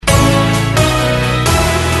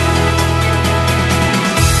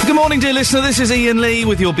morning, dear listener. This is Ian Lee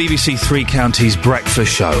with your BBC Three Counties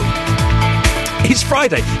breakfast show. It's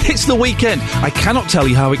Friday. It's the weekend. I cannot tell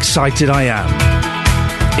you how excited I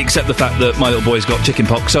am. Except the fact that my little boy's got chicken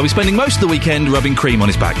pox, so he's spending most of the weekend rubbing cream on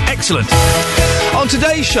his back. Excellent. On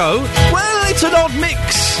today's show, well, it's an odd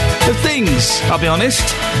mix of things, I'll be honest.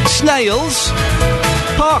 Snails,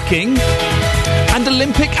 parking, and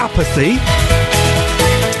Olympic apathy.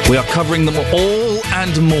 We are covering them all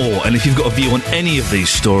and more, and if you've got a view on any of these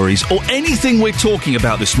stories or anything we're talking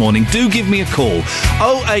about this morning, do give me a call.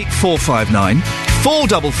 08459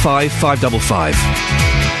 455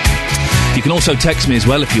 555. You can also text me as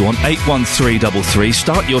well if you want, 81333.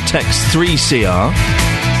 Start your text 3CR.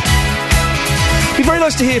 It'd be very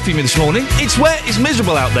nice to hear from you this morning. It's wet, it's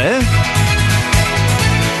miserable out there.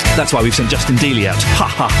 That's why we've sent Justin Dealey out. Ha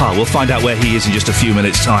ha ha. We'll find out where he is in just a few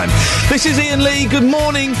minutes' time. This is Ian Lee. Good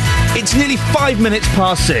morning. It's nearly 5 minutes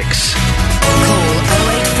past 6. Call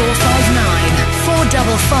 08459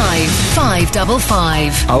 455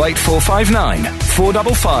 555. 08459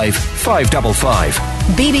 455 555.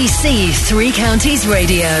 BBC Three Counties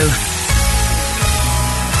Radio.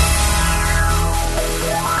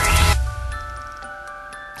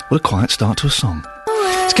 What a quiet start to a song.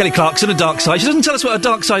 It's Kelly Clarkson, A Dark Side. She doesn't tell us what A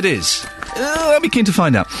Dark Side is. I'll be keen to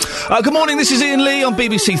find out. Good morning, this is Ian Lee on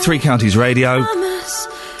BBC Three Counties Radio.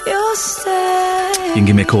 You can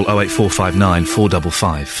give me a call, 08459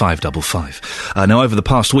 455 555. Now, over the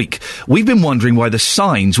past week, we've been wondering why the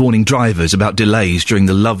signs warning drivers about delays during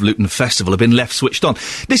the Love Luton Festival have been left switched on.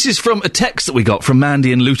 This is from a text that we got from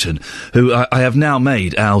Mandy in Luton, who I have now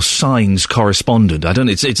made our signs correspondent.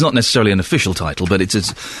 It's not necessarily an official title, but it's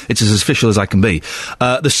as official as I can be.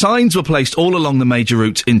 The signs were placed all along the major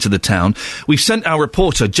routes into the town. We've sent our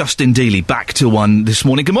reporter, Justin Dealey, back to one this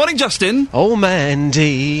morning. Good morning, Justin. Oh,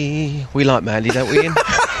 Mandy. We like Mandy, don't we, Ian?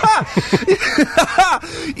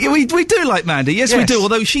 Yeah, we do like Mandy, yes, we do,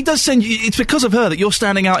 although she does send you, it's because of her that you're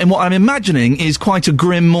standing out in what I'm imagining is quite a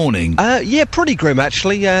grim morning. Yeah, pretty grim,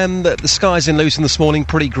 actually. The skies in Luton this morning,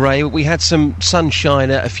 pretty grey. We had some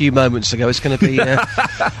sunshine a few moments ago. It's going to be an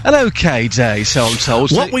okay day, so I'm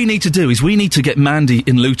told. What we need to do is we need to get Mandy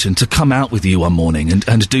in Luton to come out with you one morning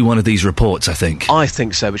and do one of these reports, I think. I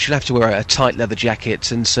think so, but she'll have to wear a tight leather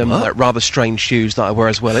jacket and some rather strange shoes that I wear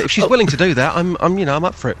as well. If she's willing to do that, I'm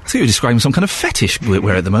up for it. I think you're describing some kind of fetish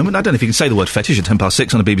we're at the moment. I don't know if you can say the word fetish at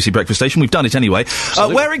 6:10 on a BBC breakfast station. We've done it anyway.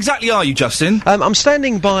 Where exactly are you, Justin? I'm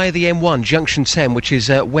standing by the M1, Junction 10, which is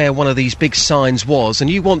where one of these big signs was. And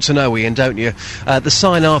you want to know, Ian, don't you? The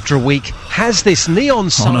sign after a week, has this neon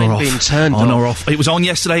sign been turned on? On or off? It was on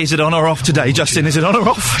yesterday. Is it on or off today, Justin? Is it on or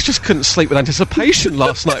off? I just couldn't sleep with anticipation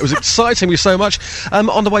last night. It was exciting me so much.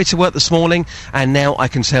 On the way to work this morning, and now I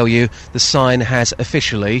can tell you the sign has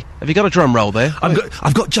officially... Have you got a drum roll there?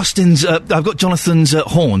 I've got Justin's... I've got Jonathan's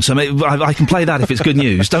horn, so maybe I can play that if it's good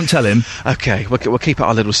news. Don't tell him. OK, we'll keep it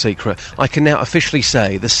our little secret. I can now officially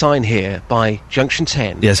say the sign here by Junction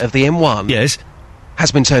 10 of the M1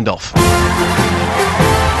 has been turned off.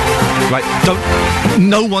 Right,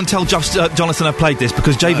 no one tell Jonathan I played this,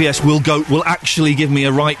 because JVS will actually give me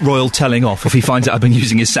a right royal telling off if he finds out I've been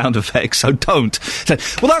using his sound effects, so don't.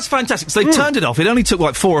 Well, that's fantastic. So they turned it off. It only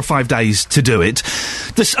took 4 or 5 days to do it.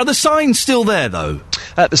 Are the signs still there, though?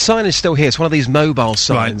 The sign is still here. It's one of these mobile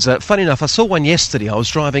signs. Right. Funny enough, I saw one yesterday. I was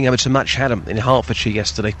driving over to Match Haddam in Hertfordshire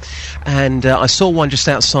yesterday, and I saw one just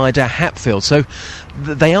outside Hatfield. So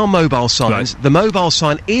they are mobile signs. Right. The mobile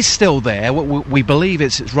sign is still there. We believe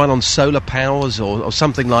it's run on solar powers or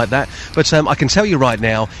something like that. But I can tell you right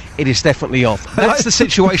now, it is definitely off. That's the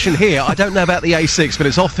situation here. I don't know about the A6, but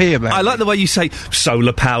it's off here, man. I like the way you say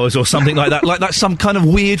solar powers or something like that. Like that's some kind of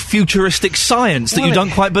weird futuristic science that you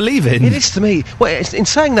don't quite believe in. It is to me. Well, in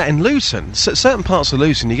saying that, in Luton, certain parts of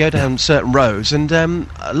Luton, you go down certain roads, and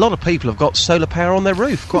a lot of people have got solar power on their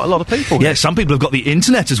roof. Quite a lot of people. Yeah, some people have got the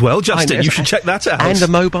internet as well, Justin. You should check that out. And a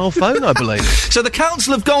mobile phone, I believe. So the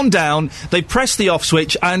council have gone down, they pressed the off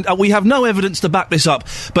switch, and we have no evidence to back this up.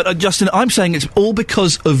 But, Justin, I'm saying it's all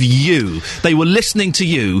because of you. They were listening to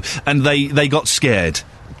you, and they got scared.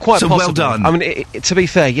 Quite so possible. Well done. I mean, to be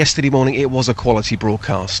fair, yesterday morning it was a quality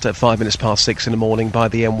broadcast at 6:05 in the morning by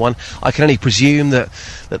the M1. I can only presume that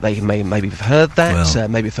they maybe have heard that,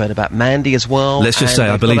 maybe have heard about Mandy as well. Let's just say,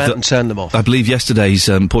 I believe that and turned them off. I believe yesterday's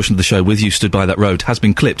portion of the show with you stood by that road has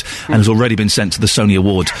been clipped and has already been sent to the Sony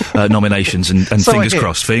Award nominations. And so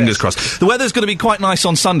fingers crossed. The weather's going to be quite nice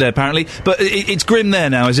on Sunday, apparently, but it's grim there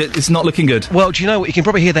now, is it? It's not looking good. Well, do you know what? You can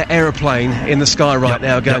probably hear that aeroplane in the sky right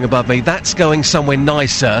now going above me. That's going somewhere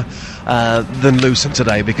nicer better than Lucerne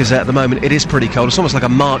today, because at the moment it is pretty cold. It's almost like a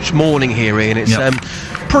March morning here, Ian. It's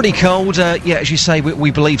pretty cold. Yeah, as you say,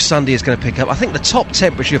 we believe Sunday is going to pick up. I think the top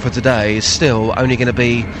temperature for today is still only going to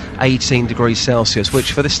be 18 degrees Celsius,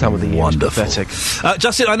 which for this time of the year is pathetic.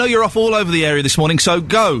 Justin, I know you're off all over the area this morning, so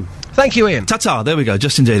go. Thank you, Ian. Ta-ta, there we go.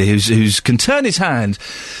 Justin Daly, who's can turn his hand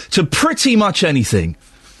to pretty much anything.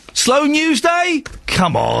 Slow news day?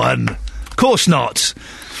 Come on. Of course not.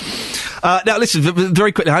 Now, listen,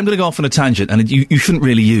 very quickly, I'm going to go off on a tangent, and you shouldn't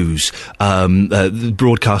really use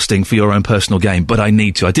broadcasting for your own personal gain, but I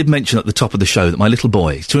need to. I did mention at the top of the show that my little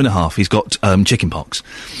boy, he's 2.5, he's got chicken pox.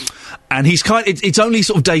 And he's it's only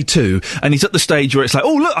sort of day 2, and he's at the stage where it's like,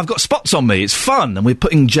 oh, look, I've got spots on me, it's fun, and we're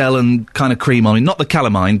putting gel and kind of cream on me, not the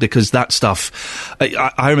calamine, because that stuff,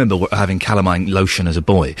 I remember having calamine lotion as a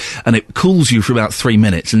boy, and it cools you for about 3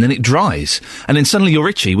 minutes, and then it dries, and then suddenly you're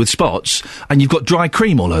itchy with spots, and you've got dry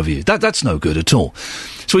cream all over you. That's no good at all.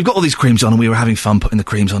 So we've got all these creams on, and we were having fun putting the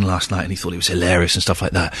creams on last night, and he thought it was hilarious and stuff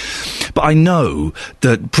like that. But I know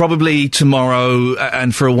that probably tomorrow,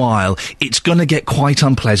 and for a while, it's going to get quite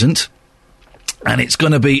unpleasant. And it's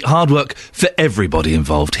going to be hard work for everybody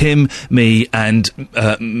involved. Him, me, and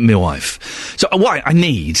my wife. So what I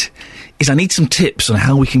need some tips on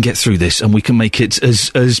how we can get through this and we can make it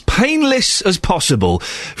as painless as possible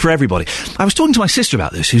for everybody. I was talking to my sister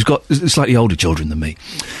about this, who's got slightly older children than me.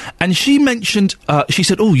 And she mentioned, she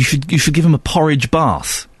said, oh, you should give him a porridge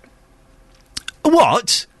bath.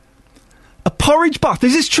 What? A porridge bath?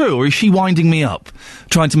 Is this true, or is she winding me up,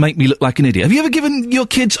 trying to make me look like an idiot? Have you ever given your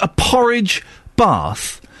kids a porridge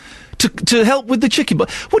bath to help with the chicken? But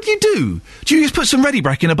what do? Do you just put some Ready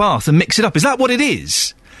Brek in a bath and mix it up? Is that what it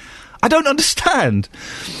is? I don't understand.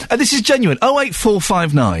 This is genuine.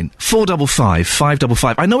 08459 455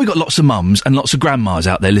 555. I know we've got lots of mums and lots of grandmas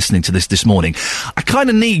out there listening to this morning. I kind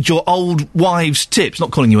of need your old wives' tips. Not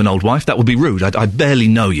calling you an old wife, that would be rude. I barely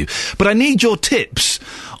know you. But I need your tips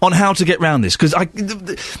on how to get round this, because I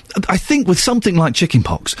think with something like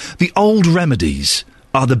chickenpox, the old remedies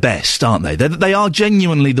are the best, aren't they? They are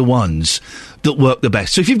genuinely the ones that work the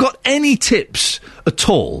best. So if you've got any tips at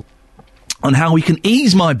all on how we can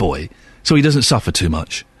ease my boy so he doesn't suffer too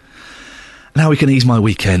much, and how we can ease my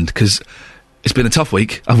weekend, because it's been a tough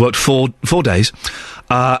week. I've worked four days,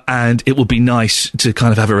 and it would be nice to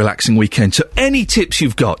kind of have a relaxing weekend. So any tips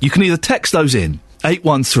you've got, you can either text those in,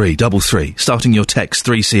 81333, starting your text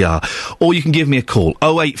 3CR, or you can give me a call,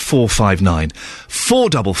 08459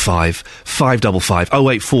 455 555,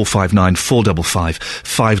 08459 455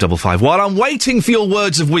 555. While I'm waiting for your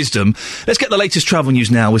words of wisdom, let's get the latest travel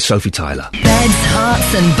news now with Sophie Tyler. Beds,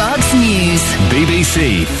 hearts and bugs news.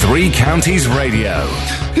 BBC Three Counties Radio.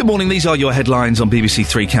 Good morning, these are your headlines on BBC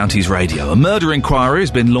Three Counties Radio. A murder inquiry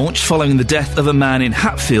has been launched following the death of a man in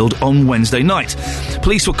Hatfield on Wednesday night.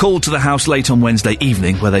 Police were called to the house late on Wednesday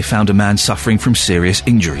evening, where they found a man suffering from serious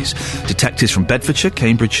injuries. Detectives from Bedfordshire,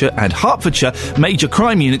 Cambridgeshire and Hertfordshire major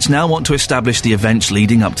crime units now want to establish the events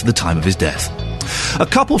leading up to the time of his death. A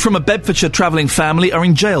couple from a Bedfordshire travelling family are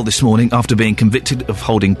in jail this morning after being convicted of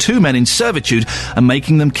holding 2 men in servitude and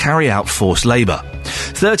making them carry out forced labour.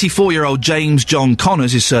 34-year-old James John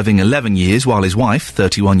Connors is serving 11 years, while his wife,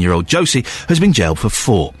 31-year-old Josie, has been jailed for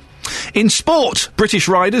 4. In sport, British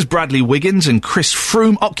riders Bradley Wiggins and Chris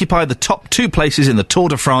Froome occupy the top 2 places in the Tour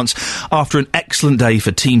de France after an excellent day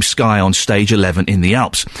for Team Sky on stage 11 in the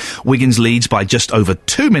Alps. Wiggins leads by just over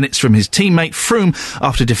 2 minutes from his teammate Froome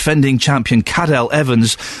after defending champion Cadel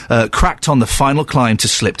Evans cracked on the final climb to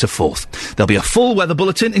slip to 4th. There'll be a full weather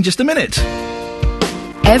bulletin in just a minute.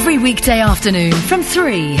 Every weekday afternoon from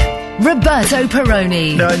 3, Roberto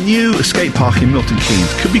Perrone. Now, a new skate park in Milton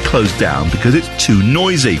Keynes could be closed down because it's too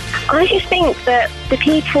noisy. I just think that the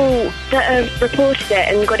people that have reported it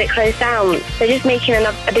and got it closed down, they're just making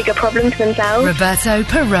a bigger problem for themselves. Roberto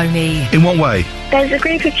Perrone. In what way? There's a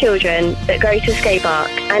group of children that go to a skate park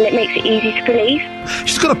and it makes it easy to police.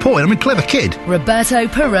 She's got a point. I'm a clever kid. Roberto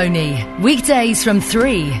Perrone. Weekdays from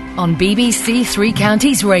 3 on BBC Three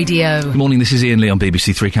Counties Radio. Good morning, this is Ian Lee on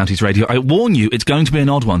BBC Three Counties Radio. I warn you, it's going to be an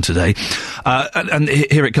odd one today. And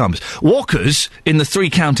here it comes. Walkers in the 3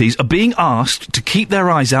 counties are being asked to keep their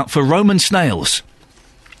eyes out for Roman snails.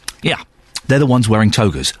 Yeah. They're the ones wearing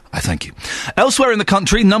togas. I thank you. Elsewhere in the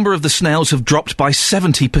country, number of the snails have dropped by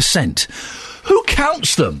 70%. Who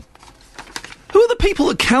counts them? Who are the people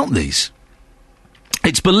that count these?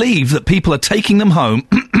 It's believed that people are taking them home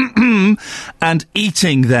and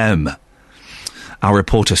eating them. our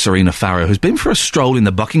reporter Serena Farrow, who's been for a stroll in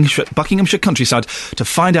the Buckinghamshire countryside to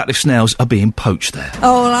find out if snails are being poached there.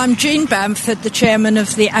 Oh, well, I'm Jean Bamford, the chairman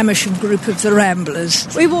of the Amersham group of the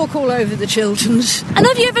Ramblers. We walk all over the Chilterns. And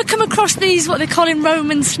have you ever come across these, what they call in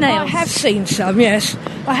Roman snails? I have seen some, yes.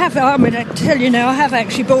 I have, I'm going to tell you now, I have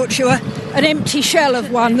actually bought you an empty shell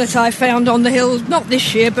of one that I found on the hill, not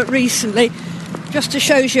this year, but recently, just to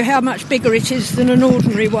show you how much bigger it is than an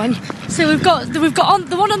ordinary one. So we've got the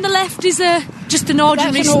one on the left is just an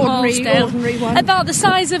ordinary ordinary one. About the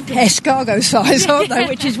size of... Escargot size, aren't they?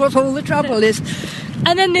 Which is what all the trouble is.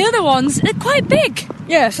 And then the other ones, they're quite big.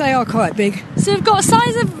 Yes, they are quite big. So we've got a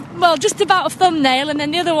size of, well, just about a thumbnail, and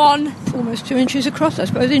then the other one... Almost 2 inches across, I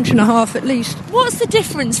suppose, 1.5 inches at least. What's the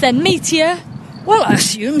difference then, meatier? Well, I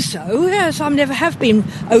assume so, yes. I never have been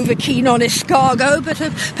over keen on escargot, but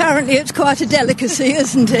apparently it's quite a delicacy,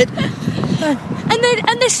 isn't it?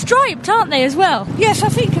 And they're striped, aren't they, as well? Yes, I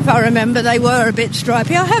think if I remember they were a bit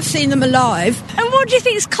stripy. I have seen them alive. And what do you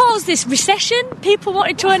think's caused this recession? People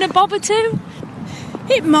wanting to earn a bob or two?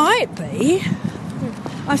 It might be.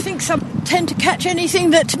 I think some tend to catch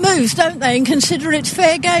anything that moves, don't they, and consider it's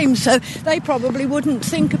fair game, so they probably wouldn't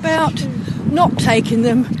think about not taking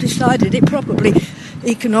them. Decided it probably.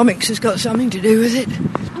 Economics has got something to do with it.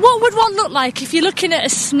 What would one look like if you're looking at a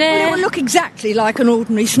snail? Well, it would look exactly like an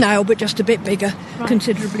ordinary snail, but just a bit bigger,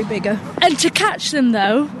 considerably bigger. And to catch them,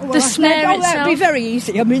 though, well, the snail itself... that would be very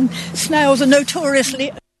easy. I mean, snails are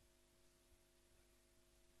notoriously...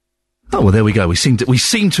 Oh, well, there we go. We seem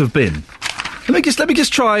to have been... Let me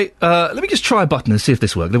just try a button and see if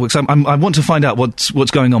this works. I want to find out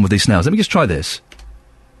what's going on with these snails. Let me just try this.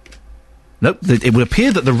 Nope, it would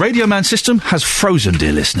appear that the Radio Man system has frozen,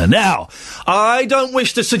 dear listener. Now, I don't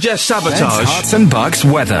wish to suggest sabotage. Hearts and Bucks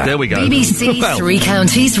weather. There we go. BBC Three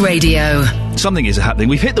Counties Radio. Something is happening.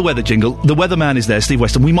 We've hit the weather jingle. The weatherman is there, Steve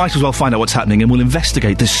Weston. We might as well find out what's happening, and we'll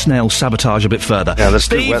investigate this snail sabotage a bit further. Yeah, let's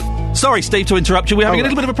Steve, sorry, Steve, to interrupt you. We're having a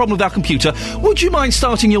little bit of a problem with our computer. Would you mind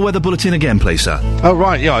starting your weather bulletin again, please, sir? Oh,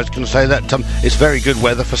 right, yeah, I was going to say that it's very good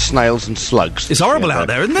weather for snails and slugs. It's horrible out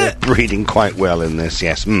there, isn't it? They're breeding quite well in this,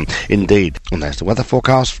 yes, indeed. And there's the weather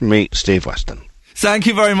forecast from me, Steve Weston. Thank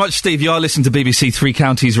you very much, Steve. You are listening to BBC Three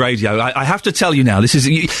Counties Radio. I have to tell you now, this is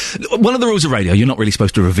one of the rules of radio. You're not really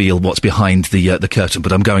supposed to reveal what's behind the curtain,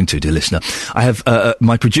 but I'm going to, dear listener. I have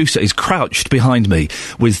my producer is crouched behind me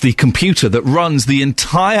with the computer that runs the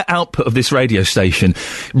entire output of this radio station,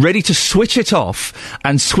 ready to switch it off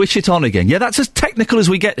and switch it on again. Yeah, that's as technical as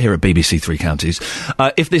we get here at BBC Three Counties.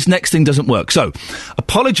 If this next thing doesn't work, so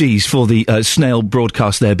apologies for the snail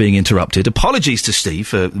broadcast there being interrupted. Apologies to Steve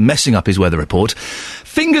for messing up his weather report.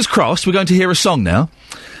 Fingers crossed, we're going to hear a song now.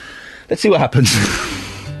 Let's see what happens.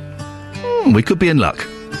 We could be in luck.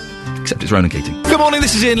 Except it's Ronan Keating. Good morning,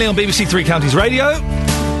 this is Ian Lee on BBC Three Counties Radio.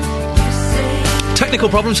 Technical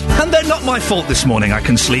problems, and they're not my fault this morning. I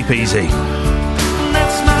can sleep easy.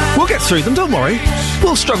 We'll get through them, don't worry.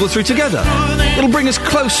 We'll struggle through together. It'll bring us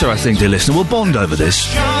closer, I think, dear listener. We'll bond over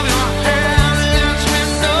this.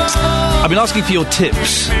 I've been asking for your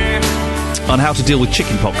tips on how to deal with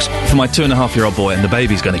chickenpox for my 2.5-year-old boy, and the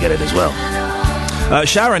baby's going to get it as well.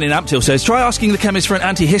 Sharon in Ampthill says, try asking the chemist for an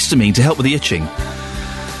antihistamine to help with the itching.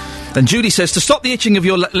 And Judy says, to stop the itching of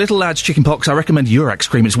your little lad's chickenpox, I recommend Urax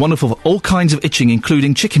cream. It's wonderful for all kinds of itching,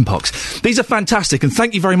 including chickenpox. These are fantastic, and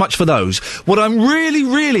thank you very much for those. What I'm really,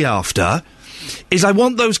 really after is I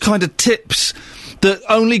want those kind of tips that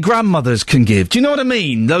only grandmothers can give. Do you know what I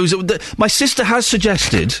mean? My sister has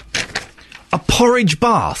suggested a porridge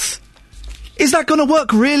bath. Is that going to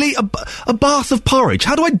work, really? A bath of porridge?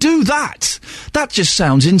 How do I do that? That just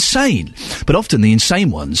sounds insane. But often the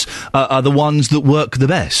insane ones are the ones that work the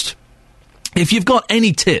best. If you've got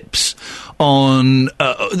any tips on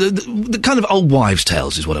the kind of old wives'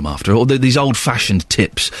 tales is what I'm after, or these old-fashioned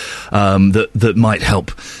tips that might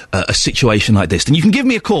help a situation like this, then you can give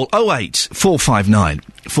me a call, 08 459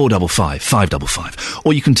 455 555,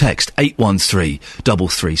 or you can text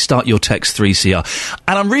 81333. Start your text 3CR.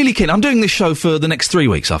 And I'm really keen. I'm doing this show for the next 3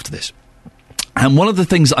 weeks after this. And one of the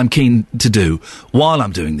things that I'm keen to do while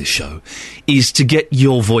I'm doing this show is to get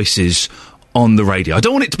your voices on the radio. I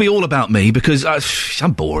don't want it to be all about me because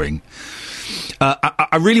I'm boring.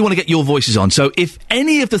 I really want to get your voices on. So if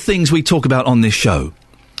any of the things we talk about on this show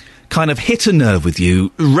kind of hit a nerve with you,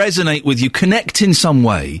 resonate with you, connect in some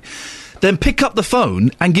way, then pick up the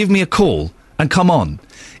phone and give me a call and come on.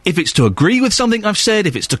 If it's to agree with something I've said,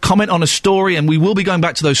 if it's to comment on a story, and we will be going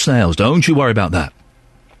back to those snails, don't you worry about that.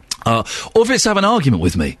 Or if it's to have an argument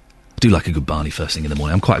with me. do like a good Barney first thing in the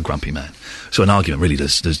morning. I'm quite a grumpy man. So an argument really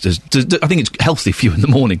does I think it's healthy for you in the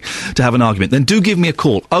morning to have an argument. Then do give me a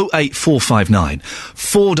call, 08459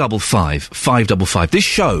 455 555. This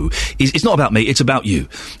show it's not about me, it's about you.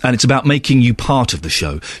 And it's about making you part of the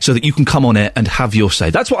show so that you can come on air and have your say.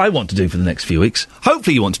 That's what I want to do for the next few weeks.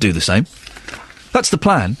 Hopefully you want to do the same. That's the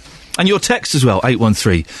plan. And your text as well,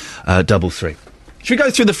 81333. Should we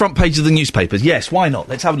go through the front page of the newspapers? Yes, why not?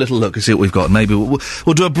 Let's have a little look and see what we've got. Maybe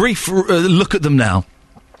we'll do a brief look at them now.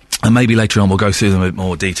 And maybe later on we'll go through them in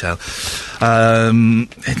more detail.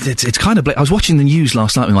 It's kind of... I was watching the news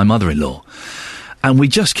last night with my mother-in-law, and we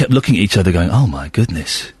just kept looking at each other going, oh, my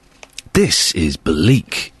goodness, this is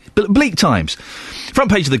bleak. Bleak times.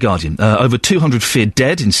 Front page of The Guardian. Over 200 feared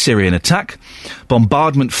dead in Syrian attack.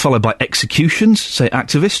 Bombardment followed by executions, say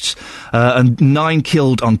activists. And 9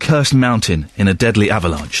 killed on Cursed Mountain in a deadly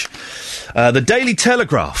avalanche. The Daily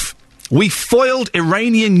Telegraph. We foiled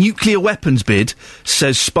Iranian nuclear weapons bid,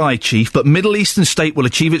 says spy chief, but Middle Eastern state will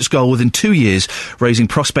achieve its goal within 2 years, raising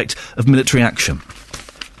prospect of military action.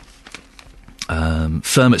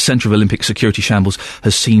 Firm at centre of Olympic security shambles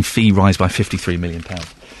has seen fee rise by £53 million.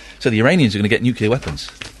 So the Iranians are going to get nuclear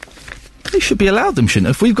weapons. They should be allowed them, shouldn't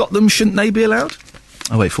they? If we've got them, shouldn't they be allowed?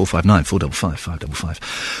 08459 455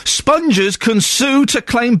 555. Spongers can sue to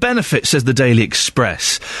claim benefits, says the Daily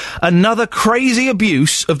Express. Another crazy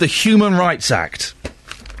abuse of the Human Rights Act.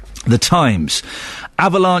 The Times.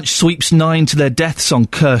 Avalanche sweeps 9 to their deaths on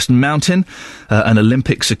Cursed Mountain. An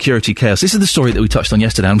Olympic security chaos. This is the story that we touched on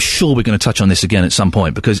yesterday. I'm sure we're going to touch on this again at some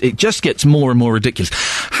point because it just gets more and more ridiculous.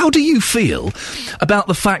 How do you feel about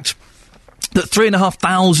the fact that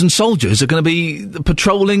 3,500 soldiers are going to be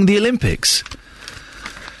patrolling the Olympics?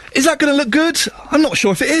 Is that going to look good? I'm not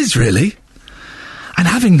sure if it is, really. And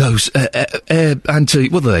having those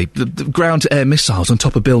the ground-to-air missiles on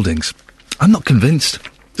top of buildings, I'm not convinced.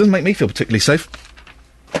 Doesn't make me feel particularly safe.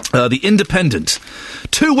 The Independent.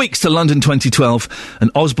 2 weeks to London 2012 and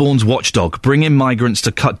Osborne's watchdog bring in migrants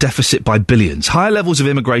to cut deficit by billions. Higher levels of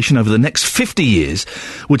immigration over the next 50 years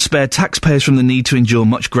would spare taxpayers from the need to endure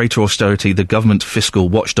much greater austerity, the government fiscal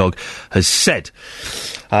watchdog has said.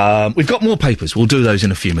 We've got more papers. We'll do those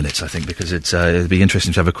in a few minutes, I think, because it'd be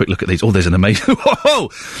interesting to have a quick look at these. Oh, there's an amazing... Whoa!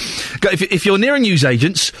 If you're near a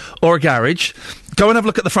newsagent's or a garage, go and have a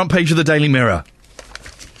look at the front page of the Daily Mirror.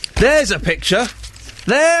 There's a picture.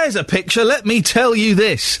 There's a picture, let me tell you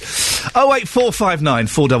this. 08459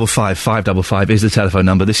 455 555 is the telephone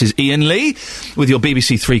number. This is Ian Lee with your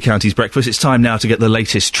BBC Three Counties Breakfast. It's time now to get the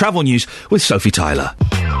latest travel news with Sophie Tyler.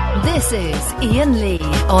 This is Ian Lee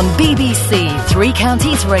on BBC Three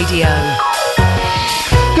Counties Radio.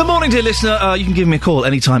 Good morning, dear listener. You can give me a call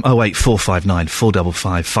anytime, 08459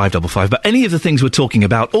 455 555, about any of the things we're talking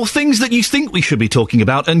about, or things that you think we should be talking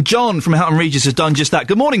about, and John from Houghton Regis has done just that.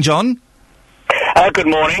 Good morning, John. Good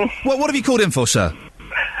morning. What have you called in for, sir?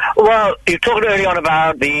 Well, you talked earlier on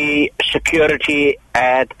about the security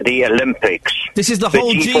at the Olympics. This is the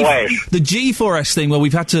whole G4S thing where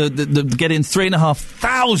we've had to get in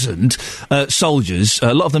 3,500 soldiers,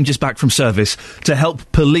 a lot of them just back from service, to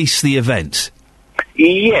help police the event.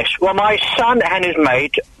 Yes. Well, my son and his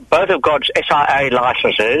mate both have got SIA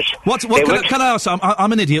licences. Can I ask?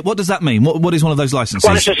 I'm an idiot. What does that mean? What is one of those licences?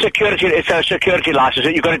 Well, it's a security licence.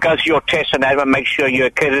 You've got to go through your tests and make sure you're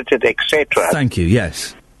accredited, etc. Thank you.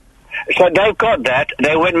 Yes. So they've got that.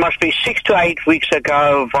 They went, must be 6 to 8 weeks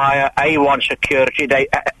ago via A1 Security,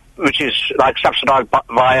 which is like subsidised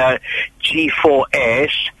via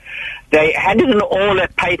G4S. They handed in all their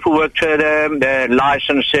paperwork to them, their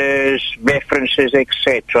licences, references,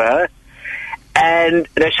 etc. And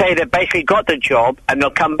they say they basically got the job and they'll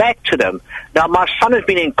come back to them. Now, my son has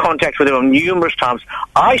been in contact with them numerous times.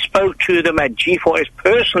 I spoke to them at G4S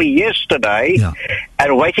personally yesterday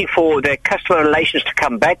and waiting for their customer relations to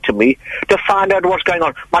come back to me to find out what's going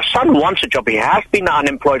on. My son wants a job. He has been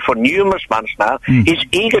unemployed for numerous months now. He's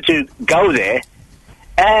eager to go there.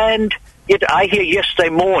 And yet I hear yesterday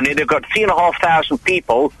morning they've got 3,500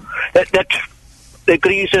 people that they're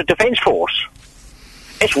going to use the Defence Force.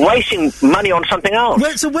 It's wasting money on something else.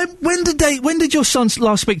 Well, so when did your son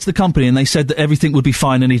last speak to the company and they said that everything would be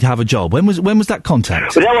fine and he'd have a job? When was that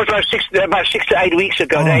contact? Well, that was about 6 to 8 weeks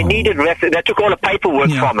ago. Oh. They needed they took all the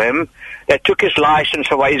paperwork from him. They took his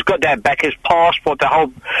license away. He's got that back, his passport, the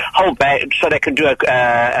whole back, so they can do a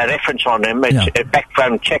reference on him, a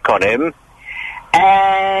background check on him.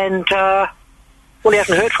 And he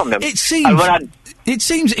hasn't heard from them. It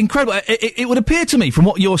seems incredible. It would appear to me, from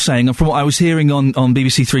what you're saying and from what I was hearing on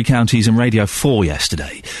BBC Three Counties and Radio 4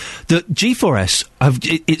 yesterday, that G4S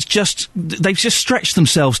they've just stretched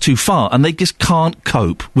themselves too far and they just can't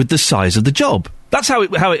cope with the size of the job. That's how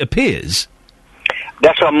it appears.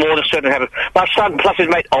 That's what I'm more than certain happens. My son plus his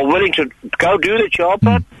mate are willing to go do the job,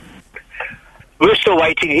 but we're still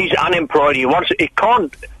waiting. He's unemployed. He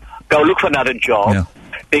can't go look for another job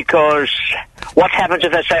because what happens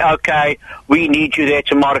if they say, okay, we need you there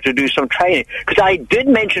tomorrow to do some training? Because I did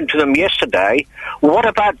mention to them yesterday, what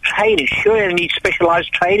about training? Sure, they need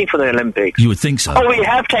specialised training for the Olympics. You would think so. Oh,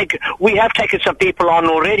 we have taken some people on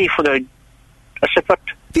already for the... I said, but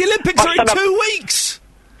the Olympics are in 2 weeks!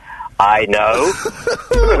 I know.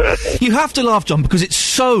 You have to laugh, John, because it's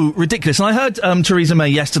so ridiculous. And I heard Theresa May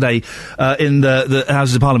yesterday in the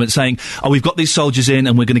Houses of Parliament saying, we've got these soldiers in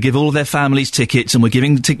and we're going to give all of their families tickets and we're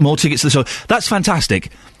giving more tickets to the soldiers. That's fantastic.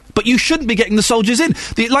 But you shouldn't be getting the soldiers in.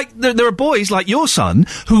 There are boys like your son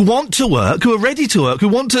who want to work, who are ready to work, who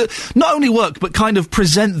want to not only work but kind of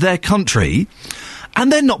present their country,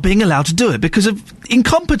 and they're not being allowed to do it because of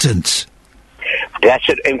incompetence. That's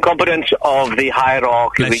it. Incompetence of the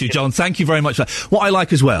hierarchy. Bless you, John. Thank you very much for that. What I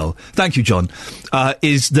like as well, thank you, John,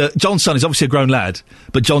 is that John's son is obviously a grown lad,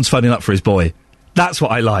 but John's phoning up for his boy. That's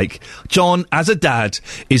what I like. John, as a dad,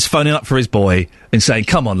 is phoning up for his boy and saying,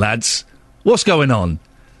 come on, lads, what's going on?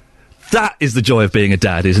 That is the joy of being a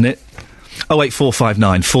dad, isn't it?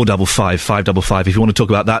 08459 455 555 if you want to talk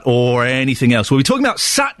about that or anything else. We'll be talking about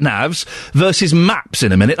sat-navs versus maps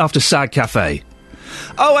in a minute after Sag Cafe.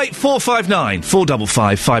 08459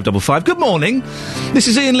 455 555. Good morning. This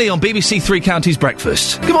is Ian Lee on BBC Three Counties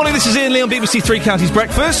Breakfast. Good morning, this is Ian Lee on BBC Three Counties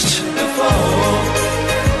Breakfast.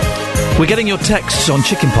 We're getting your texts on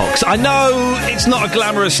chickenpox. I know it's not a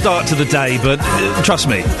glamorous start to the day, but trust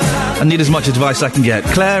me, I need as much advice as I can get.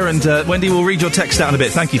 Claire and Wendy will read your text out in a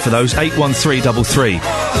bit. Thank you for those. 81333.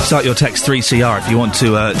 Start your text 3CR if you want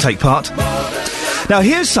to take part. Now,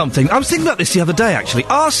 here's something. I was thinking about this the other day, actually.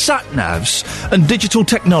 Are sat-navs and digital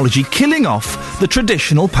technology killing off the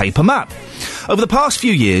traditional paper map? Over the past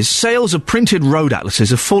few years, sales of printed road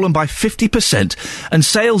atlases have fallen by 50% and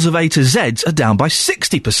sales of A to Zs are down by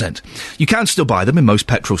 60%. You can still buy them in most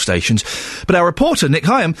petrol stations, but our reporter, Nick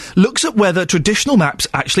Hyam, looks at whether traditional maps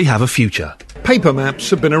actually have a future. Paper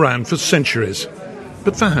maps have been around for centuries,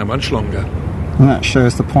 but for how much longer? And that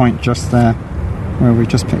shows the point just there, where we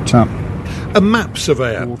just picked up. A map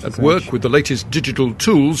surveyor at work with the latest digital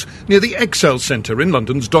tools near the Excel Centre in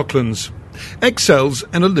London's Docklands. Excel's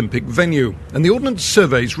an Olympic venue, and the Ordnance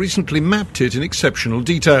Surveys recently mapped it in exceptional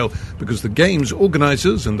detail because the Games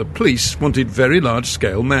organisers and the police wanted very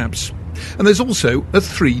large-scale maps. And there's also a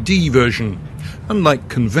 3D version. Unlike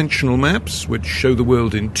conventional maps, which show the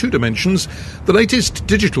world in 2 dimensions, the latest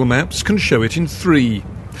digital maps can show it in 3.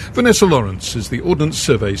 Vanessa Lawrence is the Ordnance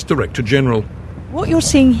Survey's Director General. What you're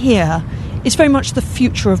seeing here is very much the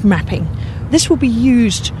future of mapping. This will be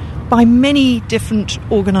used by many different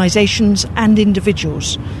organisations and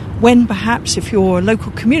individuals when perhaps if you're a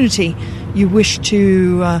local community you wish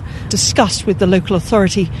to discuss with the local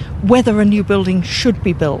authority whether a new building should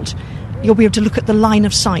be built. You'll be able to look at the line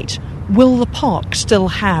of sight. Will the park still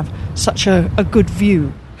have such a good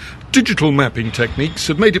view? Digital mapping techniques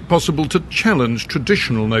have made it possible to challenge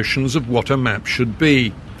traditional notions of what a map should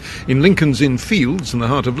be. In Lincoln's Inn Fields, in the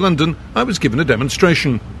heart of London, I was given a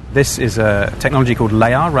demonstration. This is a technology called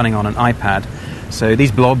LAYAR running on an iPad. So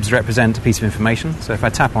these blobs represent a piece of information. So if I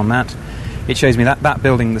tap on that, it shows me that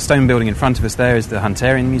building, the stone building in front of us there is the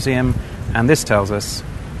Hunterian Museum, and this tells us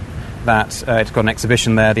that it's got an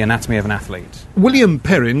exhibition there, The Anatomy of an Athlete. William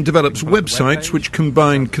Perrin develops websites which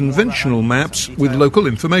combine conventional maps with local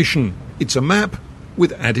information. It's a map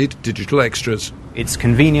with added digital extras. It's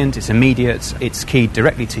convenient, it's immediate, it's keyed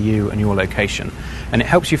directly to you and your location, and it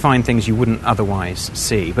helps you find things you wouldn't otherwise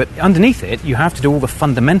see. But underneath it, you have to do all the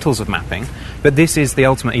fundamentals of mapping, but this is the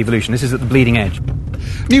ultimate evolution. This is at the bleeding edge.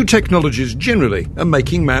 New technologies generally are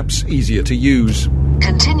making maps easier to use.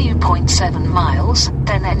 Continue 0.7 miles,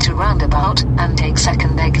 then enter roundabout and take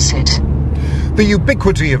second exit. The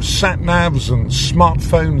ubiquity of sat-navs and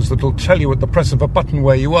smartphones that'll tell you at the press of a button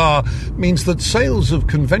where you are means that sales of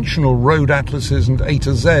conventional road atlases and A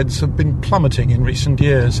to Zs have been plummeting in recent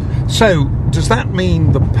years. So, does that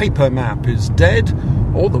mean the paper map is dead,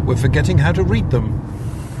 or that we're forgetting how to read them?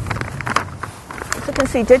 As you can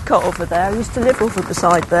see Didcot over there. I used to live over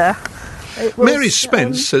beside there. Mary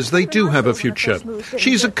Spence says they do have a future.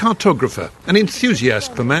 She's a cartographer, an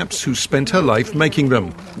enthusiast for maps who spent her life making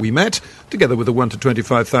them. We met, together with a 1 to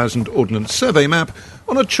 25,000 Ordnance Survey map,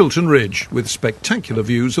 on a Chiltern Ridge with spectacular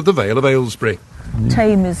views of the Vale of Aylesbury.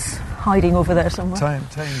 Tame is hiding over there somewhere.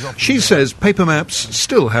 She says paper maps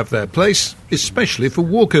still have their place, especially for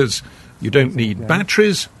walkers. You don't need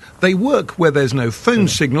batteries, they work where there's no phone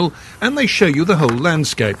signal, and they show you the whole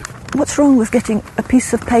landscape. What's wrong with getting a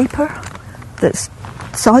piece of paper that's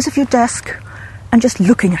the size of your desk and just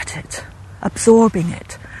looking at it, absorbing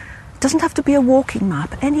it. It doesn't have to be a walking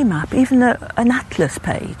map, any map, even an atlas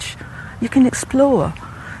page. You can explore.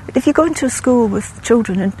 If you go into a school with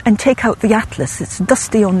children and take out the atlas, it's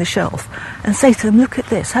dusty on the shelf, and say to them, look at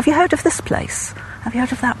this, have you heard of this place? Have you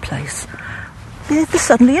heard of that place? They're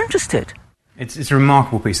suddenly interested. It's a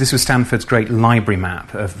remarkable piece. This was Stanford's great library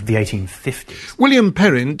map of the 1850s. William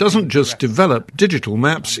Perrin doesn't just develop digital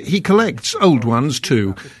maps, he collects old ones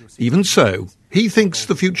too. Even so, he thinks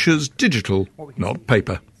the future's digital, not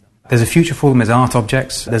paper. There's a future for them as art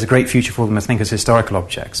objects. There's a great future for them, I think, as historical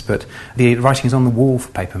objects. But the writing is on the wall for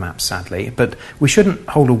paper maps, sadly. But we shouldn't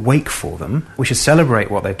hold a wake for them. We should celebrate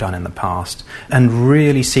what they've done in the past and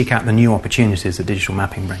really seek out the new opportunities that digital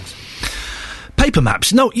mapping brings. Paper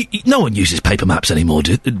maps? No, no one uses paper maps anymore,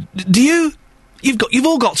 do you? You've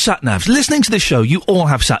all got sat-navs. Listening to this show, you all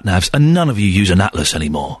have sat-navs, and none of you use an atlas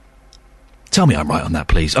anymore. Tell me I'm right on that,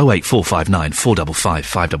 please. 08459 455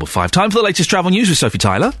 555. Time for the latest travel news with Sophie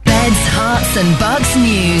Tyler. Beds, Hearts and Bucks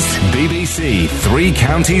news. BBC Three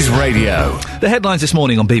Counties Radio. The headlines this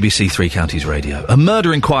morning on BBC Three Counties Radio. A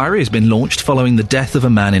murder inquiry has been launched following the death of a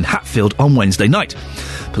man in Hatfield on Wednesday night.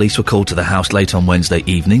 Police were called to the house late on Wednesday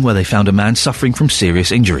evening where they found a man suffering from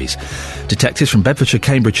serious injuries. Detectives from Bedfordshire,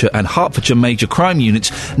 Cambridgeshire and Hertfordshire major crime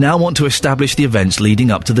units now want to establish the events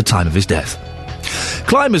leading up to the time of his death.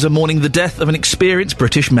 Climbers are mourning the death of an experienced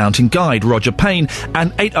British mountain guide, Roger Payne,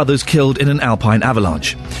 and 8 others killed in an alpine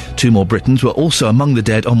avalanche. 2 more Britons were also among the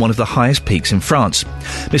dead on one of the highest peaks in France.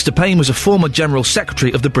 Mr. Payne was a former General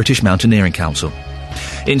Secretary of the British Mountaineering Council.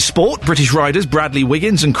 In sport, British riders Bradley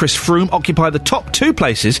Wiggins and Chris Froome occupy the top 2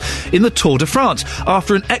 places in the Tour de France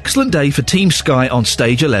after an excellent day for Team Sky on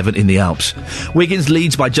stage 11 in the Alps. Wiggins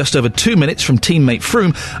leads by just over 2 minutes from teammate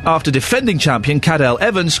Froome after defending champion Cadel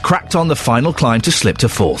Evans cracked on the final climb to slip to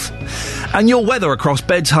 4th. And your weather across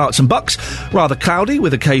Beds, Herts and Bucks, rather cloudy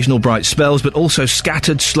with occasional bright spells but also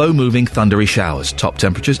scattered slow-moving thundery showers. Top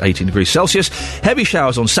temperatures 18 degrees Celsius, heavy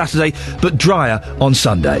showers on Saturday but drier on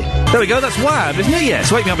Sunday. There we go, that's WAB, isn't it?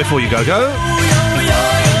 Yes, wake me up before you go.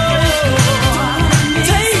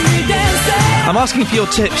 I'm asking for your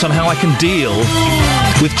tips on how I can deal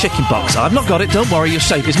with chickenpox. I've not got it, don't worry, you're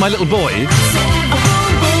safe. It's my little boy.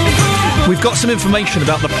 We've got some information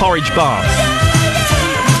about the porridge bath.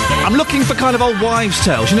 I'm looking for kind of old wives'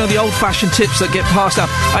 tales, you know, the old-fashioned tips that get passed down.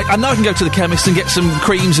 I know I can go to the chemist and get some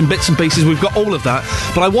creams and bits and pieces, we've got all of that,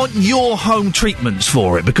 but I want your home treatments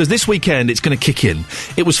for it, because this weekend it's going to kick in.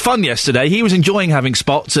 It was fun yesterday, he was enjoying having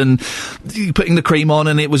spots and putting the cream on,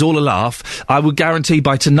 and it was all a laugh. I would guarantee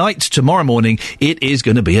by tomorrow morning, it is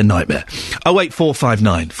going to be a nightmare.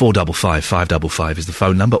 08459 455 555 is the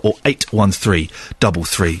phone number, or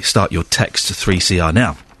 81333. Start your text to 3CR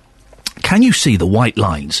now. Can you see the white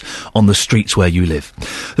lines on the streets where you live?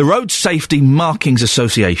 The Road Safety Markings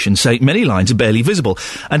Association say many lines are barely visible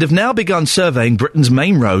and have now begun surveying Britain's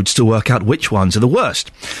main roads to work out which ones are the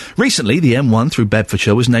worst. Recently, the M1 through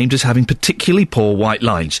Bedfordshire was named as having particularly poor white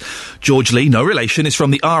lines. George Lee, no relation, is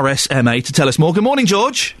from the RSMA to tell us more. Good morning,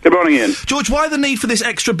 George. Good morning, Ian. George, why the need for this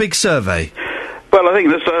extra big survey? Well, I think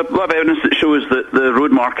there's a lot of evidence that shows that the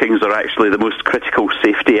road markings are actually the most critical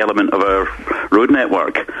safety element of our road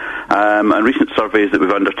network. And recent surveys that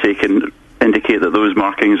we've undertaken indicate that those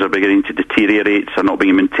markings are beginning to deteriorate, are not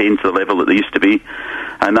being maintained to the level that they used to be.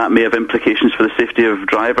 And that may have implications for the safety of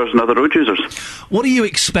drivers and other road users. What are you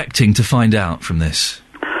expecting to find out from this?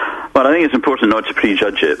 Well, I think it's important not to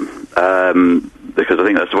prejudge it, because I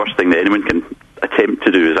think that's the worst thing that anyone can attempt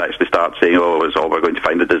to do, is actually start saying, oh, it's all we're going to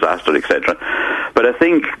find a disaster, etc. But I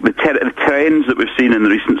think the trends that we've seen in the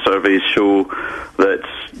recent surveys show that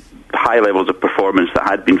high levels of performance that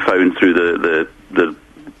had been found through the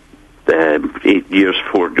 8 years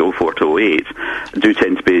 04 to 08 do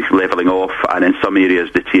tend to be levelling off, and in some areas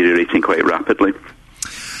deteriorating quite rapidly.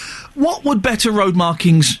 What would better road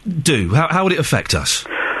markings do? How would it affect us?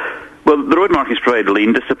 Well, the road markings provide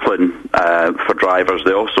lane discipline for drivers.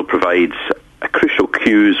 They also provide crucial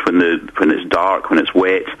cues when it's dark, when it's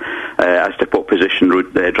wet, as to what position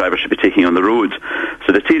drivers should be taking on the road.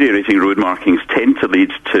 So deteriorating road markings tend to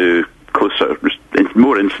lead to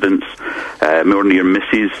more incidents, more near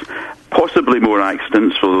misses, possibly more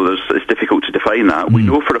accidents, although it's difficult to define that. We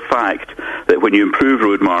know for a fact that when you improve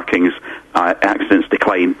road markings, accidents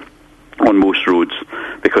decline on most roads,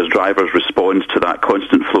 because drivers respond to that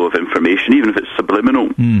constant flow of information, even if it's subliminal.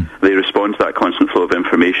 They respond to that constant flow of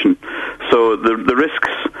information. So the risks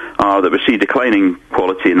are that we see declining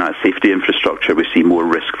quality in that safety infrastructure. We see more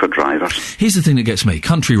risk for drivers. Here's the thing that gets me.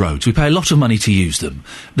 Country roads, we pay a lot of money to use them.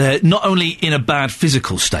 They're not only in a bad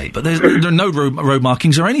physical state, but there are no road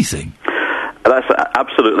markings or anything. That's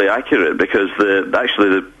absolutely accurate, because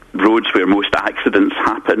the roads where most accidents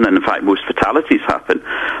happen, and in fact most fatalities happen,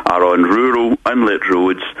 are on rural, unlit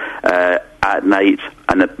roads at night,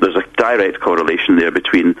 and there's a direct correlation there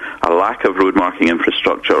between a lack of road marking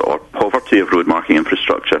infrastructure or poverty of road marking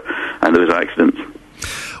infrastructure and those accidents.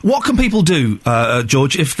 What can people do,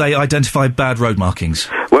 George, if they identify bad road markings?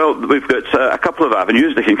 Well, we've got a couple of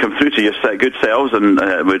avenues. They can come through to your good selves, and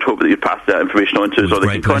we'd hope that you pass that information on to us, or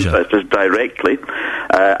they can contact us directly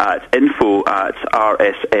at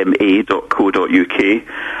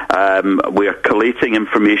info@rsma.co.uk. We are collating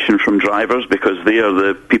information from drivers, because they are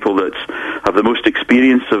the people that have the most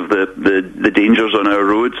experience of the dangers on our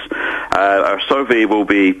roads. Our survey will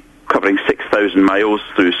be covering 6,000 miles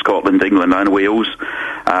through Scotland, England and Wales,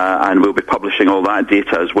 and we'll be publishing all that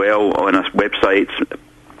data as well on a website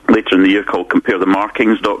later in the year called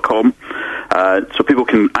comparethemarkings.com, so people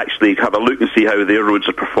can actually have a look and see how their roads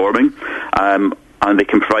are performing, and they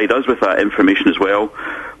can provide us with that information as well.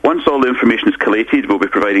 Once all the information is collated, we'll be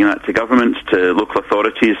providing that to government, to local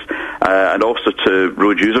authorities, and also to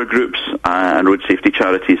road user groups and road safety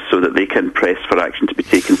charities, so that they can press for action to be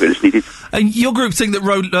taken where it's needed. And your group think that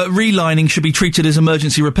road relining should be treated as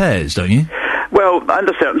emergency repairs, don't you? Well,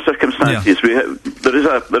 under certain circumstances, there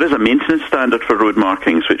is a maintenance standard for road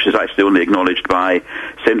markings, which is actually only acknowledged by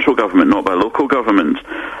central government, not by local government.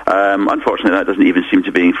 Unfortunately, that doesn't even seem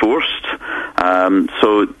to be enforced.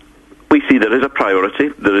 So we see there is a priority.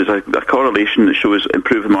 There is a correlation that shows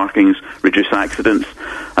improved markings reduce accidents,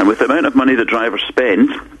 and with the amount of money that drivers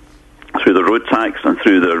spend through the road tax and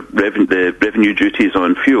through the revenue duties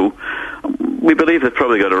on fuel, we believe they've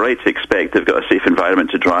probably got a right to expect they've got a safe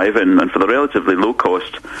environment to drive in, and for the relatively low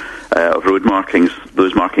cost of road markings,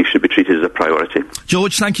 those markings should be treated as a priority.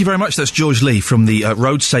 George, thank you very much. That's George Lee from the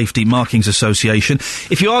Road Safety Markings Association.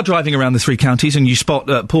 If you are driving around the three counties and you spot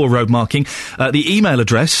poor road marking, the email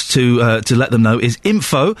address to let them know is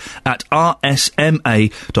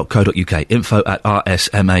info@rsma.co.uk,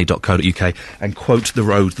 info@rsma.co.uk, and quote the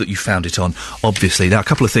road that you found it on, obviously. Now, a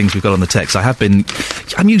couple of things we've got on the text.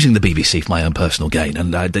 I'm using the BBC for my own personal gain,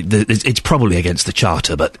 and it's probably against the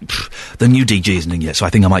Charter, but the new DG isn't in yet, so I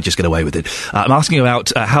think I might just get away with it. I'm asking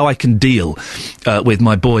about how I can deal with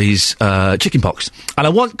my boy's chickenpox, and I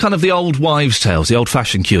want kind of the old wives' tales, the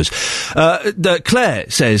old-fashioned cures. Claire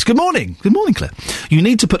says, Good morning, Claire. You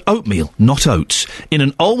need to put oatmeal, not oats, in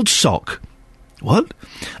an old sock. What?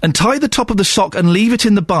 And tie the top of the sock and leave it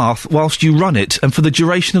in the bath whilst you run it, and for the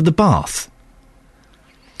duration of the bath.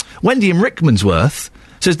 Wendy in Rickmansworth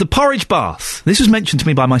says the porridge bath. This was mentioned to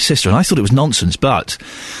me by my sister, and I thought it was nonsense, but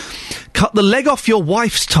cut the leg off your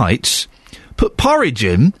wife's tights, put porridge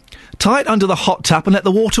in, tie it under the hot tap, and let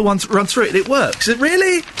the water run through it. It works. Is it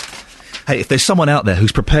really? Hey, if there's someone out there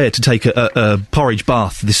who's prepared to take a porridge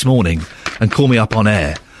bath this morning and call me up on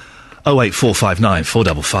air, 08459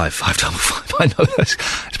 455 555. I know that's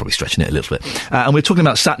probably stretching it a little bit. And we're talking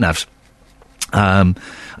about sat-navs.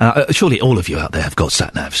 Surely all of you out there have got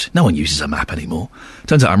sat-navs. No one uses a map anymore.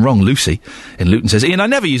 Turns out I'm wrong. Lucy in Luton says, Ian, I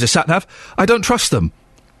never use a sat-nav. I don't trust them.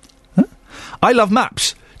 Huh? I love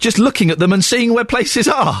maps. Just looking at them and seeing where places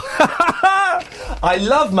are. I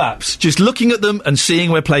love maps. Just looking at them and seeing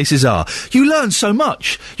where places are. You learn so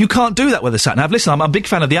much. You can't do that with a sat-nav. Listen, I'm a big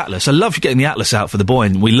fan of the Atlas. I love getting the Atlas out for the boy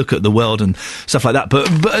and we look at the world and stuff like that. But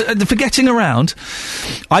for getting around,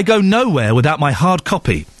 I go nowhere without my hard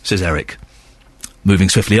copy, says Eric. Moving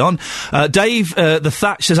swiftly on. Dave, the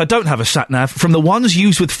Thatch says, I don't have a sat-nav. From the ones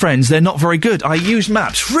used with friends, they're not very good. I use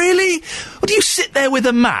maps. Really? Or do you sit there with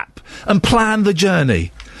a map and plan the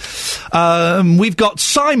journey? We've got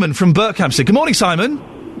Simon from Berkhamsted. Good morning, Simon.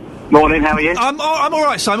 Morning, how are you? I'm all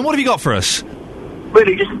right, Simon. What have you got for us?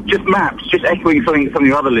 Really, just maps. Just echoing something some of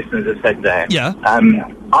your other listeners have said there. Yeah.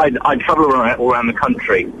 I travel all around the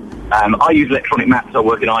country. I use electronic maps. I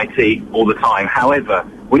work in IT all the time. However,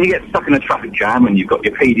 when you get stuck in a traffic jam and you've got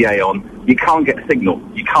your PDA on, you can't get a signal.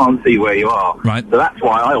 You can't see where you are. Right. So that's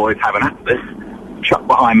why I always have an atlas chucked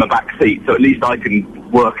behind my back seat, so at least I can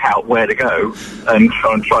work out where to go and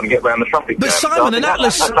try to get around the traffic jam. But Simon, an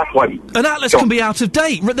atlas can be out of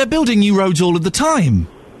date. They're building new roads all of the time.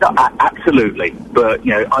 No, absolutely, but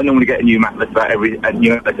I normally get a new map list every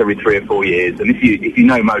 3 or 4 years, and if you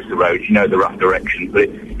know most of the roads, you know the rough directions, but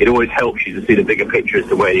it always helps you to see the bigger picture as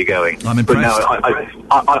to where you're going. I'm impressed. But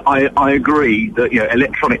no, I agree that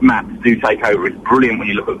electronic maps do take over. It's brilliant when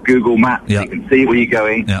you look at Google Maps. You can see where you're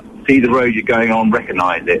going, see the road you're going on,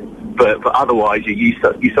 recognise it. But otherwise, you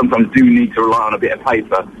sometimes do need to rely on a bit of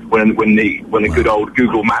paper when the good old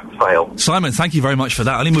Google Maps fail. Simon, thank you very much for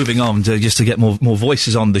that. Only moving on just to get more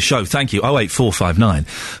voices on the show. Thank you. 08459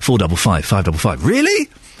 455 555. Really?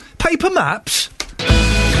 Paper maps?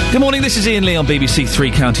 Good morning, this is Ian Lee on BBC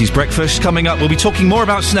Three Counties Breakfast. Coming up, we'll be talking more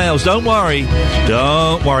about snails. Don't worry.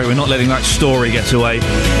 Don't worry, we're not letting that story get away.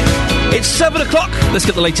 It's 7 o'clock. Let's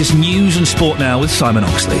get the latest news and sport now with Simon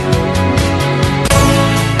Oxley.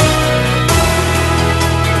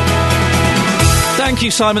 Thank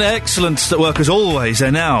you, Simon. Excellent work as always.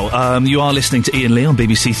 And now, you are listening to Ian Lee on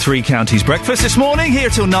BBC Three Counties Breakfast this morning, here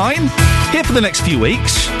till 9, here for the next few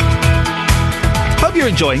weeks. Hope you're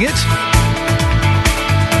enjoying it.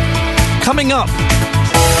 Coming up,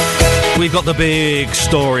 we've got the big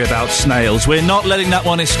story about snails. We're not letting that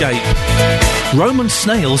one escape. Roman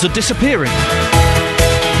snails are disappearing.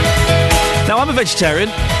 Now, I'm a vegetarian,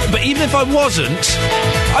 but even if I wasn't,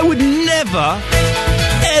 I would never,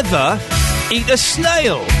 ever eat a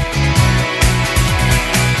snail.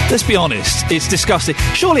 Let's be honest, it's disgusting.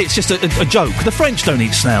 Surely it's just a joke. The French don't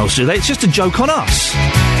eat snails, do they? It's just a joke on us.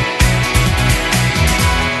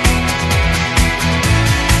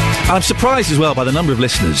 I'm surprised as well by the number of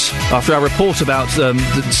listeners, after our report about the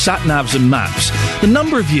sat-navs and maps, the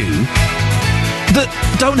number of you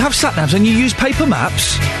that don't have sat-navs and you use paper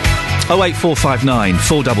maps. 08459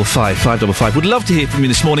 455 555. Would love to hear from you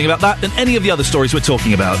this morning about that and any of the other stories we're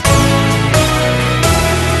talking about.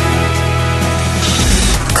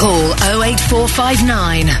 Call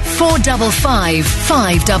 08459 455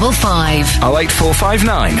 555.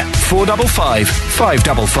 08459 455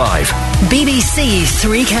 555. BBC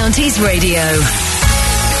Three Counties Radio.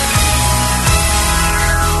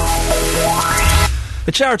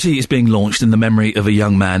 A charity is being launched in the memory of a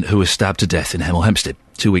young man who was stabbed to death in Hemel Hempstead.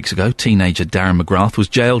 2 weeks ago, teenager Darren McGrath was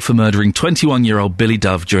jailed for murdering 21-year-old Billy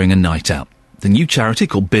Dove during a night out. The new charity,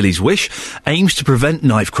 called Billy's Wish, aims to prevent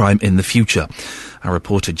knife crime in the future. Our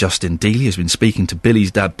reporter Justin Dealey has been speaking to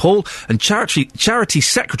Billy's dad, Paul, and charity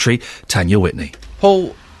secretary, Tanya Whitney.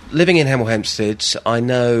 Paul, living in Hemel Hempstead, I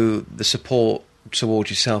know the support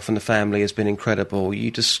towards yourself and the family has been incredible.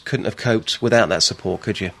 You just couldn't have coped without that support,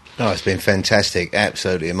 could you? Oh, it's been fantastic,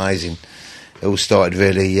 absolutely amazing. It all started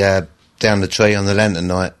really down the tree on the lantern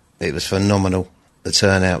night. It was phenomenal, the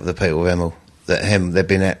turnout of the people of Hemel. They've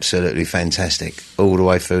been absolutely fantastic, all the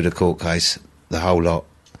way through the court case, the whole lot.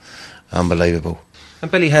 Unbelievable. And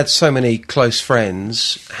Billy had so many close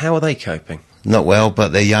friends. How are they coping? Not well,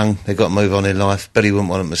 but they're young. They've got to move on in life. Billy wouldn't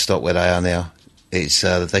want them to stop where they are now. It's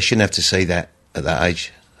they shouldn't have to see that at that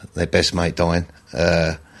age. Their best mate dying.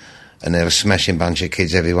 And they're a smashing bunch of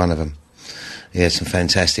kids, every one of them. He had some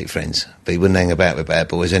fantastic friends, but he wouldn't hang about with bad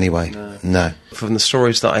boys anyway. No. From the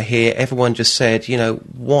stories that I hear, everyone just said, you know,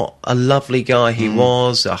 what a lovely guy he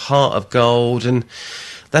was, a heart of gold, and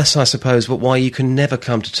that's, I suppose, why you can never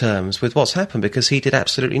come to terms with what's happened, because he did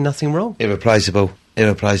absolutely nothing wrong. Irreplaceable.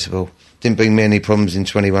 Didn't bring me any problems in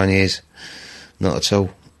 21 years. Not at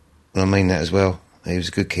all. And I mean that as well. He was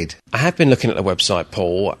a good kid. I have been looking at the website,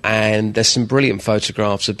 Paul, and there's some brilliant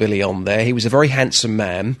photographs of Billy on there. He was a very handsome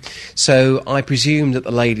man, so I presume that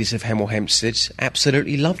the ladies of Hemel Hempstead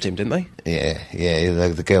absolutely loved him, didn't they? Yeah,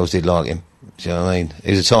 the girls did like him. Do you know what I mean?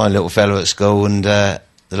 He was a tiny little fellow at school, and the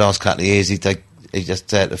last couple of years he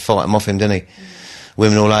just had to fight him off him, didn't he?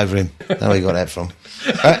 Women all over him. I don't know where he got that from.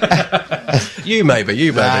 You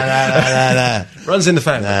maybe. No. Runs in the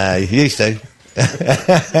family. No, he used to.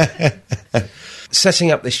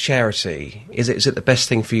 Setting up this charity, is it the best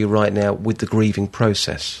thing for you right now with the grieving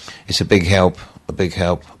process? It's a big help. I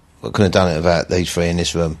couldn't have done it without these three in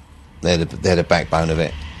this room. They're the backbone of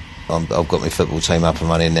it. I've got my football team up and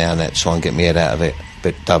running now, and that's trying to get me head out of it.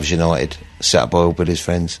 But Doves United, set up by all Billy's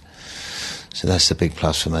friends. So that's the big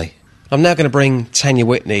plus for me. I'm now going to bring Tanya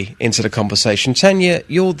Whitney into the conversation. Tanya,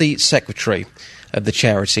 you're the secretary of the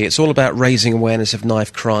charity. It's all about raising awareness of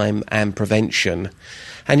knife crime and prevention.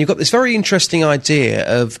 And you've got this very interesting idea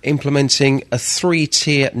of implementing a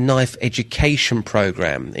 3-tier knife education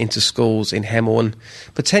programme into schools in Hemel and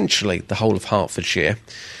potentially the whole of Hertfordshire.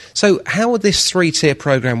 So how would this 3-tier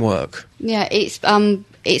programme work? Yeah, it's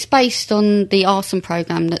based on the arson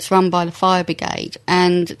programme that's run by the Fire Brigade.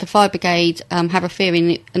 And the Fire Brigade have a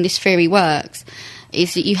theory, and this theory works,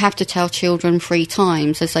 is that you have to tell children 3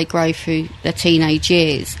 times as they grow through their teenage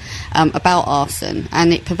years about arson,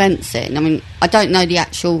 and it prevents it. And, I mean, I don't know the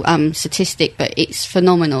actual statistic, but it's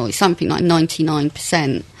phenomenal. It's something like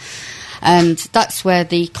 99%. And that's where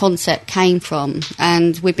the concept came from.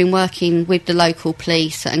 And we've been working with the local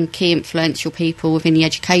police and key influential people within the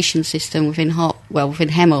education system within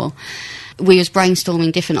Hemel. We was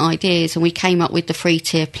brainstorming different ideas, and we came up with the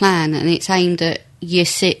 3-tier plan, and it's aimed at Year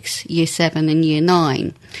 6, Year 7 and Year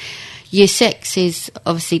 9. Year 6 is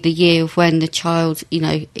obviously the year of when the child,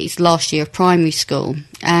 is last year of primary school.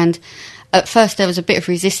 And At first there was a bit of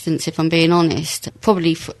resistance, if I'm being honest.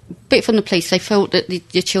 Probably a bit from the police. They felt that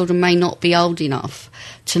the children may not be old enough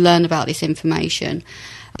to learn about this information.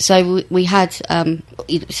 So we had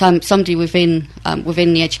somebody within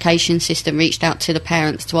the education system reached out to the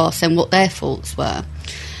parents to ask them what their thoughts were,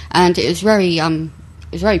 and it was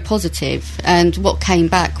very positive. And what came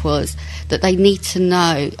back was that they need to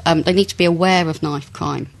know, they need to be aware of knife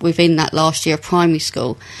crime within that last year of primary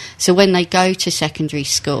school. So when they go to secondary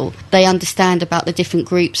school, they understand about the different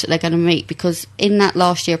groups that they're going to meet, because in that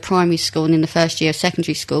last year of primary school and in the first year of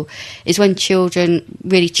secondary school is when children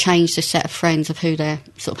really change the set of friends of who they're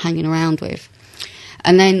sort of hanging around with.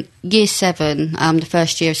 And then year 7, the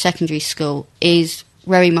first year of secondary school, is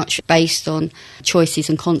very much based on choices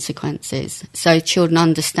and consequences. So children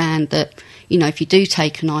understand that, you know, if you do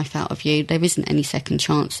take a knife out of you, there isn't any second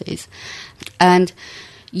chances. And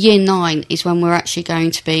year 9 is when we're actually going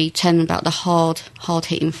to be telling about the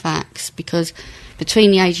hard-hitting facts, because between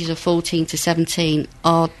the ages of 14 to 17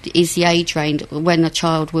 is the age range when a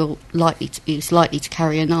child is likely to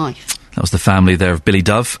carry a knife. That was the family there of Billy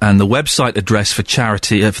Dove, and the website address for the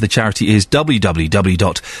charity is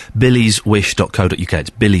www.billyswish.co.uk. It's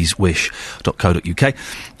billyswish.co.uk,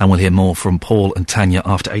 and we'll hear more from Paul and Tanya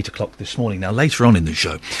after 8 o'clock this morning. Now, later on in the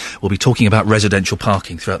show, we'll be talking about residential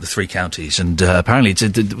parking throughout the 3 counties, and apparently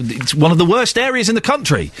it's one of the worst areas in the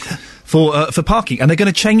country for parking, and they're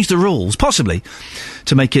going to change the rules, possibly,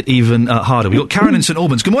 to make it even harder. We've got Karen in St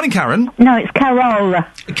Albans. Good morning, Karen. No, it's Carol.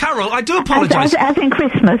 Carol, I do apologise. As in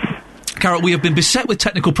Christmas. Carol, we have been beset with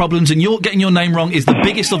technical problems, and getting your name wrong is the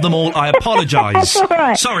biggest of them all. I apologise. That's all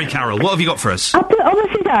right. Sorry, Carol. What have you got for us?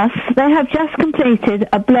 Opposite us, they have just completed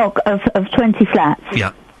a block of 20 flats.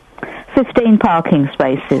 Yeah. 15 parking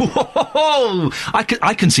spaces. Whoa!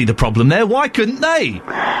 I can see the problem there. Why couldn't they?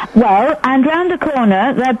 Well, and round the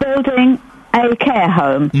corner, they're building a care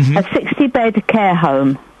home, a 60-bed care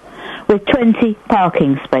home, with 20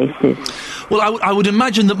 parking spaces. Well, I would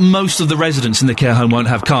imagine that most of the residents in the care home won't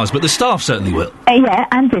have cars, but the staff certainly will. Yeah,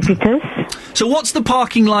 and visitors. So what's the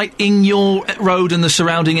parking like in your road and the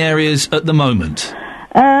surrounding areas at the moment?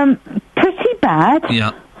 Pretty bad.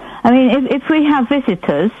 Yeah. I mean, if we have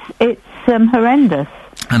visitors, it's horrendous.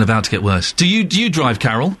 And about to get worse. Do you drive,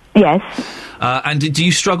 Carol? Yes. And do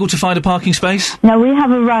you struggle to find a parking space? No, we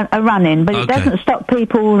have a run-in, but it doesn't stop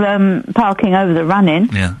people parking over the run-in.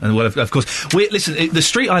 Yeah, and well, of course. Listen, the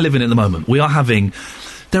street I live in at the moment,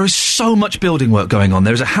 there is so much building work going on.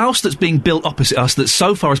 There's a house that's being built opposite us that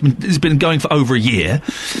so far has been going for over a year.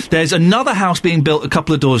 There's another house being built a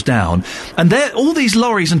couple of doors down, and all these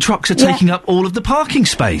lorries and trucks are taking up all of the parking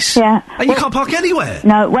space. Yeah, and you can't park anywhere.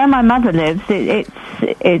 No, where my mother lives,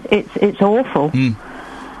 it's awful. Mm.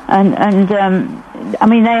 And I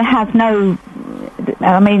mean, they have no.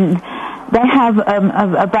 I mean, they have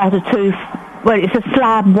about it's a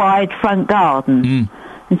slab-wide front garden. Mm.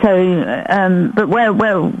 And so, but where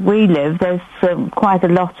we live, there's quite a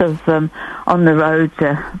lot of on the road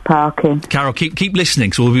parking. Carol, keep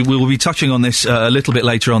listening. So we'll be touching on this a little bit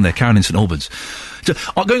later on. There, Karen in St Albans. So,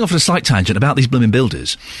 going off on a slight tangent about these blooming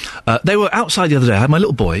builders, they were outside the other day. I had my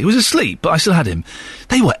little boy. He was asleep, but I still had him.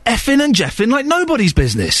 They were effing and jeffing like nobody's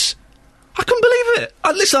business. I couldn't believe it.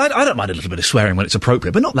 Listen, I don't mind a little bit of swearing when it's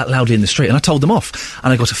appropriate, but not that loudly in the street. And I told them off.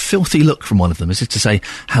 And I got a filthy look from one of them as if to say,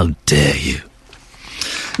 how dare you?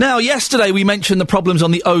 Now, yesterday we mentioned the problems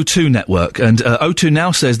on the O2 network, and O2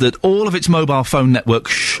 now says that all of its mobile phone network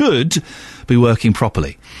should be working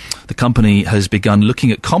properly. The company has begun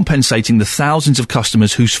looking at compensating the thousands of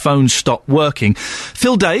customers whose phones stopped working.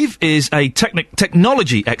 Phil Dave is a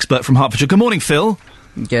technology expert from Hertfordshire. Good morning, Phil.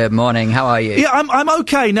 Good morning. How are you? Yeah, I'm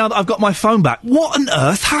okay now that I've got my phone back. What on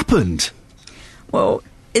earth happened? Well,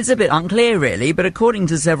 it's a bit unclear, really, but according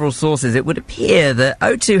to several sources, it would appear that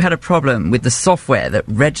O2 had a problem with the software that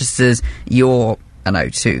registers your an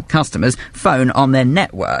O2 customer's phone on their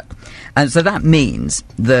network. And so that means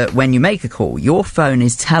that when you make a call, your phone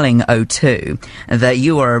is telling O2 that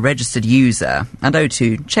you are a registered user, and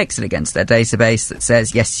O2 checks it against their database that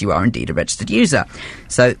says, yes, you are indeed a registered user.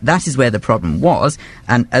 So that is where the problem was,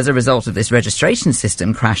 and as a result of this registration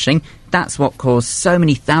system crashing, that's what caused so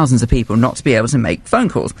many thousands of people not to be able to make phone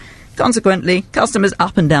calls. Consequently, customers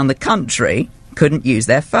up and down the country couldn't use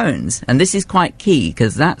their phones. And this is quite key,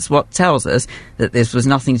 because that's what tells us that this was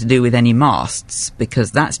nothing to do with any masts, because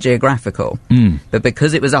that's geographical. But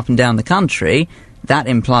because it was up and down the country, that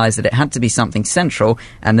implies that it had to be something central,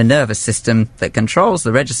 and the nervous system that controls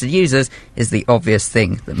the registered users is the obvious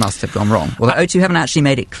thing that must have gone wrong. Well, O2 haven't actually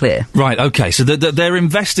made it clear. Right, OK, so they're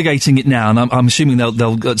investigating it now, and I'm assuming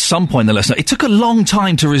they'll at some point they'll let us know. It took a long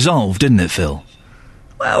time to resolve, didn't it, Phil?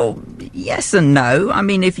 Well, yes and no. I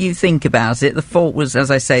mean, if you think about it, the fault was,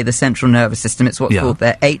 as I say, the central nervous system. It's what's called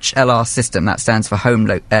their HLR system. That stands for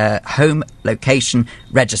Home Location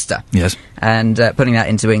Register. Yes. And putting that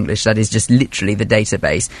into English, that is just literally the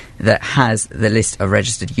database that has the list of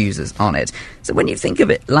registered users on it. So when you think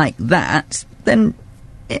of it like that, then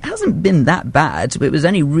it hasn't been that bad. It was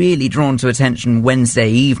only really drawn to attention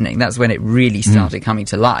Wednesday evening. That's when it really started coming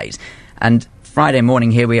to light. And Friday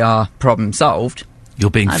morning, here we are, problem solved. You're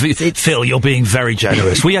being Phil. You're being very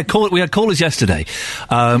generous. we had callers yesterday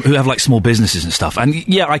who have like small businesses and stuff. And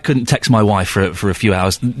yeah, I couldn't text my wife for a few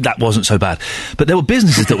hours. That wasn't so bad. But there were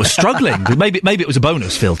businesses that were struggling. maybe it was a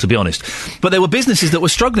bonus, Phil, to be honest. But there were businesses that were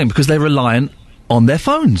struggling because they're reliant on their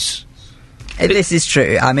phones. This is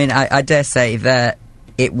true. I mean, I dare say that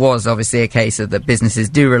it was obviously a case of that businesses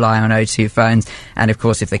do rely on O2 phones, and of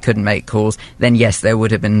course if they couldn't make calls, then yes, there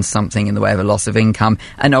would have been something in the way of a loss of income,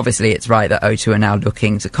 and obviously it's right that O2 are now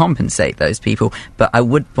looking to compensate those people, but I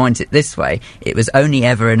would point it this way, it was only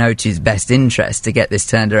ever in O2's best interest to get this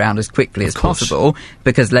turned around as quickly as possible,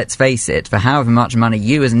 because let's face it, for however much money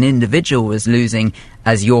you as an individual was losing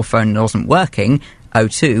as your phone wasn't working,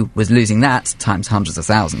 O2 was losing that times hundreds of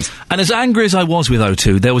thousands. And as angry as I was with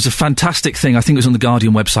O2, there was a fantastic thing, I think it was on the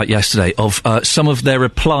Guardian website yesterday, of some of their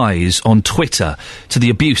replies on Twitter to the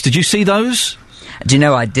abuse. Did you see those? Do you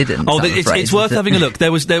know I didn't? Oh, it's worth having a look.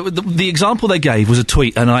 There was the example they gave was a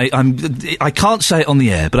tweet, and I can't say it on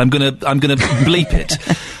the air, but I'm gonna bleep it.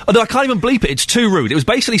 Although I can't even bleep it; it's too rude. It was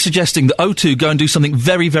basically suggesting that O2 go and do something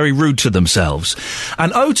very, very rude to themselves,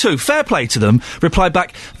 and O2, fair play to them, replied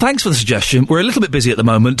back, "Thanks for the suggestion. We're a little bit busy at the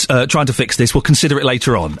moment, trying to fix this. We'll consider it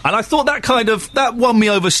later on." And I thought that won me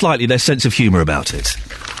over slightly. Their sense of humour about it.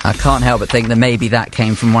 I can't help but think that maybe that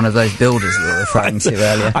came from one of those builders we were referring to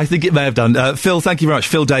earlier. I think it may have done. Phil, thank you very much.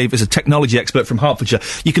 Phil Dave is a technology expert from Hertfordshire.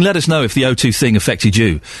 You can let us know if the O2 thing affected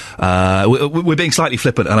you. We're being slightly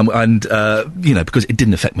flippant, and because it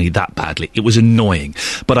didn't affect me that badly. It was annoying.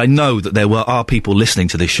 But I know that there are people listening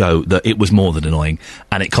to this show that it was more than annoying,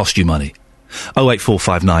 and it cost you money.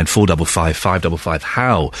 08459 455 555.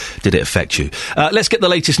 How did it affect you? Let's get the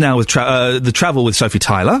latest now with the travel with Sophie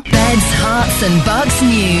Tyler. Beds, Herts and Bucks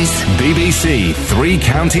News. BBC Three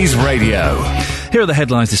Counties Radio. Here are the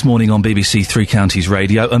headlines this morning on BBC Three Counties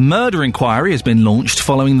Radio. A murder inquiry has been launched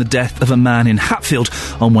following the death of a man in Hatfield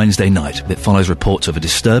on Wednesday night. It follows reports of a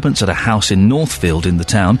disturbance at a house in Northfield in the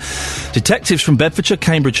town. Detectives from Bedfordshire,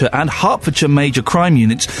 Cambridgeshire and Hertfordshire major crime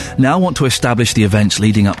units now want to establish the events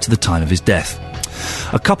leading up to the time of his death.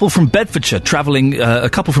 A couple from a Bedfordshire travelling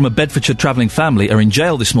family are in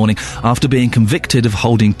jail this morning after being convicted of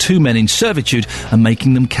holding two men in servitude and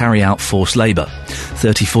making them carry out forced labour.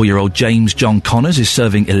 34-year-old James John Connors is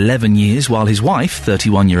serving 11 years, while his wife,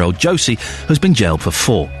 31-year-old Josie, has been jailed for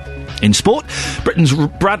 4. In sport, Britain's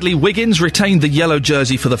Bradley Wiggins retained the yellow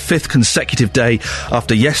jersey for the 5th consecutive day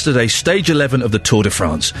after yesterday's stage 11 of the Tour de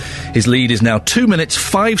France. His lead is now 2 minutes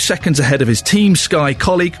 5 seconds ahead of his Team Sky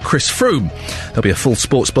colleague Chris Froome. There'll be a full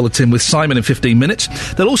sports bulletin with Simon in 15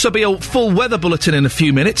 minutes. There'll also be a full weather bulletin in a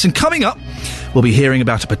few minutes, and coming up, we'll be hearing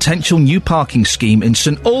about a potential new parking scheme in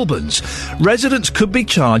St Albans. Residents could be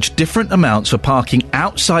charged different amounts for parking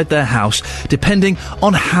outside their house depending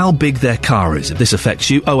on how big their car is. If this affects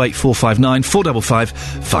you, 08459 455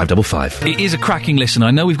 555. It is a cracking listen.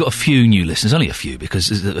 I know we've got a few new listeners, only a few, because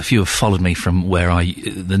a few have followed me from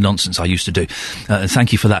the nonsense I used to do.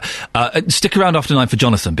 Thank you for that. Stick around after 9 for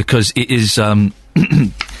Jonathan, because it is...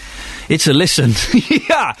 It's a listen.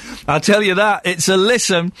 Yeah, I'll tell you that. It's a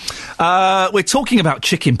listen. We're talking about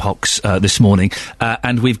chickenpox this morning,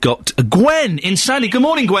 and we've got Gwen in Sandy. Good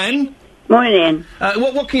morning, Gwen. Morning.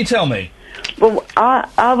 What can you tell me? Well,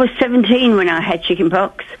 I was 17 when I had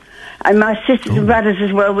chickenpox, and my sisters and brothers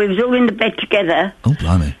as well. We was all in the bed together. Oh,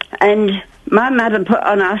 blimey. And my mother put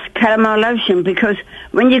on us calamine lotion, because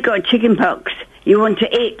when you've got chickenpox, you want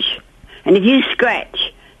to itch. And if you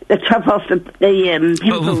scratch the top off the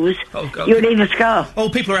pimples, you'll leave a scar. Oh,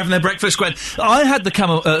 people are having their breakfast, Gwen. I had the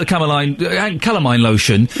calamine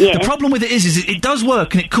lotion. Yeah. The problem with it is it does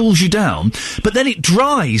work and it cools you down, but then it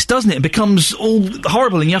dries, doesn't it? It becomes all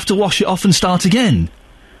horrible and you have to wash it off and start again.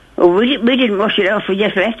 Well, we didn't wash it off, we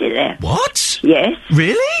just left it there. What? Yes.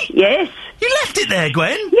 Really? Yes. You left it there,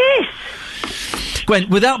 Gwen? Yes. Gwen,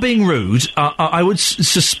 without being rude, I would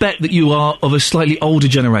suspect that you are of a slightly older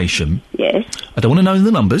generation. Yes. I don't want to know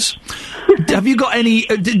the numbers. Have you got any?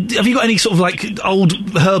 Have you got any sort of like old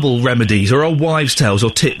herbal remedies or old wives' tales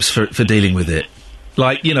or tips for dealing with it?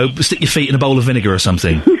 Like, stick your feet in a bowl of vinegar or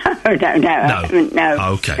something. No. Okay,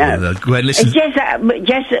 no. Well, Gwen, listen. It's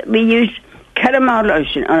just that we use calamine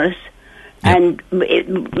lotion on us And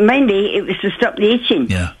mainly it was to stop the itching.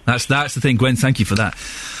 Yeah, that's the thing, Gwen. Thank you for that.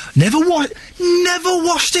 Never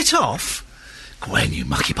washed it off? Gwen, you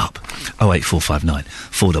mucky pup. 08459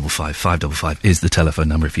 455 555 is the telephone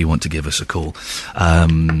number if you want to give us a call.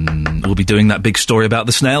 We'll be doing that big story about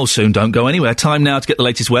the snails soon. Don't go anywhere. Time now to get the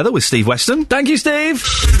latest weather with Steve Weston. Thank you, Steve.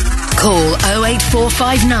 Call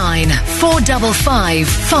 08459 455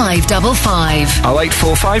 555.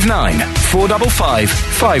 08459 455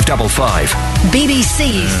 555.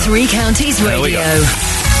 BBC Three Counties Radio.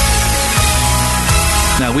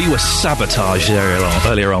 Now, we were sabotaged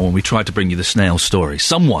earlier on when we tried to bring you the snail story.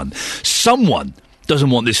 Someone doesn't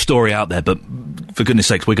want this story out there, but for goodness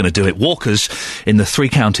sakes, we're going to do it. Walkers in the three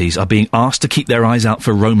counties are being asked to keep their eyes out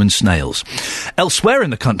for Roman snails. Elsewhere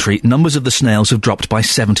in the country, numbers of the snails have dropped by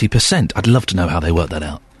 70%. I'd love to know how they work that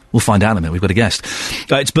out. We'll find out in a minute. We've got a guest.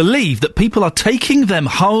 It's believed that people are taking them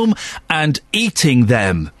home and eating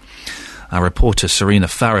them. Our reporter, Serena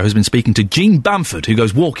Farrow, has been speaking to Jean Bamford, who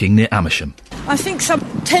goes walking near Amersham. I think some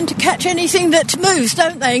tend to catch anything that moves,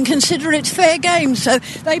 don't they, and consider it's fair game, so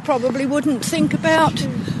they probably wouldn't think about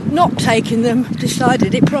not taking them.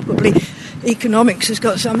 Decided it probably. Economics has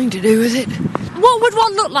got something to do with it. What would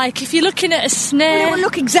one look like if you're looking at a snail? Well, it would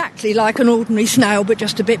look exactly like an ordinary snail, but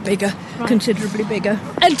just a bit bigger, considerably bigger.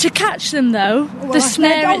 And to catch them, though, the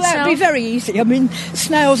snail itself? That would be very easy. I mean,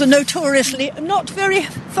 snails are notoriously not very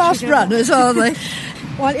fast runners, are they?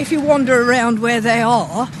 Well, if you wander around where they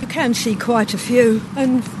are, you can see quite a few.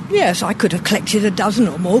 And, yes, I could have collected a dozen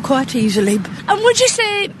or more quite easily. And would you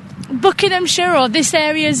say Buckinghamshire or this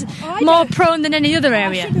area's more prone than any other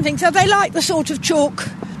area? I shouldn't think so. They like the sort of chalk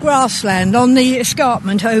grassland on the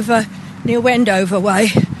escarpment over near Wendover way.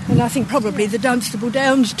 And I think probably the Dunstable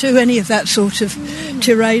Downs too, any of that sort of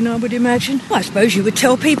terrain, I would imagine. I suppose you would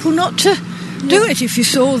tell people not to do it if you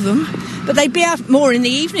saw them. But they'd be out more in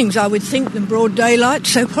the evenings, I would think, than broad daylight,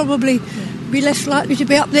 so probably be less likely to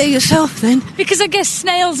be up there yourself then. Because I guess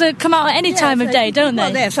snails come out at any time of day, don't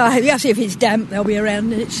they? Well, yes, if it's damp, they'll be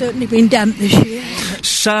around, and it's certainly been damp this year.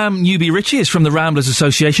 Sam Newby-Ritchie is from the Ramblers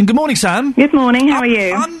Association. Good morning, Sam. Good morning, how are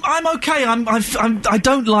you? I'm okay. I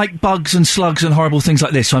don't like bugs and slugs and horrible things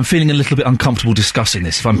like this, so I'm feeling a little bit uncomfortable discussing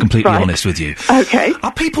this, if I'm completely honest with you. Okay.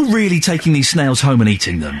 Are people really taking these snails home and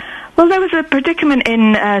eating them? Well, there was a predicament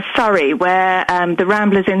in Surrey where the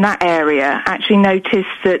Ramblers in that area actually noticed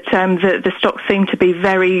that the stocks seemed to be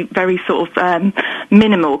very, very sort of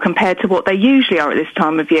minimal compared to what they usually are at this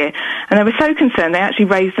time of year. And they were so concerned they actually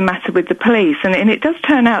raised the matter with the police. And it does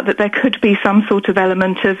turn out that there could be some sort of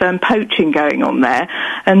element of poaching going on there,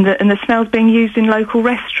 and the snails being used in local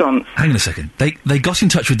restaurants. Hang on a second. They got in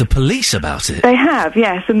touch with the police about it? They have,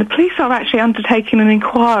 yes. And the police are actually undertaking an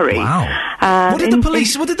inquiry. Wow. What did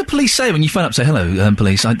the police say when you phone up and say, hello,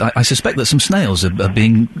 police, I suspect that some snails are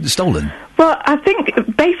being stolen? Well, I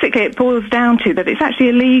think basically it boils down to that it's actually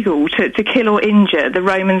illegal to kill or injure the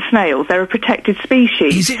Roman snails. They're a protected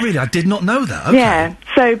species. Is it really? I did not know that. Okay. Yeah.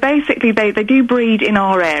 So basically they do breed in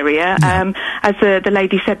our area. Yeah. As the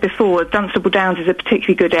lady said before, Dunstable Downs is a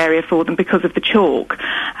particularly good area for them because of the chalk.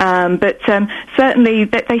 But certainly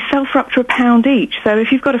they sell for up to £1 each. So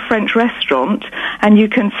if you've got a French restaurant and you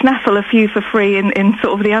can snaffle a few for free in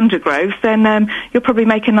sort of the undergrowth, then you'll probably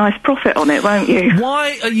make a nice profit on it, won't you?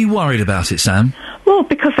 Why are you worried about it, Sam? Well,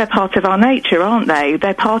 because they're part of our nature, aren't they?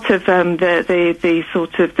 They're part of the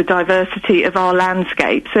sort of the diversity of our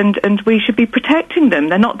landscapes, and we should be protecting them.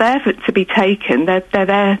 They're not there to be taken. They're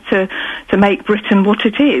there to make Britain what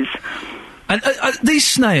it is. And these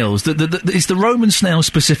snails, it's the Roman snail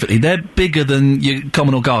specifically, they're bigger than your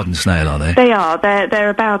common or garden snail, are they? They are. They're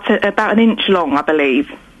about an inch long, I believe.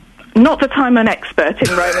 Not that I'm an expert in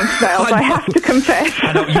Roman snails, I have to confess.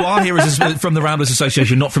 I know, you are here from the Ramblers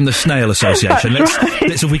Association, not from the Snail Association.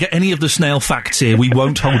 Let's, if we get any of the snail facts here, we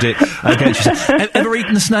won't hold it against you. Ever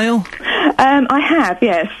eaten a snail? I have,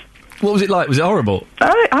 yes. What was it like? Was it horrible?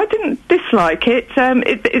 I didn't dislike it.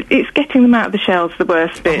 It's getting them out of the shells the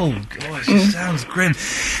worst bit. Oh, gosh, it sounds grim.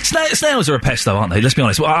 Snails are a pest, though, aren't they? Let's be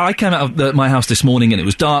honest. Well, I came out of my house this morning and it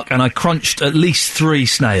was dark and I crunched at least 3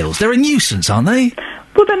 snails. They're a nuisance, aren't they?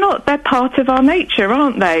 Well, they're not. They're part of our nature,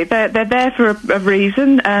 aren't they? They're there for a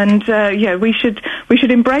reason, and we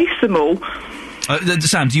should embrace them all.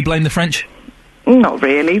 Sam, do you blame the French? Not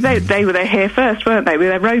really. They were there here first, weren't they, with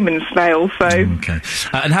their Roman snails? So okay.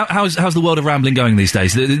 And how's the world of rambling going these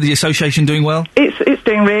days? The association doing well? It's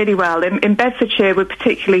doing really well. In Bedfordshire, we're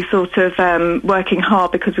particularly sort of working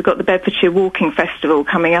hard because we've got the Bedfordshire Walking Festival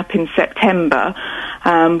coming up in September,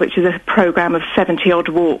 which is a programme of 70-odd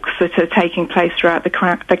walks that are taking place throughout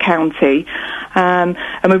the county. And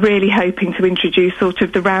we're really hoping to introduce sort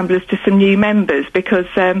of the Ramblers to some new members because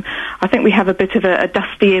I think we have a bit of a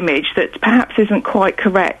dusty image that perhaps isn't quite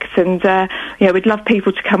correct. And, we'd love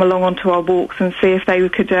people to come along onto our walks and see if they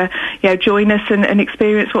could, join us and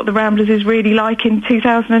experience what the Ramblers is really like in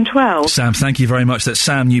 2012. Sam, thank you very much. That's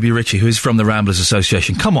Sam Newby-Ritchie, who is from the Ramblers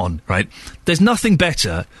Association. Come on, right? There's nothing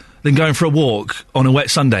better than going for a walk on a wet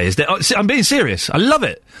Sunday, is there? I'm being serious. I love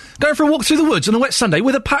it. Going for a walk through the woods on a wet Sunday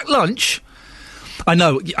with a packed lunch. I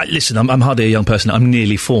know. Listen, I'm hardly a young person. I'm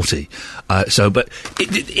nearly 40. But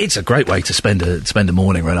it's a great way to spend a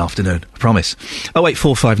morning or an afternoon. I promise.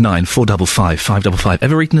 08459 455 555.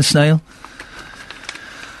 Ever eaten a snail?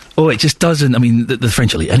 Oh, it just doesn't. I mean, the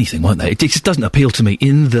French will eat anything, won't they? It just doesn't appeal to me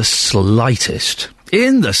in the slightest.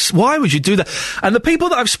 Why would you do that? And the people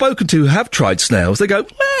that I've spoken to who have tried snails, they go,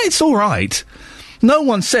 it's all right. No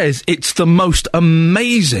one says it's the most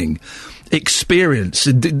amazing experience,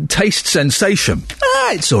 taste sensation.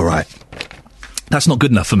 It's all right. That's not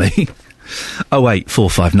good enough for me.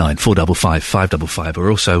 08459 455 555.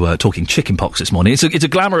 We're also talking chicken pox this morning. It's a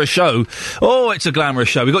glamorous show. Oh, it's a glamorous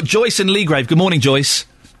show. We've got Joyce in Leagrave. Good morning, Joyce.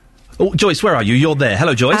 Oh, Joyce, where are you? You're there.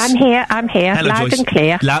 Hello, Joyce. I'm here. Hello, loud Joyce. And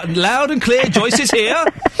clear. Loud and clear. Joyce is here.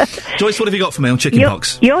 Joyce, what have you got for me on chicken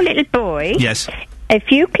pox? Your little boy. Yes. If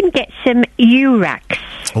you can get some Urax.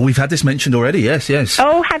 Oh, we've had this mentioned already. Yes.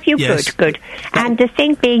 Oh, have you? Yes. Good. And the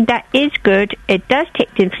thing being, that is good. It does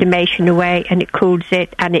take the inflammation away, and it cools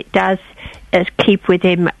it, and it does keep with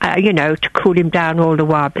him, to cool him down all the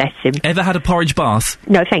while, bless him. Ever had a porridge bath?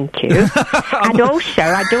 No, thank you. And also,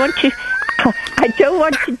 I don't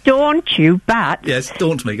want to daunt you, but... Yes,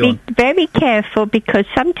 daunt me, go on. Be very careful, because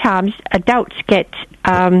sometimes adults get,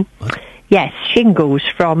 shingles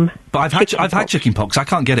from... But I've had chicken pox. I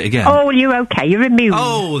can't get it again. Oh, you're okay. You're immune.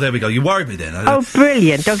 Oh, there we go. You worried me then. Oh,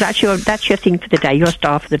 brilliant. Oh, that's your thing for the day, your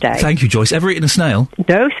star for the day. Thank you, Joyce. Ever eaten a snail?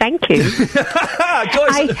 No, thank you. Joyce!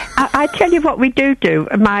 I tell you what we do.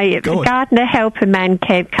 My gardener helper man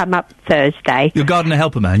come up Thursday. Your gardener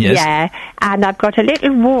helper man, yes? Yeah, and I've got a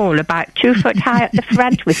little wall about 2 foot high at the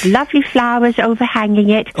front with lovely flowers overhanging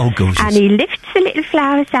it. Oh, gorgeous. And he lifts the little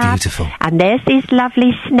flowers up. Beautiful. And there's these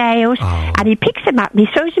lovely snails. Oh. And he picks them up and he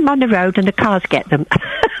throws them on the road and the cars get them.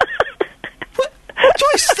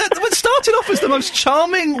 Joyce, that started off as the most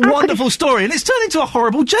charming, wonderful story, and it's turned into a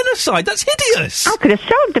horrible genocide. That's hideous. I could have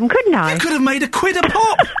sold them, couldn't I? You could have made £1 a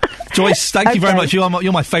pop. Joyce, thank you very much. You're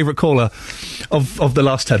my favourite caller of the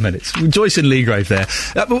last 10 minutes. Joyce in Leagrave there.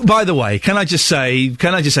 By the way, can I just say,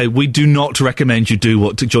 we do not recommend you do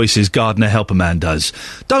what Joyce's gardener helper man does.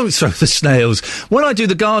 Don't throw the snails. When I do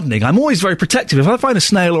the gardening, I'm always very protective. If I find a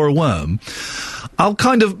snail or a worm, I'll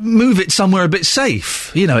kind of move it somewhere a bit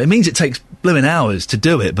safe. It means it takes blooming hours to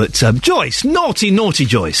do it. But, Joyce, naughty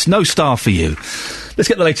Joyce. No star for you. Let's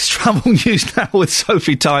get the latest travel news now with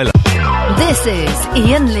Sophie Tyler. This is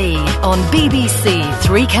Ian Lee on BBC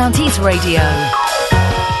Three Counties Radio.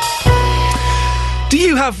 Do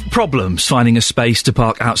you have problems finding a space to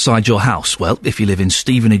park outside your house? Well, if you live in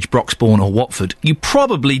Stevenage, Broxbourne or Watford, you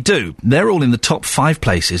probably do. They're all in the top 5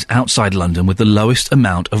 places outside London with the lowest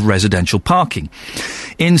amount of residential parking.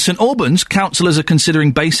 In St Albans, councillors are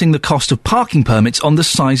considering basing the cost of parking permits on the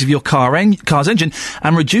size of your car's engine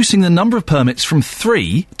and reducing the number of permits from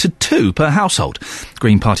 3 to 2 per household.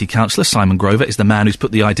 Green Party councillor Simon Grover is the man who's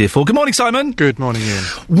put the idea forward. Good morning, Simon. Good morning, Ian.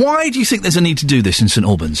 Why do you think there's a need to do this in St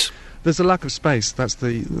Albans? There's a lack of space. That's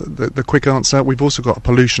the quick answer. We've also got a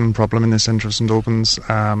pollution problem in the centre of St Albans,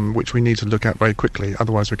 which we need to look at very quickly.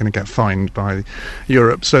 Otherwise, we're going to get fined by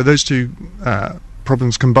Europe. So those two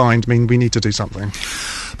problems combined mean we need to do something.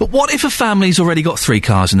 But what if a family's already got 3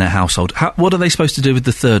 cars in their household? What are they supposed to do with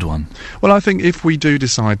the third one? Well, I think if we do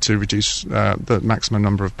decide to reduce the maximum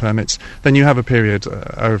number of permits, then you have a period,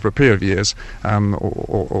 over a period of years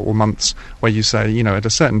or months, where you say, at a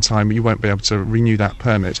certain time you won't be able to renew that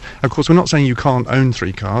permit. Of course, we're not saying you can't own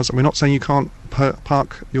 3 cars, and we're not saying you can't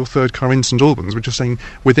park your third car in St Albans. We're just saying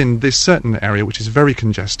within this certain area, which is very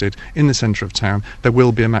congested in the centre of town, there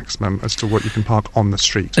will be a maximum as to what you can park on the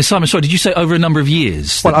street. Simon, sorry, did you say over a number of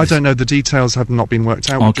years? Well, I don't know. The details have not been worked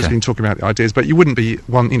out. We've just been talking about the ideas, but you wouldn't be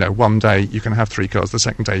one day you can have 3 cars, the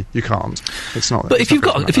second day you can't. It's not. But if you've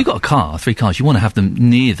got a car, 3 cars, you want to have them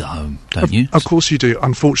near the home, don't you? Of course you do.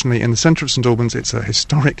 Unfortunately, in the centre of St Albans, it's a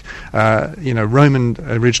historic, Roman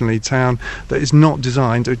originally town that is not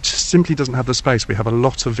designed. It just simply doesn't have the space. We have a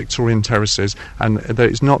lot of Victorian terraces, and there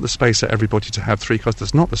is not the space for everybody to have 3 cars.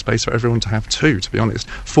 There's not the space for everyone to have 2, to be honest.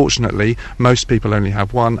 Fortunately, most people only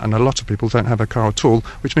have 1, and a lot of people don't have a car at all,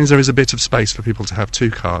 which means there is a bit of space for people to have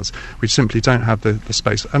 2 cars. We simply don't have the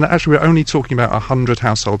space. And actually, we're only talking about 100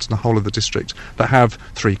 households in the whole of the district that have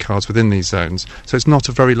 3 cars within these zones. So it's not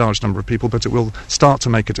a very large number of people, but it will start to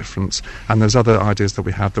make a difference. And there's other ideas that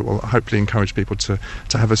we have that will hopefully encourage people to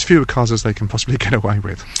have as few cars as they can possibly get away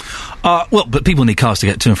with. Well, but people need cars to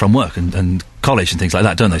get to and from work and college and things like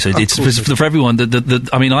that, don't they? So it's for everyone.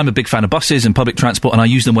 I mean, I'm a big fan of buses and public transport, and I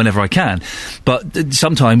use them whenever I can. But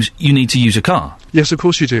sometimes you need to use a car. Yes, of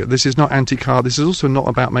course you do. This is not anti-car. This is also not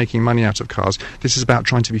about making money out of cars. This is about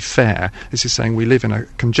trying to be fair. This is saying we live in a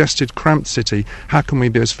congested, cramped city. How can we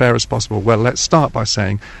be as fair as possible? Well, let's start by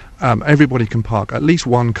saying everybody can park at least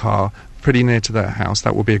 1 car pretty near to their house.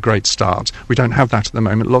 That will be a great start. We don't have that at the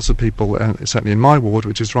moment. Lots of people, certainly in my ward,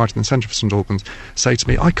 which is right in the centre of St Albans, say to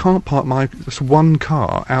me, I can't park just 1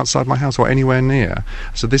 car outside my house or anywhere near.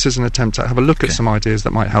 So this is an attempt to have a look at some ideas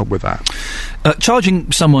that might help with that.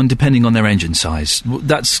 Charging someone depending on their engine size,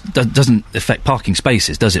 that doesn't affect parking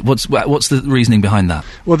spaces, does it? What's the reasoning behind that?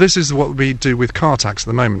 Well, this is what we do with car tax at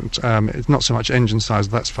the moment. It's not so much engine size,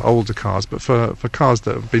 that's for older cars, but for cars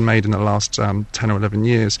that have been made in the last 10 or 11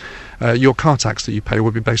 years, your car tax that you pay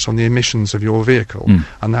will be based on the emissions of your vehicle,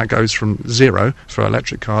 and that goes from 0 for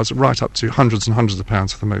electric cars right up to hundreds and hundreds of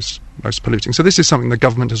pounds for the most polluting. So this is something the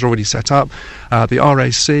government has already set up. The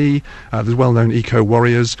RAC, the well-known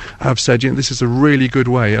eco-warriors, have said this is a really good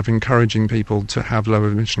way of encouraging people to have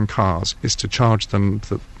low-emission cars, is to charge them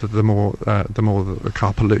the more the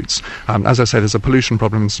car pollutes. As I say, there's a pollution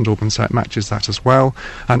problem in St Albans, so it matches that as well.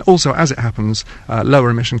 And also, as it happens,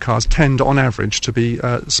 lower-emission cars tend, on average, to be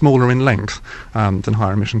smaller in length than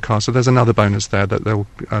higher-emission cars. So there's another bonus there that they'll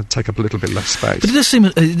take up a little bit less space. But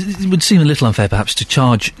it would seem a little unfair, perhaps, to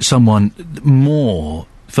charge someone more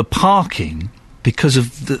for parking because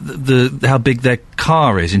of the how big their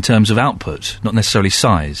car is in terms of output, not necessarily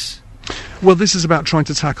size. Well, this is about trying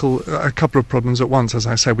to tackle a couple of problems at once. As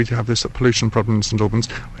I say, we have this pollution problem in St Albans.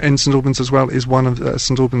 In St Albans as well is one of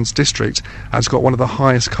St Albans district has got one of the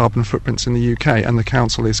highest carbon footprints in the UK, and the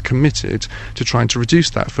council is committed to trying to reduce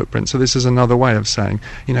that footprint. So this is another way of saying,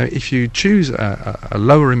 if you choose a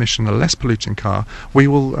lower emission, a less polluting car, we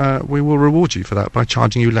will reward you for that by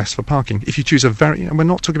charging you less for parking. If you choose and we're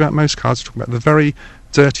not talking about most cars, we're talking about the very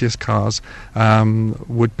dirtiest cars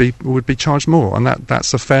would be charged more, and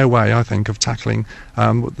that's a fair way, I think, of tackling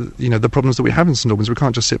the problems that we have in St Albans. We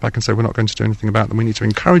can't just sit back and say we're not going to do anything about them. We need to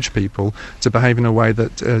encourage people to behave in a way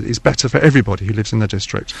that is better for everybody who lives in the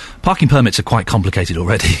district. Parking permits are quite complicated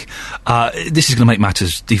already. This is going to make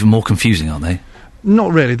matters even more confusing, aren't they?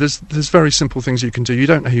 Not really. There's very simple things you can do. You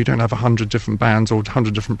don't have 100 different bands or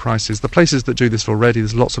 100 different prices. The places that do this already,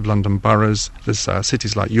 there's lots of London boroughs, there's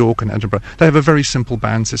cities like York and Edinburgh. They have a very simple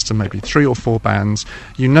band system, maybe 3 or 4 bands.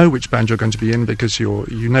 You know which band you're going to be in because you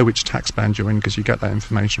know which tax band you're in because you get that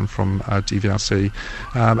information from DVRC.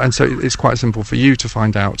 And so it's quite simple for you to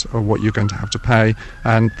find out what you're going to have to pay.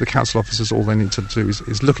 And the council officers, all they need to do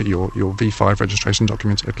is look at your V5 registration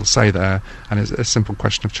document. It'll say there, and it's a simple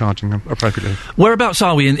question of charging appropriately. Whereabouts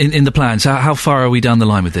are we in the plans? How far are we down the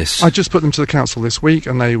line with this? I just put them to the council this week,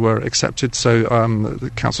 and they were accepted. So the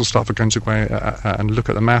council staff are going to go and look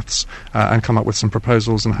at the maths and come up with some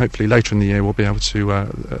proposals, and hopefully later in the year we'll be able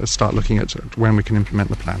to start looking at when we can implement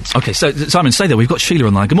the plans. OK, so Simon, stay there. We've got Sheila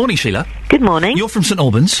on the line. Good morning, Sheila. Good morning. You're from St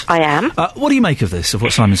Albans. I am. What do you make of this, of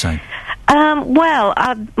what Simon's saying?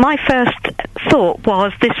 My first thought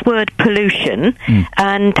was this word pollution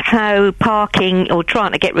and how parking or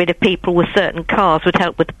trying to get rid of people with certain cars would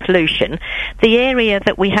help with the pollution. The area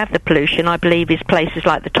that we have the pollution, I believe, is places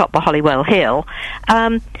like the top of Holywell Hill.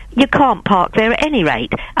 You can't park there at any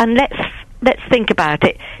rate. And let's let's think about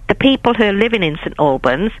it. The people who are living in St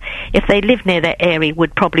Albans, if they live near that area,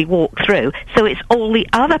 would probably walk through. So it's all the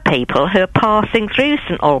other people who are passing through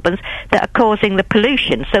St Albans that are causing the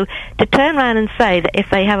pollution. So to turn around and say that if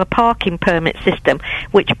they have a parking permit system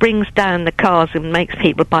which brings down the cars and makes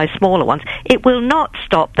people buy smaller ones, it will not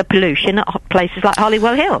stop the pollution at places like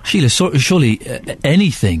Holywell Hill. Sheila, surely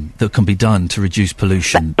anything that can be done to reduce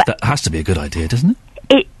pollution, that has to be a good idea, doesn't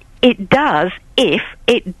it? It does if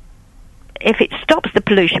it stops the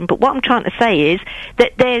pollution, but what I'm trying to say is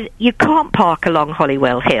that you can't park along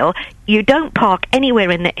Holywell Hill. You don't park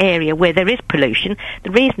anywhere in the area where there is pollution.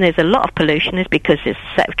 The reason there's a lot of pollution is because there's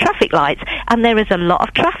a set of traffic lights and there is a lot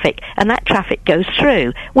of traffic, and that traffic goes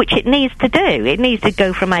through, which it needs to do. It needs to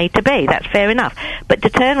go from A to B. That's fair enough. But to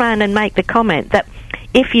turn around and make the comment that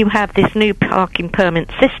if you have this new parking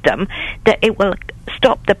permit system, that it will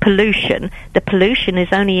stop the pollution is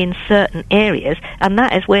only in certain areas, and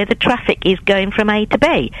that is where the traffic is going from A to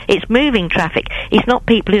B. It's moving traffic. It's not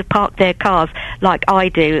people who park their cars like I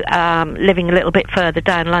do, living a little bit further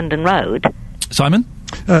down London Road. Simon?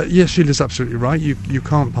 Yes, Sheila's absolutely right. You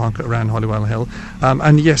can't park around Holywell Hill.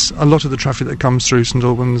 And yes, a lot of the traffic that comes through St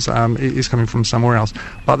Albans is coming from somewhere else.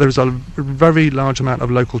 But there is a very large amount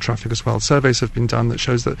of local traffic as well. Surveys have been done that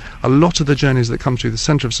shows that a lot of the journeys that come through the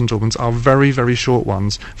centre of St Albans are very, very short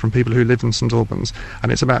ones from people who live in St Albans.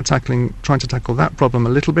 And it's about trying to tackle that problem a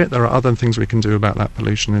little bit. There are other things we can do about that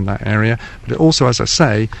pollution in that area. But it also, as I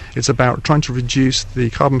say, it's about trying to reduce the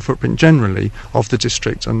carbon footprint generally of the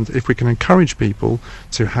district. And if we can encourage people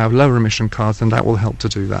to have lower emission cars, then that will help to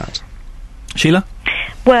do that. Sheila?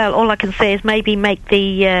 Well, all I can say is maybe make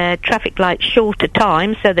the traffic lights shorter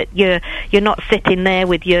time so that you're not sitting there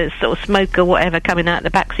with your sort of smoke or whatever coming out the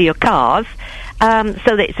backs of your cars,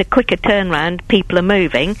 so that it's a quicker turnaround, people are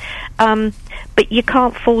moving. But you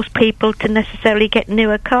can't force people to necessarily get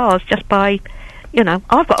newer cars just by,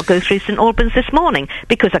 I've got to go through St Albans this morning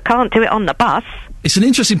because I can't do it on the bus. It's an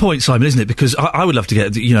interesting point, Simon, isn't it? Because I would love to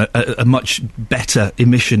get, a much better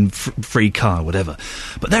emission-free car, whatever.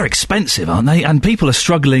 But they're expensive, aren't they? And people are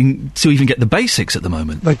struggling to even get the basics at the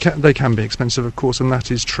moment. They can be expensive, of course, and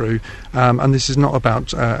that is true. And this is not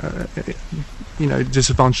about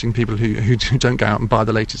disadvantaging people who don't go out and buy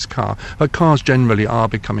the latest car. But cars generally are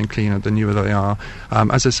becoming cleaner the newer they are.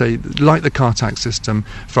 As I say, like the car tax system,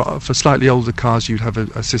 for slightly older cars, you'd have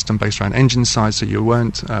a system based around engine size, so you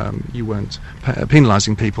weren't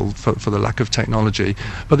penalising people for the lack of technology.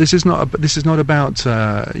 But this is not about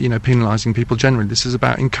penalising people generally. This is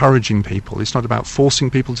about encouraging people. It's not about forcing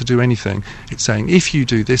people to do anything. It's saying, if you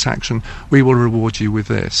do this action, we will reward you with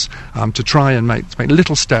this, to try and make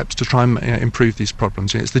little steps to try and improve these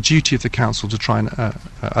problems. It's the duty of the council to try and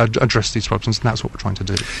address these problems, and that's what we're trying to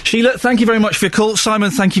do. Sheila, thank you very much for your call.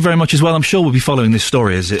 Simon, thank you very much as well. I'm sure we'll be following this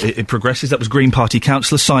story as it progresses. That was Green Party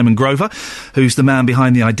councillor Simon Grover, who's the man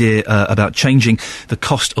behind the idea about changing the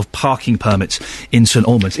cost of parking permits in St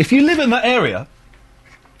Albans. If you live in that area,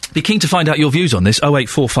 be keen to find out your views on this.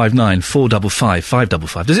 08459 455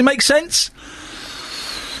 555. Does it make sense?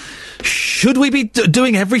 Should we be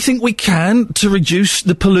doing everything we can to reduce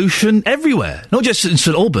the pollution everywhere? Not just in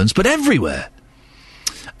St Albans, but everywhere.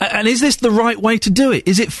 And is this the right way to do it?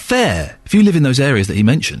 Is it fair? If you live in those areas that he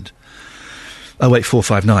mentioned.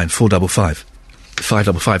 08459 455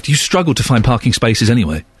 555. Do you struggle to find parking spaces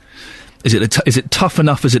anyway? Is it tough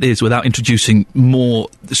enough as it is without introducing more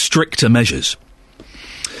stricter measures?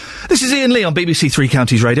 This is Ian Lee on BBC Three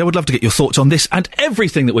Counties Radio. I would love to get your thoughts on this and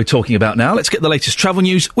everything that we're talking about now. Let's get the latest travel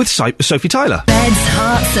news with Sophie Tyler. Beds,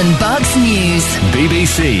 Herts and Bucks news.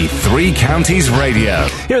 BBC Three Counties Radio.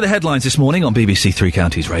 Here are the headlines this morning on BBC Three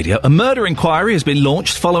Counties Radio. A murder inquiry has been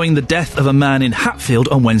launched following the death of a man in Hatfield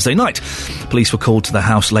on Wednesday night. Police were called to the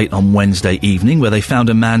house late on Wednesday evening where they found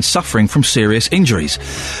a man suffering from serious injuries.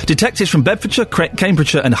 Detectives from Bedfordshire,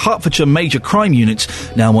 Cambridgeshire and Hertfordshire major crime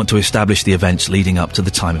units now want to establish the events leading up to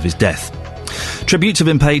the time of his death. Tributes have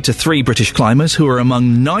been paid to 3 British climbers who are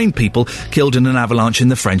among 9 people killed in an avalanche in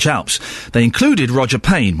the French Alps. They included Roger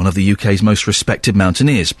Payne, one of the UK's most respected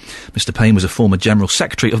mountaineers. Mr Payne was a former General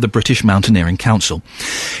Secretary of the British Mountaineering Council.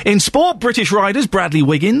 In sport, British riders Bradley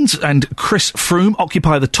Wiggins and Chris Froome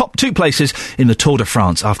occupy the top 2 places in the Tour de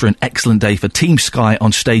France after an excellent day for Team Sky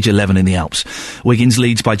on stage 11 in the Alps. Wiggins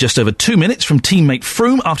leads by just over 2 minutes from teammate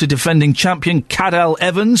Froome after defending champion Cadel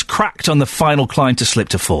Evans cracked on the final climb to slip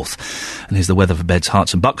to 4th. And here's the weather for Beds,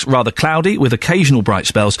 Herts and Bucks. Rather cloudy with occasional bright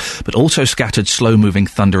spells, but also scattered slow-moving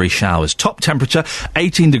thundery showers. Top temperature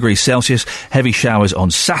 18 degrees Celsius. Heavy showers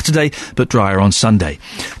on Saturday, but drier on Sunday.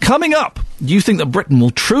 Coming up, do you think that Britain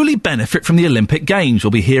will truly benefit from the Olympic Games?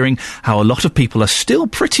 We'll be hearing how a lot of people are still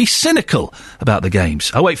pretty cynical about the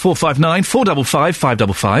Games. 08459 455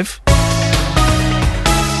 555.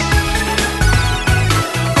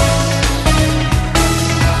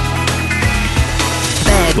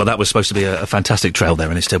 Well, that was supposed to be a fantastic trail there,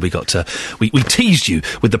 and instead we got we teased you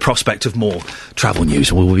with the prospect of more travel news,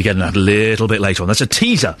 and we'll be getting that a little bit later on. That's a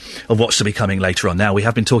teaser of what's to be coming later on. Now, we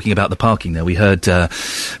have been talking about the parking there. We heard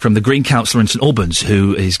from the Green Councillor in St Albans,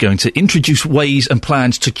 who is going to introduce ways and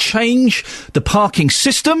plans to change the parking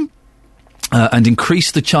system and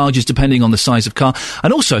increase the charges depending on the size of car.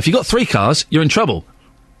 And also, if you've got 3 cars, you're in trouble.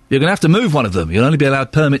 You're going to have to move one of them. You'll only be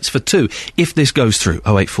allowed permits for 2 if this goes through.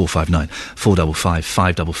 08459 455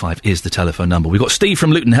 555 is the telephone number. We've got Steve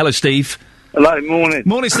from Luton. Hello, Steve. Hello, morning.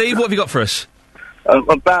 Morning, Steve. What have you got for us?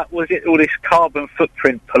 About, was it all this carbon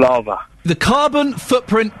footprint palaver? The carbon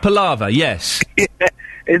footprint palaver, yes. Yeah, it's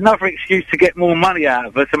another excuse to get more money out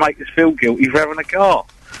of her to make us feel guilty for having a car.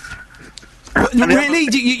 Really?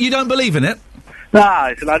 You don't believe in it?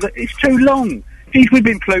 No, it's too long. Geez, we've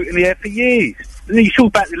been polluting the air for years. And then you talk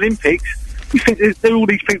about the Olympics, you think there are all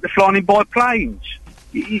these people flying in by planes.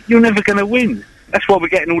 You're never going to win. That's why we're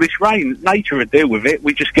getting all this rain. Nature will deal with it.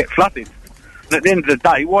 We just get flooded. And at the end of the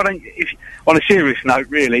day, why don't you, on a serious note,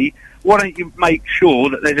 really, why don't you make sure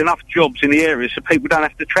that there's enough jobs in the area so people don't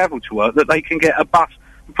have to travel to work, that they can get a bus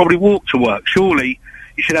and probably walk to work? Surely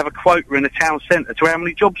you should have a quota in the town centre to how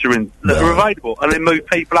many jobs are available, and then move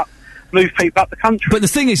people up the country. But the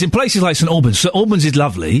thing is, in places like St Albans is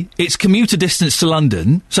lovely. It's commuter distance to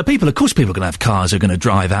London, so of course people are going to have cars who are going to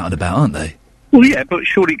drive out and about, aren't they? Well, yeah, but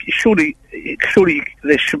surely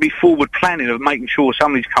there should be forward planning of making sure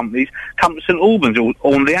some of these companies come to St Albans or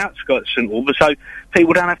on the outskirts of St Albans, so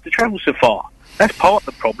people don't have to travel so far. That's part of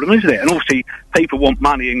the problem, isn't it? And obviously, people want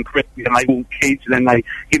money and they want kids, and then they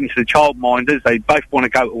give them to the childminders. They both want to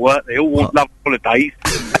go to work. They all want lovely holidays.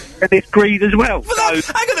 And it's greed as well.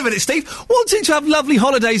 Hang on a minute, Steve. Wanting to have lovely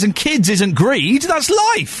holidays and kids isn't greed. That's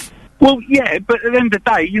life. Well, yeah, but at the end of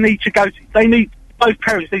the day, you need to go. Both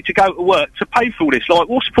parents need to go to work to pay for all this. Like,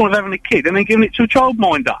 what's the point of having a kid and then giving it to a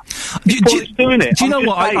childminder? Doing it. Do you know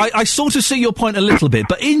what? I sort of see your point a little bit,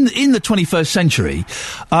 but in the 21st century,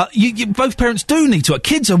 both parents do need to.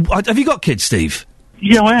 Kids are. Have you got kids, Steve?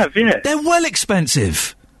 Yeah, I have. Yeah, they're well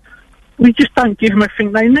expensive. We just don't give them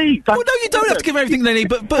everything they need. Well, no, you don't have to give them everything they need,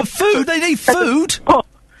 but food, they need food. Well,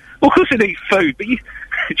 of course they need food, but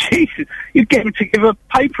Jesus, you get them to give a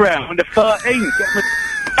paper out on the 13th, get them a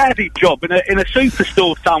caddy job in a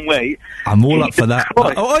superstore somewhere. I'm all up for that.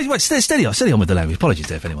 Wait, steady on with the language. Apologies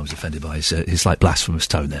there if anyone was offended by his like blasphemous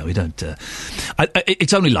tone there. We don't.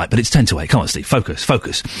 It's only light, but it's 10 to 8. Come on, Steve,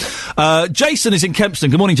 focus. Jason is in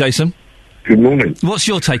Kempston. Good morning, Jason. Good morning. What's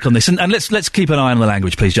your take on this? And let's keep an eye on the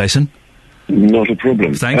language, please, Jason. Not a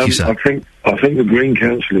problem. Thank you, sir. I think the Green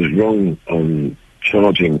Council is wrong on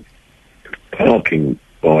charging parking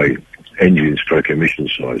by engine/emission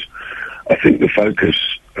size. I think the focus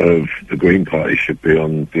of the Green Party should be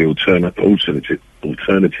on the alternative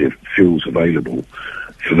fuels available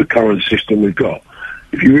for the current system we've got.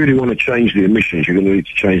 If you really want to change the emissions, you're going to need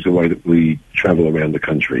to change the way that we travel around the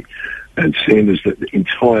country. And seeing as that the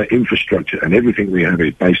entire infrastructure and everything we have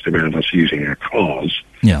is based around us using our cars,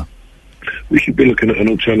 we should be looking at an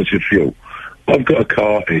alternative fuel. I've got a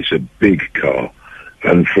car, and it's a big car,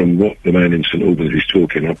 and from what the man in St Albans is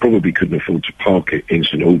talking, I probably couldn't afford to park it in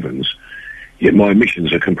St Albans, yet my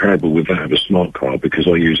emissions are comparable with that of a smart car because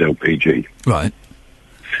I use LPG. Right.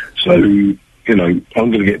 So, I'm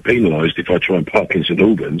going to get penalised if I try and park in St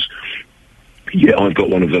Albans, yet I've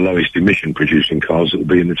got one of the lowest emission-producing cars that will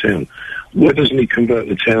be in the town. Why doesn't he convert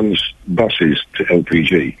the town's buses to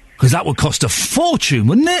LPG? Because that would cost a fortune,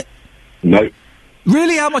 wouldn't it? No.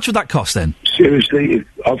 Really? How much would that cost then? Seriously,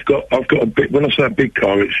 I've got a big. When I say a big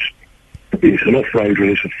car, it's an off-roader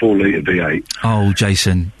and it's a 4-litre V8. Oh,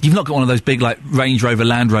 Jason, you've not got one of those big like Range Rover,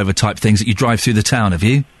 Land Rover type things that you drive through the town, have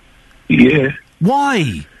you? Yeah.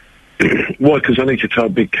 Why? Why? Because I need to tow a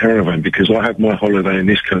big caravan because I have my holiday in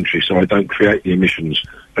this country, so I don't create the emissions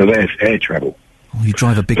of air travel. Oh, you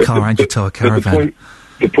drive a big car and you tow a caravan.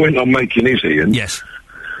 The point I'm making is, Ian. Yes.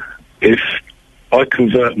 If I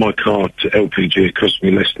convert my car to LPG, it costs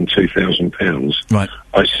me less than £2,000. Right.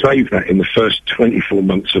 I save that in the first 24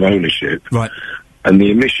 months of ownership. Right. And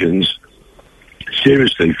the emissions,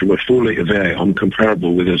 seriously, from a 4-litre V8, I'm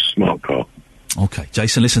comparable with a smart car. OK.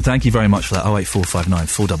 Jason, listen, thank you very much for that. 08459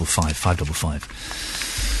 455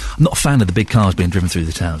 555. I'm not a fan of the big cars being driven through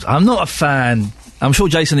the towns. I'm not a fan. I'm sure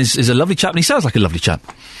Jason is a lovely chap, and he sounds like a lovely chap.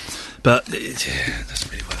 But it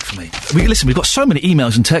doesn't really work for me. We've got so many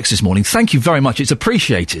emails and texts this morning. Thank you very much. It's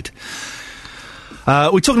appreciated.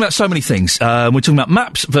 We're talking about so many things. We're talking about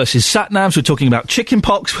maps versus sat-navs. We're talking about chicken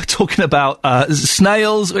pox. We're talking about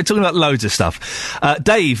snails. We're talking about loads of stuff.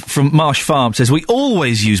 Dave from Marsh Farm says, we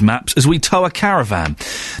always use maps as we tow a caravan.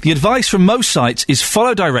 The advice from most sites is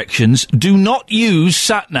follow directions. Do not use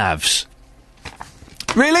sat-navs.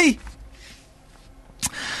 Really?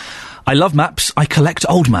 I love maps. I collect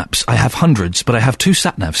old maps. I have hundreds, but I have 2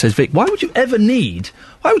 sat-navs, says Vic. Why would you ever need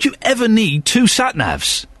 2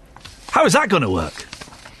 sat-navs? How is that going to work?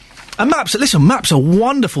 And maps are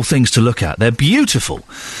wonderful things to look at. They're beautiful.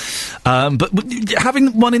 But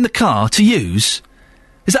having one in the car to use,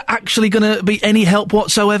 is that actually going to be any help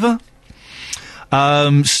whatsoever?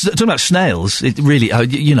 Talking about snails, it really,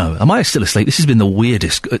 am I still asleep? This has been the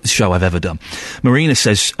weirdest show I've ever done. Marina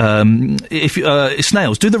says,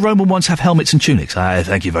 snails, do the Roman ones have helmets and tunics?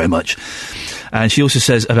 Thank you very much. And she also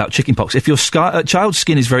says about chickenpox, if your child's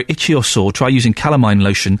skin is very itchy or sore, try using calamine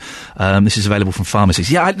lotion. This is available from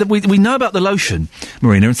pharmacies. Yeah, we know about the lotion,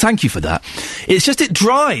 Marina, and thank you for that. It's just it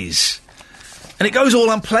dries, and it goes all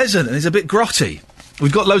unpleasant, and it's a bit grotty.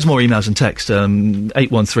 We've got loads more emails and text.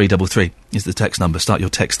 81333 is the text number. Start your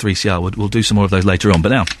text 3CR. We'll do some more of those later on. But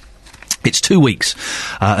now, it's 2 weeks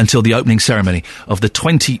until the opening ceremony of the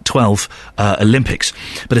 2012 Olympics.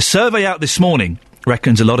 But a survey out this morning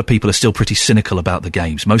reckons a lot of people are still pretty cynical about the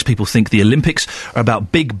Games. Most people think the Olympics are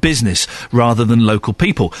about big business rather than local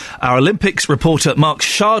people. Our Olympics reporter Mark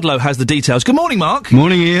Shardlow has the details. Good morning, Mark.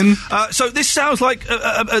 Morning, Ian. So this sounds like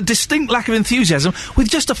a distinct lack of enthusiasm with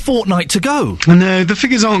just a fortnight to go. No, the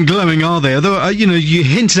figures aren't glowing, are they? Although, you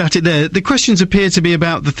hinted at it there. The questions appear to be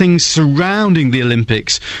about the things surrounding the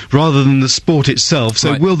Olympics rather than the sport itself.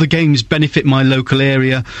 So will the Games benefit my local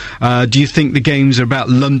area? Do you think the Games are about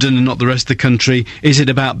London and not the rest of the country? Is it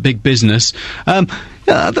about big business? In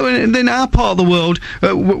our part of the world,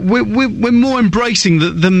 we're more embracing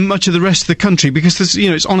than much of the rest of the country because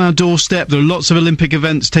it's on our doorstep. There are lots of Olympic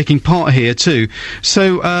events taking part here too.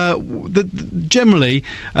 So generally,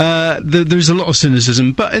 there's a lot of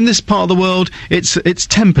cynicism, but in this part of the world, it's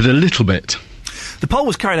tempered a little bit. The poll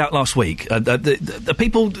was carried out last week. The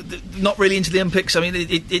people not really into the Olympics. I mean,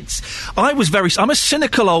 I'm a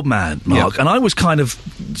cynical old man, Mark, and I was kind of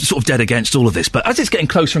sort of dead against all of this. But as it's getting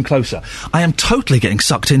closer and closer, I am totally getting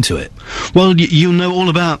sucked into it. Well, you'll know all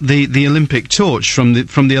about the Olympic torch from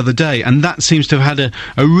the other day, and that seems to have had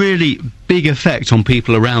a really big effect on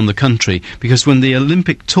people around the country, because when the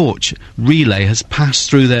Olympic torch relay has passed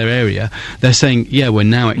through their area, they're saying, yeah, we're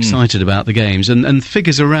now excited about the Games. And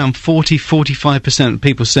figures around 40-45% of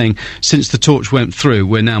people saying since the torch went through,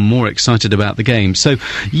 we're now more excited about the Games. So,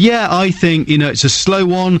 yeah, I think, it's a slow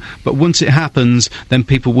one, but once it happens, then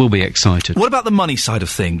people will be excited. What about the money side of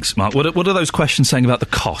things, Mark? What are those questions saying about the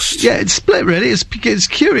cost? Yeah, it's split, really. It's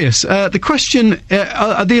curious. The question,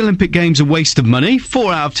 are the Olympic Games a waste of money?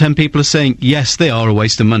 4 out of 10 people are saying, yes, they are a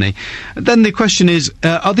waste of money. Then the question is,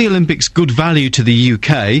 are the Olympics good value to the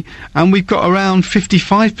UK? And we've got around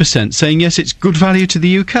 55% saying, yes, it's good value to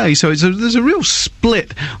the UK. So there's a real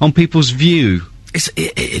split on people's view.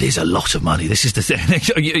 It is a lot of money. This is the thing.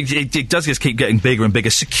 It does just keep getting bigger and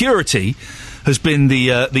bigger. Security has been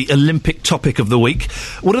the Olympic topic of the week.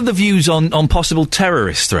 What are the views on possible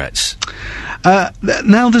terrorist threats?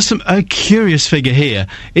 Now there's a curious figure here.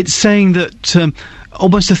 It's saying that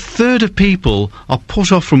almost a third of people are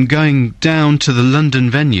put off from going down to the London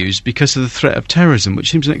venues because of the threat of terrorism, which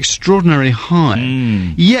seems an extraordinarily high.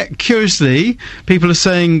 Yet, curiously, people are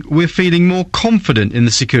saying we're feeling more confident in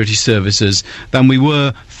the security services than we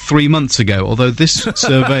were 3 months ago, although this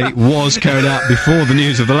survey was carried out before the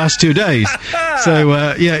news of the last 2 days. So,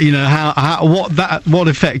 what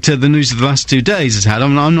effect the news of the last 2 days has had,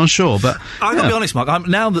 I'm not sure. But I've got to be honest, Mark.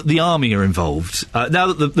 Now that the army are involved,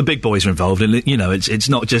 now that the big boys are involved, and it's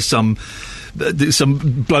not just some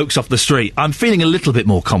blokes off the street, I'm feeling a little bit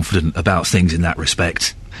more confident about things in that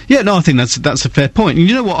respect. Yeah, no, I think that's a fair point. And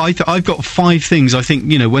you know what? I've got 5 things. I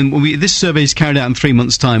think when this survey is carried out in 3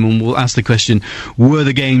 months' time, and we'll ask the question: were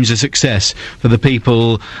the Games a success for the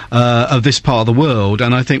people of this part of the world?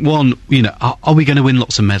 And I think 1, are we going to win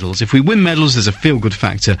lots of medals? If we win medals, there's a feel-good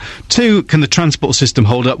factor. 2, can the transport system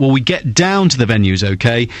hold up? Will we get down to the venues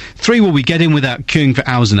okay? 3, will we get in without queuing for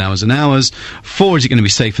hours and hours and hours? 4, is it going to be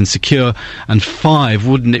safe and secure? And 5,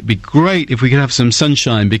 wouldn't it be great if we could have some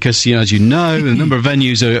sunshine? Because as you know, the number of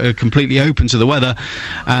venues are are completely open to the weather,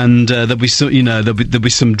 and there'll be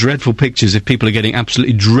some dreadful pictures if people are getting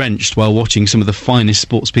absolutely drenched while watching some of the finest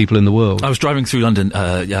sports people in the world. I was driving through London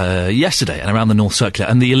yesterday and around the North Circular,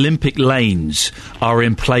 and the Olympic lanes are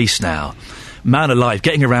in place now. Man alive,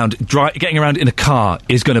 getting around in a car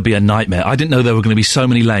is going to be a nightmare. I didn't know there were going to be so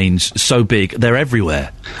many lanes, so big. They're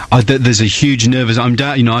everywhere. There's a huge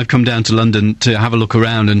I've come down to London to have a look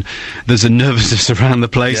around, and there's a nervousness around the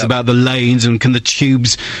place about the lanes and can the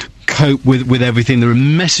tubes cope with everything. There are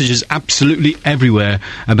messages absolutely everywhere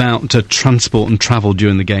about transport and travel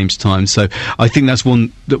during the games time. So I think that's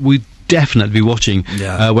one that we definitely be watching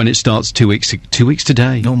when it starts 2 weeks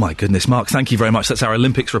today. Oh my goodness, Mark, thank you very much. That's our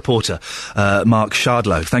Olympics reporter, Mark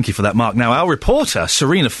Shardlow. Thank you for that, Mark. Now, our reporter,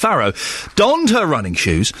 Serena Farrow, donned her running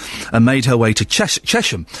shoes and made her way to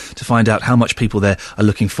Chesham to find out how much people there are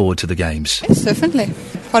looking forward to the games. It's definitely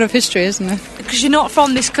part of history, isn't it? Because you're not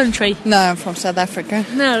from this country. No, I'm from South Africa.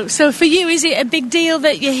 No, so for you, is it a big deal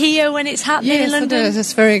that you're here when it's happening in London? Yes, it is.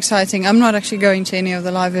 It's very exciting. I'm not actually going to any of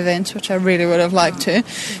the live events, which I really would have liked to,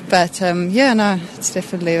 but it's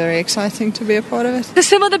definitely very exciting to be a part of it. There's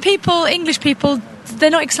some other people, English people, they're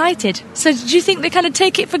not excited. So do you think they kind of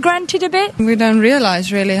take it for granted a bit? We don't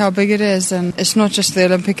realise really how big it is, and it's not just the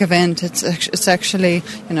Olympic event, it's actually,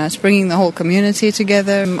 it's bringing the whole community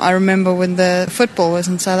together. I remember when the football was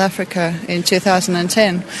in South Africa in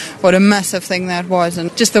 2010, what a massive thing that was,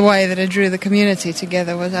 and just the way that it drew the community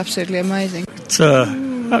together was absolutely amazing.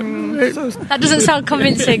 That doesn't sound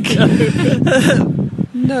convincing.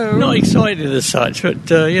 No. Not excited as such, but,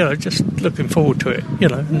 just looking forward to it,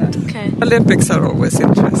 Okay. Olympics are always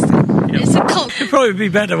interesting. It's a cult. It'll probably be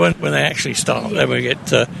better when they actually start, then we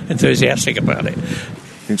get enthusiastic about it.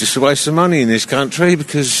 It's just a waste of money in this country,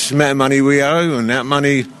 because the amount of money we owe and that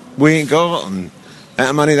money we ain't got and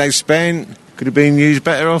that money they spent could have been used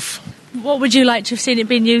better off. What would you like to have seen it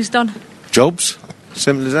being used on? Jobs.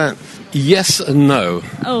 Simple as that. Yes and no.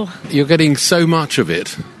 Oh. You're getting so much of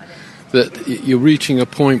it that you're reaching a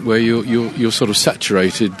point where you're sort of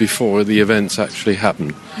saturated before the events actually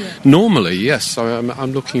happen. Yeah. Normally, yes,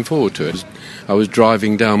 I'm looking forward to it. I was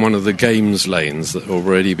driving down one of the games lanes that have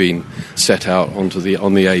already been set out on the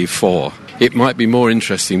A4. It might be more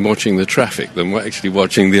interesting watching the traffic than actually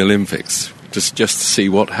watching the Olympics. Just to see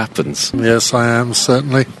what happens. Yes, I am,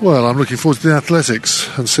 certainly. Well, I'm looking forward to the athletics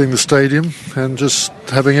and seeing the stadium and just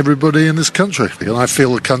having everybody in this country. And I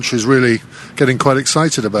feel the country's really getting quite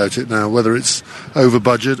excited about it now, whether it's over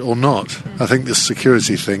budget or not. I think this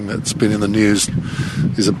security thing that's been in the news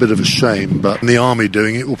is a bit of a shame, but the army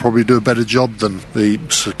doing it will probably do a better job than the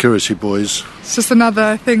security boys. It's just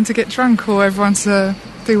another thing to get drunk, or everyone's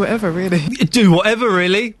do whatever, really. Do whatever,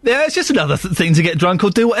 really? Yeah, it's just another thing to get drunk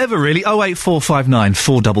or do whatever, really. 08459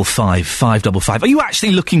 455 555. Are you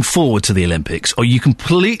actually looking forward to the Olympics, or are you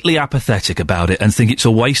completely apathetic about it and think it's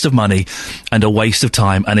a waste of money and a waste of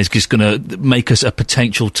time and it's just going to make us a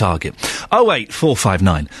potential target?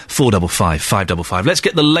 08459 455 555. Let's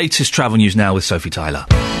get the latest travel news now with Sophie Tyler.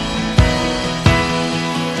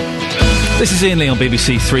 This is Ian Lee on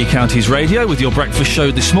BBC Three Counties Radio with your breakfast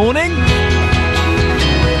show this morning.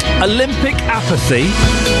 Olympic apathy.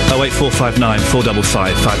 08459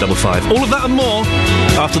 455 555. All of that and more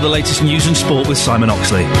after the latest news and sport with Simon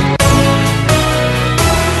Oxley.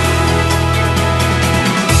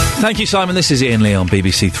 Thank you, Simon. This is Ian Lee on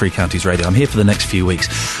BBC Three Counties Radio. I'm here for the next few weeks,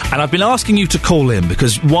 and I've been asking you to call in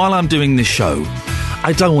because while I'm doing this show,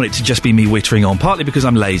 I don't want it to just be me wittering on, partly because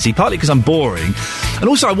I'm lazy, partly because I'm boring, and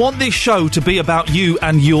also I want this show to be about you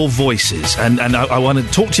and your voices, and I want to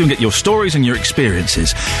talk to you and get your stories and your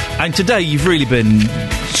experiences. And today you've really been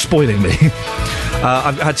spoiling me.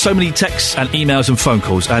 I've had so many texts and emails and phone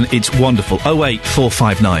calls, and it's wonderful.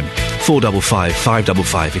 08459 455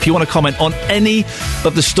 555. If you want to comment on any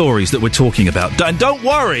of the stories that we're talking about, and don't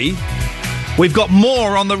worry, we've got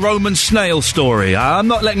more on the Roman snail story. I'm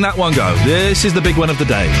not letting that one go. This is the big one of the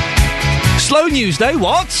day. Slow news day,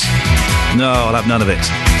 what? No, I'll have none of it.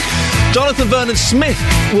 Jonathan Vernon-Smith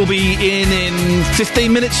will be in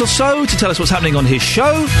 15 minutes or so to tell us what's happening on his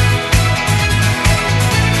show.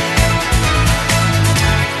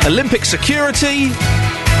 Olympic security.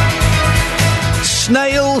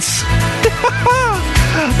 Snails.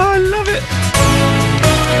 I love it.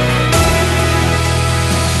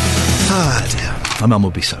 Ah, dear. My mum will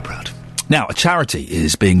be so proud. Now, a charity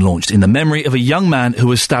is being launched in the memory of a young man who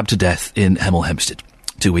was stabbed to death in Hemel Hempstead.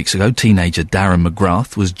 2 weeks ago, teenager Darren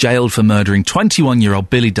McGrath was jailed for murdering 21-year-old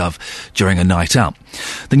Billy Dove during a night out.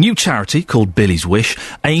 The new charity, called Billy's Wish,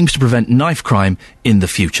 aims to prevent knife crime in the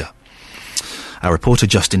future. Our reporter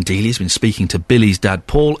Justin Dealey has been speaking to Billy's dad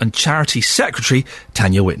Paul and charity secretary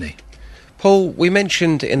Tanya Whitney. Paul, we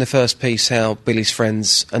mentioned in the first piece how Billy's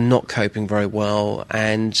friends are not coping very well,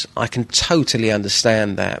 and I can totally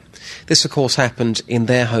understand that. This, of course, happened in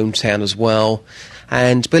their hometown as well,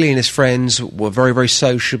 and Billy and his friends were very, very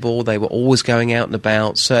sociable. They were always going out and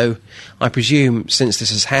about, so I presume, since this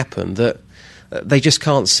has happened, that they just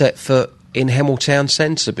can't set foot in Hemel Town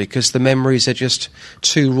Centre because the memories are just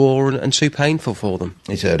too raw and too painful for them.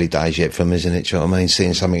 It's early days yet for them, isn't it? Do you know what I mean?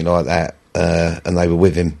 Seeing something like that, and they were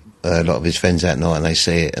with him, a lot of his friends that night, and they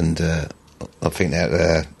see it, and I think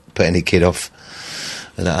that put any kid off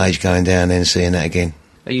at that age going down there and seeing that again.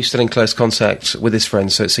 Are you still in close contact with his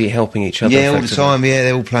friends, so you're helping each other? Yeah, all the time, yeah,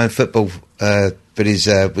 they're all playing football. But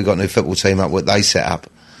we've got a new football team up, what they set up,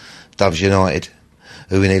 Doves United,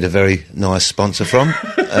 who we need a very nice sponsor from.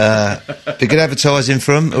 Be good advertising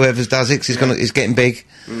from whoever does it, because it's getting big.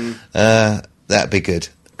 That'd be good,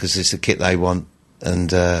 because it's the kit they want,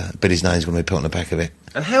 and Billy's name's going to be put on the back of it.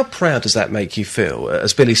 And how proud does that make you feel,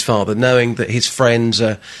 as Billy's father, knowing that his friends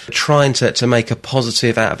are trying to make a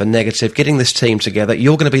positive out of a negative, getting this team together,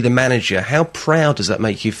 you're going to be the manager? How proud does that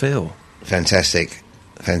make you feel? Fantastic.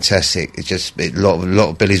 It's just a lot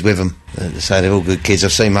of Billy's with them. So they're all good kids.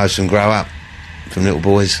 I've seen most of them grow up, from little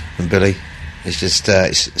boys, from Billy. It's just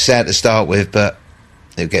it's sad to start with, but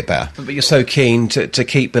it'll get better. But you're so keen to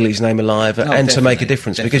keep Billy's name alive and to make a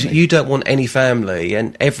difference, because you don't want any family,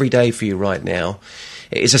 and every day for you right now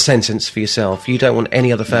is a sentence for yourself. You don't want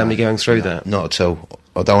any other family going through that. Not at all.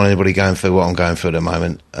 I don't want anybody going through what I'm going through at the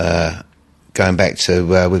moment. Going back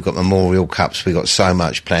to, we've got Memorial Cups, we've got so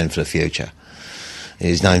much planned for the future.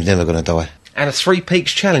 His name's never going to die. And a Three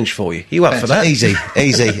Peaks challenge for you. You up for that? Easy.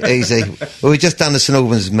 Well, we've just done the St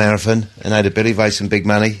Albans Marathon, and Ada Billy raised some big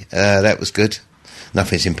money. That was good.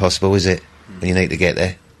 Nothing's impossible, is it? You need to get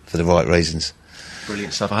there for the right reasons.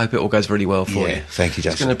 Brilliant stuff. I hope it all goes really well for you. Thank you,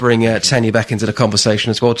 Justin. Just going to bring Tanya back into the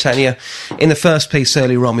conversation as well. Tanya, in the first piece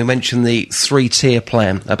earlier on, we mentioned the 3-tier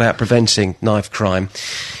plan about preventing knife crime.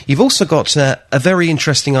 You've also got a very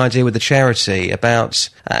interesting idea with the charity about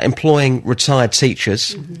employing retired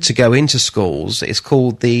teachers to go into schools. It's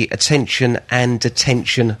called the Attention and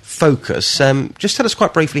Detention Focus. Just tell us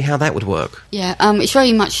quite briefly how that would work. Yeah, it's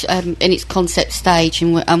very much in its concept stage,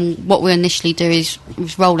 and what we'll initially do is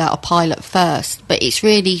roll out a pilot first, but it's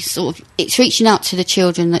really it's reaching out to the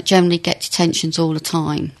children that generally get detentions all the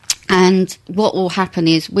time. And what will happen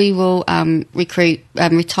is we will recruit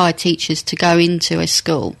retired teachers to go into a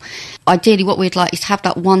school. Ideally, what we'd like is to have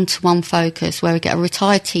that one-to-one focus where we get a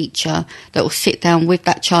retired teacher that will sit down with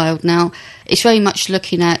that child. Now, it's very much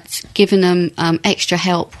looking at giving them extra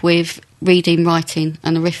help with reading, writing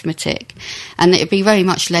and arithmetic. And it would be very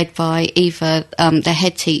much led by either their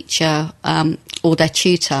head teacher or their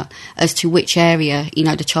tutor as to which area,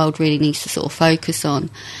 the child really needs to sort of focus on.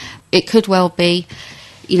 It could well be,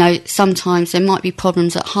 sometimes there might be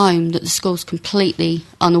problems at home that the school's completely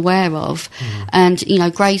unaware of, and,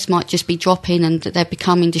 grades might just be dropping and that they're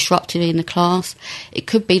becoming disruptive in the class. It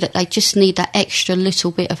could be that they just need that extra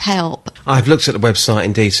little bit of help. I've looked at the website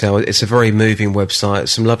in detail. It's a very moving website.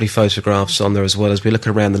 Some lovely photographs on there as well. As we look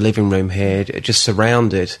around the living room here, just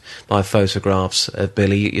surrounded by photographs of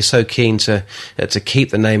Billy. You're so keen to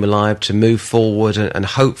keep the name alive, to move forward and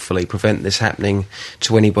hopefully prevent this happening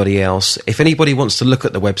to anybody else. If anybody wants to look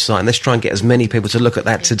at the website, and let's try and get as many people to look at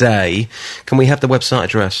that today, can we have the website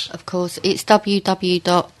address? Of course, it's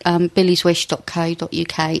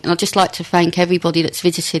www.billyswish.co.uk, and I'd just like to thank everybody that's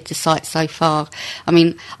visited the site so far. I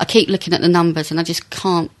mean, I keep looking at the numbers and I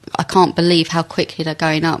can't believe how quickly they're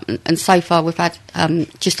going up, and so far we've had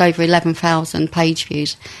just over 11,000 page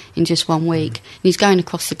views in just 1 week, and he's going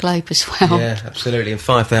across the globe as well. Yeah, absolutely, and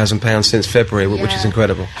 £5,000 since February, which is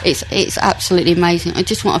incredible. It's absolutely amazing. I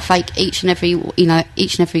just want to thank each and every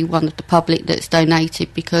one of the public that's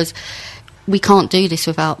donated, because we can't do this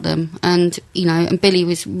without them, and and Billy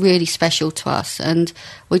was really special to us, and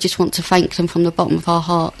we just want to thank them from the bottom of our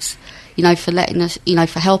hearts, for letting us,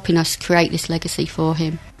 for helping us create this legacy for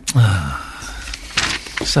him.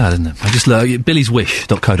 Sad, isn't it? I just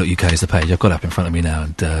billyswish.co.uk is the page. I've got it up in front of me now,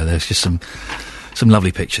 and there's just some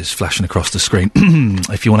lovely pictures flashing across the screen.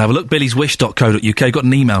 If you want to have a look, billyswish.co.uk. Got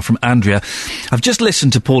an email from Andrea. I've just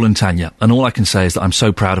listened to Paul and Tanya, and all I can say is that I'm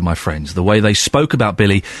so proud of my friends. The way they spoke about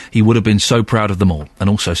Billy, he would have been so proud of them all. And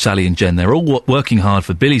also Sally and Jen, they're all working hard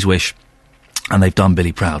for Billy's wish, and they've done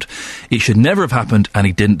Billy proud. It should never have happened, and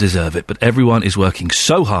he didn't deserve it, but everyone is working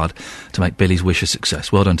so hard to make Billy's wish a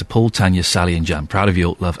success. Well done to Paul, Tanya, Sally and Jan. Proud of you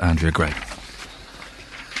all. Love, Andrea Gray.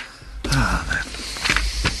 Ah, man.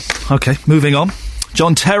 OK, moving on.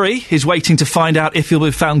 John Terry is waiting to find out if he'll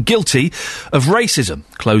be found guilty of racism.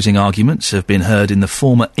 Closing arguments have been heard in the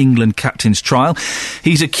former England captain's trial.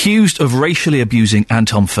 He's accused of racially abusing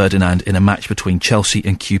Anton Ferdinand in a match between Chelsea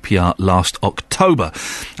and QPR last October.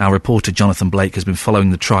 Our reporter Jonathan Blake has been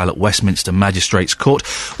following the trial at Westminster Magistrates Court.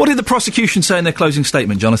 What did the prosecution say in their closing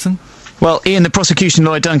statement, Jonathan? Well, Ian, the prosecution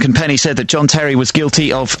lawyer Duncan Penny said that John Terry was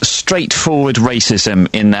guilty of straightforward racism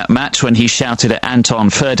in that match when he shouted at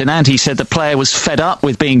Anton Ferdinand. He said the player was fed up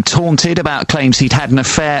with being taunted about claims he'd had an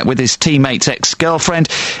affair with his teammate's ex-girlfriend,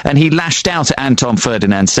 and he lashed out at Anton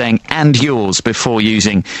Ferdinand, saying, "and yours," before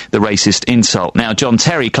using the racist insult. Now, John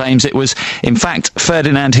Terry claims it was, in fact,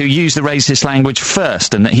 Ferdinand who used the racist language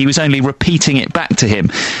first, and that he was only repeating it back to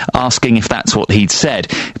him, asking if that's what he'd said.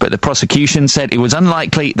 But the prosecution said it was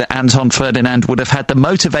unlikely that Anton Ferdinand would have had the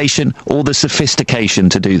motivation or the sophistication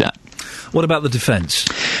to do that. What about the defence?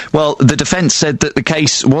 Well, the defence said that the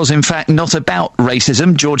case was in fact not about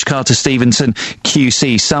racism. George Carter Stevenson,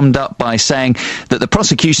 QC, summed up by saying that the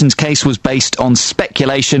prosecution's case was based on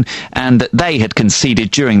speculation and that they had conceded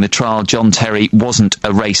during the trial John Terry wasn't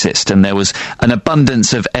a racist, and there was an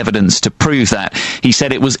abundance of evidence to prove that. He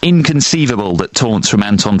said it was inconceivable that taunts from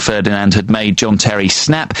Anton Ferdinand had made John Terry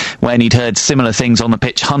snap when he'd heard similar things on the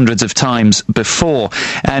pitch hundreds of times before.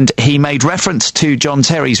 And he made reference to John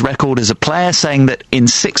Terry's record as a player, saying that in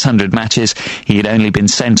 600 matches he had only been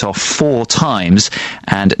sent off 4 times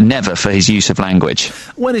and never for his use of language.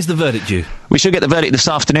 When is the verdict due? We should get the verdict this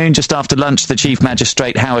afternoon, just after lunch. The Chief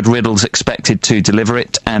Magistrate, Howard Riddle's expected to deliver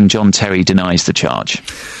it, and John Terry denies the charge.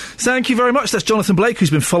 Thank you very much. That's Jonathan Blake,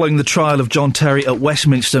 who's been following the trial of John Terry at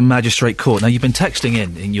Westminster Magistrate Court. Now, you've been texting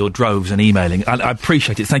in your droves and emailing. I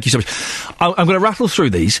appreciate it. Thank you so much. I'm going to rattle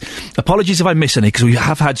through these. Apologies if I miss any, because we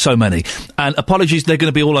have had so many. And apologies, they're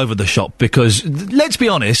going to be all over the shop, because, let's be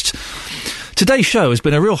honest, today's show has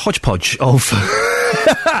been a real hodgepodge of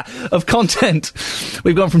of content.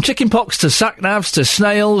 We've gone from chicken pox to sat-navs to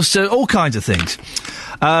snails to all kinds of things.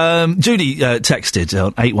 Judy texted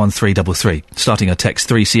on 81333, starting her text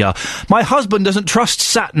 3CR. My husband doesn't trust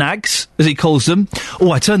sat-nags, as he calls them.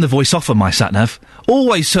 Oh, I turn the voice off on my sat-nav.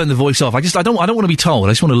 Always turn the voice off. I don't want to be told.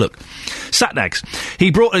 I just want to look. Sat-nags.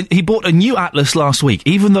 He bought a new Atlas last week.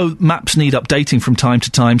 Even though maps need updating from time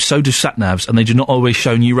to time, so do sat-navs, and they do not always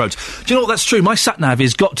show new roads. Do you know what? That's true. My sat-nav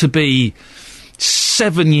has got to be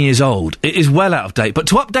 7 years old. It is well out of date. But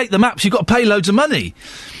to update the maps, you've got to pay loads of money.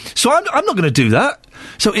 So I'm not going to do that.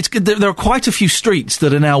 So there are quite a few streets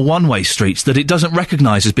that are now one-way streets that it doesn't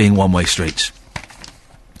recognise as being one-way streets.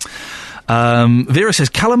 Vera says,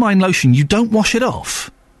 calamine lotion, you don't wash it off.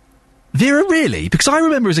 Vera, really? Because I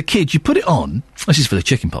remember as a kid, you put it on, this is for the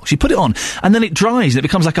chicken pox, you put it on, and then it dries and it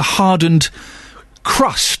becomes like a hardened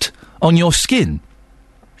crust on your skin.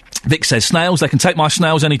 Vic says, snails, they can take my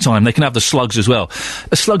snails any time. They can have the slugs as well.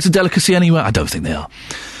 Are slugs a delicacy anywhere? I don't think they are.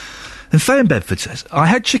 And Faye in Bedford says, I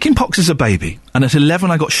had chicken pox as a baby, and at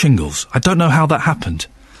 11 I got shingles. I don't know how that happened.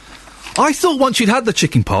 I thought once you'd had the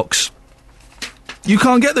chicken pox, you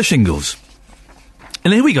can't get the shingles.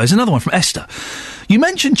 And here we go, there's another one from Esther. You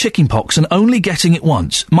mentioned chicken pox and only getting it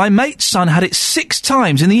once. My mate's son had it 6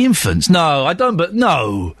 times in the infants. No, I don't, but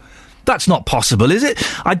no. That's not possible, is it?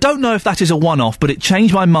 I don't know if that is a one-off, but it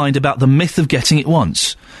changed my mind about the myth of getting it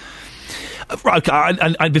once. Right, okay,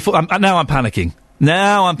 now I'm panicking.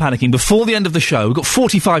 Now I'm panicking. Before the end of the show, we've got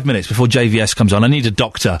 45 minutes before JVS comes on. I need a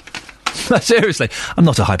doctor. Seriously, I'm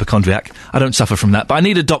not a hypochondriac. I don't suffer from that, but I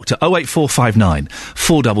need a doctor. 08459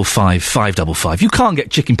 455 555. You can't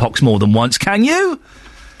get chicken pox more than once, can you?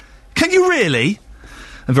 Can you really?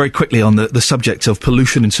 And very quickly on the subject of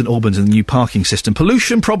pollution in St Albans and the new parking system.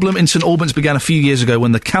 Pollution problem in St Albans began a few years ago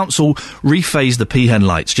when the council rephased the peahen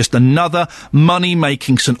lights. Just another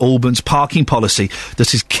money-making St Albans parking policy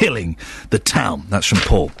that is killing the town. That's from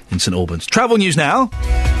Paul in St Albans. Travel news now.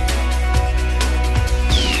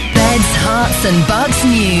 Beds, Hearts and Bucks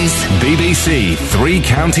news. BBC Three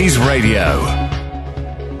Counties Radio.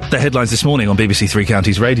 The headlines this morning on BBC Three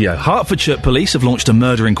Counties Radio. Hertfordshire police have launched a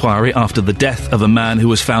murder inquiry after the death of a man who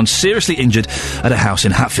was found seriously injured at a house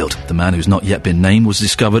in Hatfield. The man, who's not yet been named, was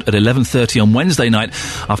discovered at 11:30 on Wednesday night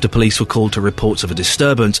after police were called to reports of a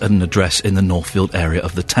disturbance at an address in the Northfield area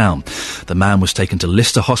of the town. The man was taken to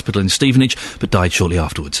Lister Hospital in Stevenage but died shortly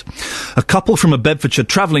afterwards. A couple from a Bedfordshire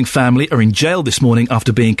travelling family are in jail this morning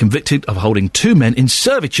after being convicted of holding 2 men in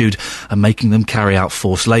servitude and making them carry out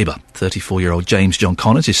forced labour. 34-year-old James John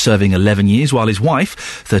Connors is serving 11 years, while his wife,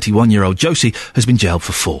 31-year-old Josie, has been jailed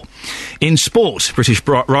for 4. In sport, British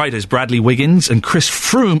riders Bradley Wiggins and Chris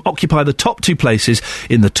Froome occupy the top 2 places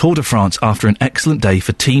in the Tour de France after an excellent day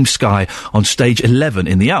for Team Sky on stage 11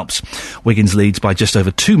 in the Alps. Wiggins leads by just over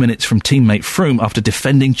 2 minutes from teammate Froome after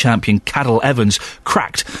defending champion Cadel Evans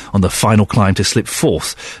cracked on the final climb to slip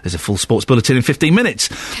 4th. There's a full sports bulletin in 15 minutes.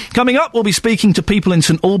 Coming up, we'll be speaking to people in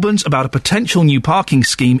St Albans about a potential new parking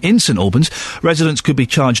scheme in St Albans. Residents could be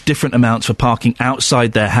charged different amounts for parking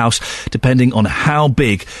outside their house depending on how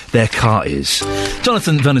big their car is.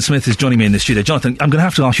 Jonathan Vernon-Smith is joining me in the studio. Jonathan, I'm going to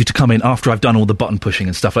have to ask you to come in after I've done all the button pushing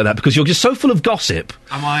and stuff like that, because you're just so full of gossip.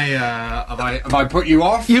 Have I put you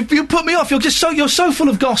off? You put me off. You're so full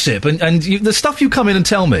of gossip, and the stuff you come in and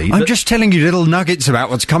tell me. I'm just telling you little nuggets about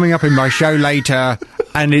what's coming up in my show later,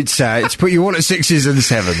 and it's put you all at 6s and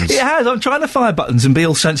 7s. It has. I'm trying to fire buttons and be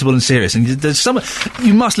all sensible and serious, and there's some.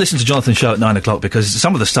 You must listen to Jonathan's show at 9 o'clock, because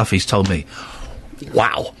some of the stuff he's told me.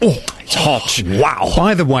 Wow. Oh, it's hot. Wow.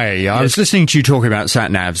 By the way, I was listening to you talking about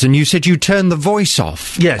sat-navs, and you said you turn the voice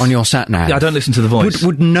off on your sat-nav. Yeah, I don't listen to the voice.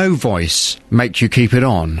 Would no voice make you keep it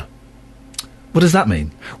on? What does that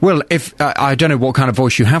mean? Well, if I don't know what kind of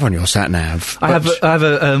voice you have on your sat nav.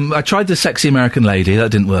 I tried the sexy American lady. That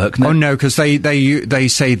didn't work. No. Oh no, because they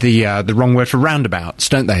say the wrong word for roundabouts,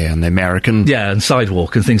 don't they? And the American, and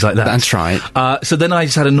sidewalk and things like that. That's right. So then I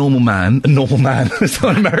just had a normal man. It's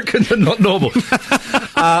not American, but not normal.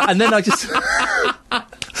 And then I just.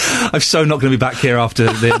 I'm so not going to be back here after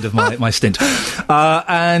the end of my stint.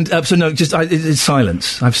 It's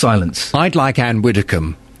silence. I have silence. I'd like Anne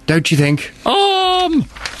Widdecombe. Don't you think?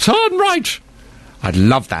 Turn right. I'd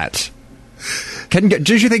love that.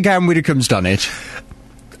 Do you think Anne Widdecombe's done it?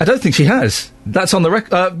 I don't think she has. That's on the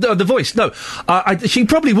record. The voice, no. She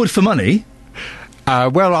probably would for money.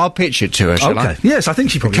 Well, I'll pitch it to her, shall I? Yes, I think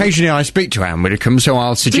she probably Occasionally I speak to Anne Widdecombe, so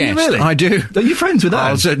I'll suggest. Do you really? I do. Are you friends with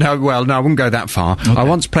Anne? No, I wouldn't go that far. Okay. I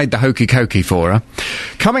once played the hokey cokey for her.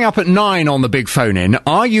 Coming up at 9 on the big phone-in,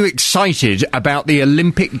 are you excited about the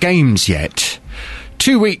Olympic Games yet?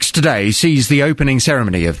 2 weeks today sees the opening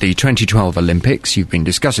ceremony of the 2012 Olympics. You've been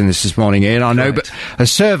discussing this morning, Ian, I know, but a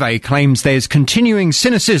survey claims there's continuing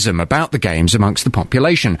cynicism about the Games amongst the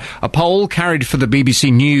population. A poll carried for the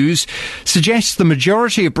BBC News suggests the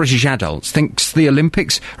majority of British adults thinks the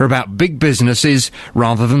Olympics are about big businesses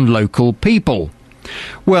rather than local people.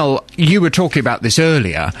 Well, you were talking about this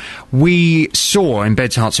earlier. We saw in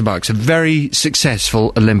Beds, Herts and Bucks a very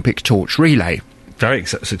successful Olympic torch relay. Very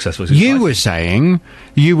successful. You were saying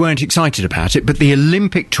you weren't excited about it, but the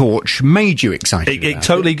Olympic torch made you excited it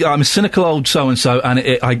totally. I'm a cynical old so-and-so, and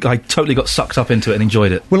I totally got sucked up into it and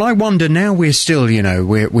enjoyed it. Well, I wonder, now we're still,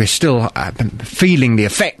 we're still feeling the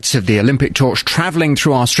effects of the Olympic torch travelling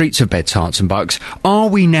through our streets of Beds, Herts and Bucks. Are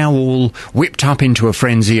we now all whipped up into a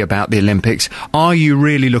frenzy about the Olympics? Are you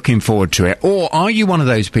really looking forward to it? Or are you one of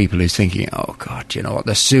those people who's thinking, oh, God, you know what,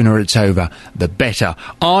 the sooner it's over, the better?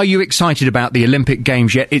 Are you excited about the Olympic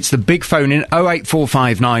Games yet? It's the big phone in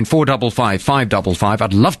 08459 455 555.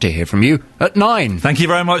 I'd love to hear from you at 9. Thank you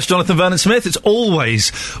very much, Jonathan Vernon-Smith. It's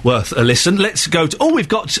always worth a listen. Let's go to... we've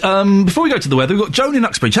got... before we go to the weather, we've got Joan in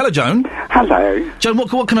Uxbridge. Hello, Joan. Hello. Joan,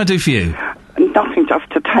 what can I do for you? Nothing, just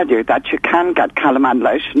to tell you that you can get calamine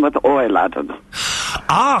lotion with oil added.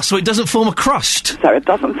 So it doesn't form a crust? So it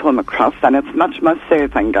doesn't form a crust, and it's much more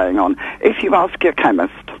soothing going on, if you ask your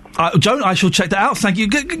chemist. Joan, I shall check that out, thank you.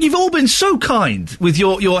 You've all been so kind with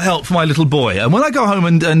your help for my little boy, and when I go home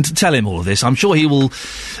and tell him all of this, I'm sure he will...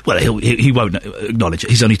 Well, he won't acknowledge it,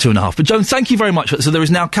 he's only 2.5. But Joan, thank you very much. So there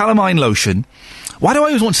is now calamine lotion. Why do I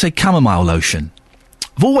always want to say chamomile lotion?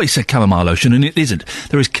 I've always said chamomile lotion, and it isn't.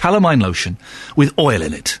 There is calamine lotion with oil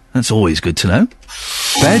in it. That's always good to know.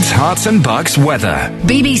 Beds, Herts and Bucks weather.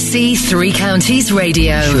 BBC Three Counties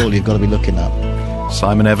Radio. Surely you've got to be looking up.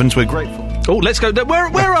 Simon Evans, we're grateful. Oh, let's go.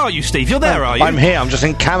 Where are you, Steve? You're there, are you? I'm here. I'm just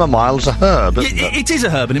saying chamomile's a herb, isn't it? It is a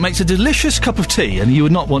herb, and it makes a delicious cup of tea, and you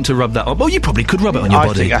would not want to rub that on. Well, you probably could rub it on your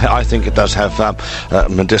body. I think it does have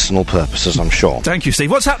medicinal purposes, I'm sure. Thank you, Steve.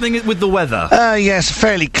 What's happening with the weather? Yes, a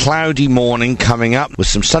fairly cloudy morning coming up, with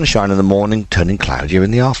some sunshine in the morning, turning cloudier in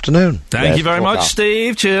the afternoon. Thank you very much,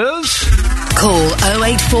 Steve. Cheers. Call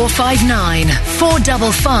 08459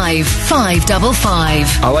 455 555.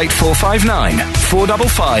 08459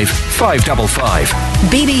 455 555.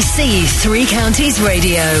 BBC Three Counties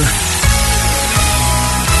Radio.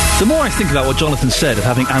 The more I think about what Jonathan said of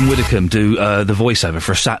having Anne Widdecombe do the voiceover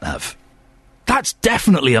for a sat-nav, that's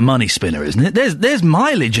definitely a money spinner, isn't it? There's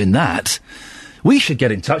mileage in that. We should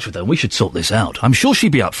get in touch with her and we should sort this out. I'm sure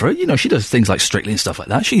she'd be up for it. You know, she does things like Strictly and stuff like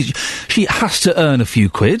that. She has to earn a few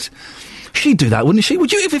quid. She'd do that, wouldn't she?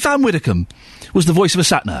 Would you, if Anne Widdecombe was the voice of a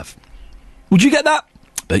sat-nav? Would you get that?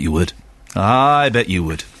 Bet you would. I bet you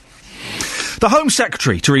would. The Home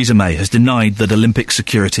Secretary, Theresa May, has denied that Olympic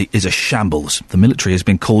security is a shambles. The military has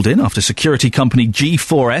been called in after security company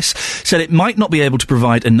G4S said it might not be able to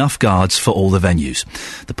provide enough guards for all the venues.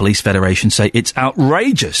 The Police Federation say it's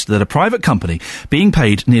outrageous that a private company being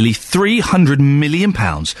paid nearly £300 million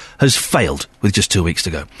has failed with just 2 weeks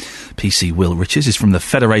to go. PC Will Riches is from the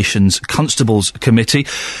Federation's Constables Committee.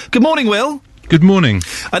 Good morning, Will. Good morning.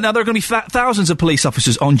 Now, there are going to be thousands of police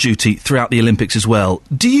officers on duty throughout the Olympics as well.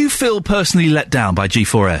 Do you feel personally let down by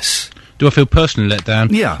G4S? Do I feel personally let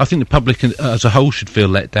down? Yeah. I think the public as a whole should feel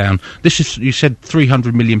let down. This is, you said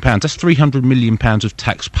 £300 million. That's £300 million of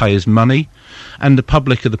taxpayers' money. And the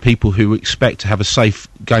public are the people who expect to have a safe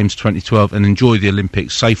Games 2012 and enjoy the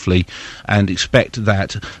Olympics safely, and expect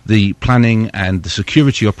that the planning and the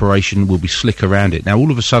security operation will be slick around it. Now,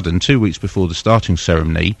 all of a sudden, 2 weeks before the starting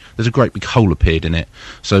ceremony, there's a great big hole appeared in it.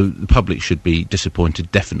 So the public should be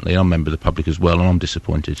disappointed, definitely. I'm a member of the public as well, and I'm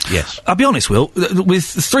disappointed, yes. I'll be honest, Will, with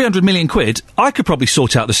 300 million quid, I could probably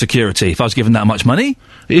sort out the security if I was given that much money.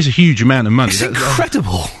 It is a huge amount of money. It's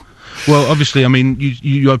incredible. Well, obviously, I mean,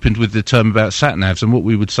 you opened with the term about sat-navs, and what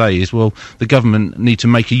we would say is, well, the government need to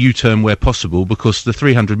make a U-turn where possible, because the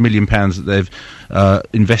 £300 million that they've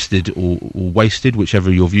invested or wasted,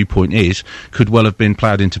 whichever your viewpoint is, could well have been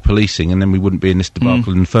ploughed into policing, and then we wouldn't be in this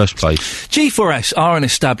debacle in the first place. G4S are an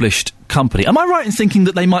established company. Am I right in thinking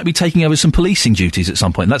that they might be taking over some policing duties at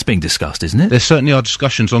some point? That's being discussed, isn't it? There certainly are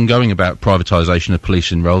discussions ongoing about privatisation of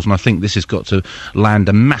policing roles, and I think this has got to land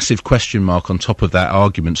a massive question mark on top of that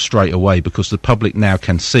argument straight away, because the public now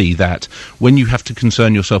can see that when you have to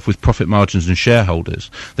concern yourself with profit margins and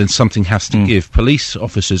shareholders, then something has to give. Police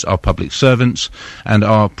officers are public servants, and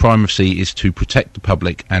our primacy is to protect the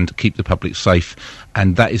public and keep the public safe,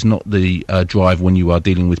 and that is not the drive when you are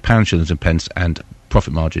dealing with pounds, shillings and pence and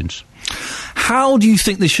profit margins. How do you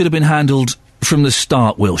think this should have been handled from the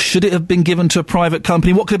start, Will? Should it have been given to a private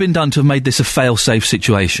company? What could have been done to have made this a fail-safe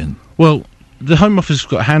situation? Well, the Home Office has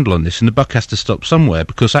got a handle on this, and the buck has to stop somewhere,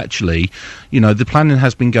 because actually, you know, the planning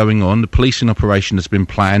has been going on, the policing operation has been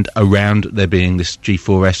planned around there being this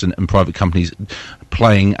G4S and private companies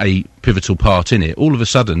playing a pivotal part in it. All of a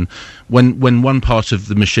sudden, when one part of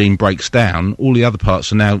the machine breaks down, all the other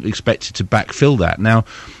parts are now expected to backfill that. Now,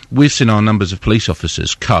 we've seen our numbers of police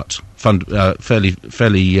officers cut fairly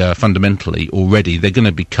fundamentally already. They're going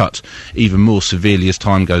to be cut even more severely as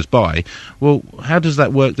time goes by. Well, how does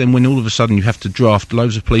that work then when all of a sudden you have to draft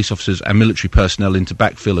loads of police officers and military personnel in to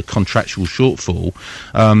backfill a contractual shortfall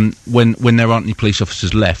when there aren't any police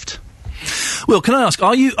officers left? Well, can I ask,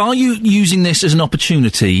 are you using this as an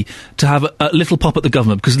opportunity to have a little pop at the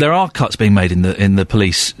government, because there are cuts being made in the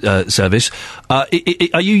police service? Are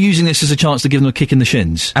you using this as a chance to give them a kick in the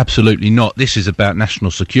shins? Absolutely not. This is about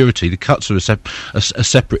national security. The cuts are a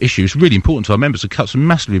separate issue. It's really important to our members. The cuts are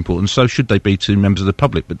massively important. So should they be to members of the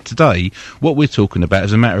public. But today, what we're talking about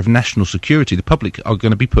is a matter of national security. The public are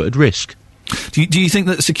going to be put at risk. Do you think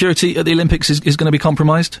that security at the Olympics is going to be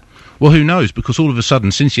compromised? Well, who knows? Because all of a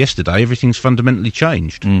sudden, since yesterday, everything's fundamentally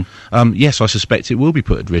changed. Yes, I suspect it will be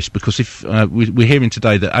put at risk, because if we're hearing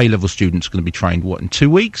today that A-level students are going to be trained, in 2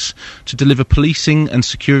 weeks to deliver policing and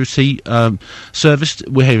security service.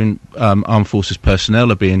 We're hearing armed forces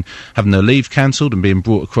personnel are having their leave cancelled and being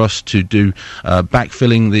brought across to do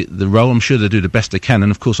backfilling the role. I'm sure they'll do the best they can,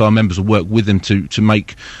 and of course our members will work with them to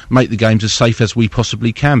make the games as safe as we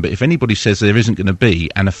possibly can. But if anybody says there isn't going to be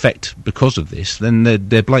an effect because of this, then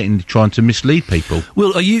they're blatantly trying to mislead people.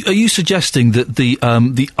 Well, are you suggesting that the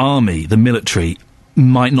army, the military,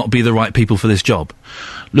 might not be the right people for this job?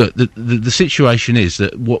 Look, the situation is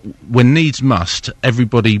that when needs must,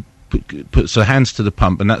 everybody puts their hands to the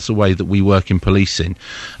pump, and that's the way that we work in policing.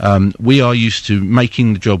 We are used to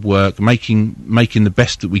making the job work, making the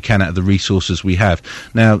best that we can out of the resources we have.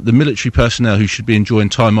 Now, the military personnel who should be enjoying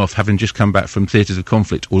time off, having just come back from theatres of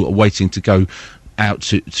conflict or waiting to go out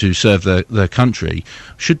to serve their country,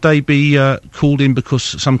 should they be called in because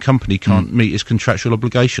some company can't meet its contractual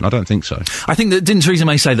obligation? I don't think so. I think that, didn't Theresa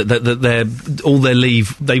May say that all their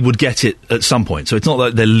leave, they would get it at some point, so it's not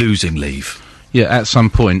like they're losing leave? Yeah, at some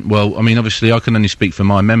point. Well, I mean, obviously I can only speak for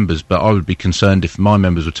my members, but I would be concerned if my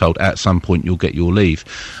members were told at some point you'll get your leave.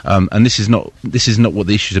 And this is not what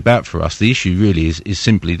the issue is about for us. The issue really is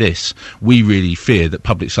simply this. We really fear that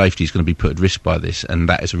public safety is going to be put at risk by this, and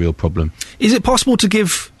that is a real problem. Is it possible to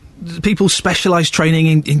give people specialised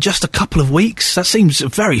training in just a couple of weeks? That seems a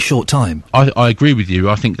very short time. I agree with you.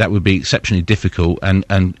 I think that would be exceptionally difficult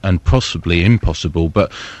and possibly impossible.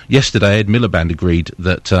 But yesterday, Ed Miliband agreed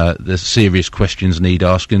that there's serious questions need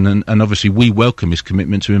asking, and obviously we welcome his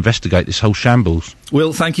commitment to investigate this whole shambles.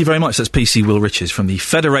 Will, thank you very much. That's PC Will Riches from the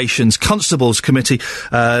Federation's Constables Committee,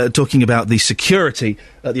 talking about the security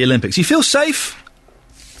at the Olympics. You feel safe?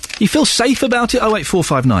 You feel safe about it?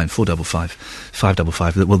 08459 455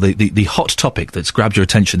 555. Well, the hot topic that's grabbed your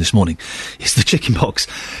attention this morning is the chicken pox.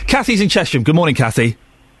 Kathy's in Chesham. Good morning, Kathy.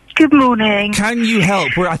 Good morning. Can you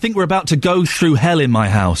help? I think we're about to go through hell in my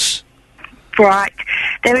house. Right.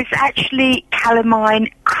 There is actually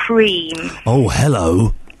calamine cream. Oh,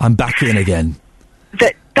 hello. I'm back in again.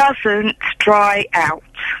 That doesn't dry out.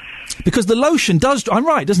 Because the lotion does... I'm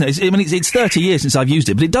right, doesn't it? It's 30 years since I've used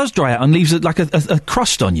it, but it does dry out and leaves like a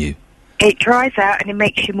crust on you. It dries out and it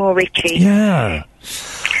makes you more itchy. Yeah.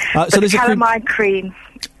 So there's calamine cream.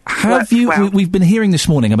 Have you... Well. We've been hearing this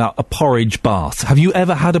morning about a porridge bath. Have you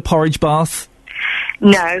ever had a porridge bath?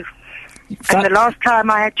 No. And the last time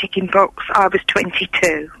I had chicken pox, I was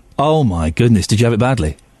 22. Oh, my goodness. Did you have it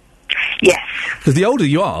badly? Yes. Because the older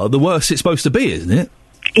you are, the worse it's supposed to be, isn't it?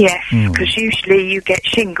 Yes, because usually you get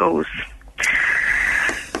shingles.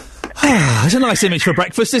 It's a nice image for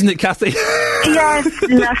breakfast, isn't it, Kathy? Yes,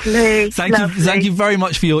 lovely. Thank you very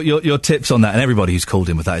much for your tips on that, and everybody who's called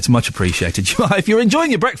in with that. It's much appreciated. If you're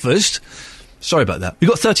enjoying your breakfast... Sorry about that. We've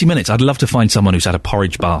got 30 minutes. I'd love to find someone who's had a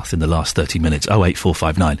porridge bath in the last 30 minutes.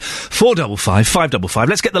 08459 455 555.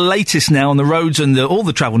 Let's get the latest now on the roads and all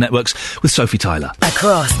the travel networks with Sophie Tyler.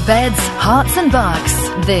 Across beds, hearts and bucks,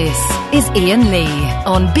 this is Ian Lee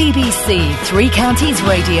on BBC Three Counties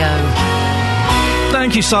Radio.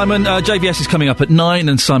 Thank you, Simon. JVS is coming up at 9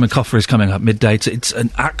 and Simon Coffer is coming up midday. It's an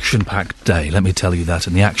action-packed day, let me tell you that,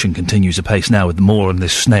 and the action continues apace now with more on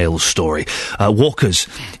this snails story. Walkers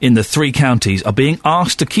in the Three Counties are being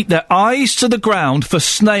asked to keep their eyes to the ground for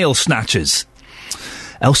snail snatchers.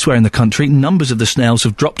 Elsewhere in the country, numbers of the snails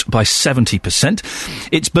have dropped by 70%.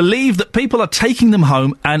 It's believed that people are taking them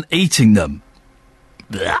home and eating them.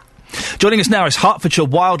 Blah. Joining us now is Hertfordshire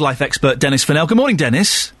wildlife expert Dennis Fennell. Good morning,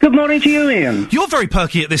 Dennis. Good morning to you, Ian. You're very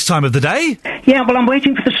perky at this time of the day. Yeah, well, I'm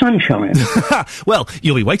waiting for the sunshine. Well,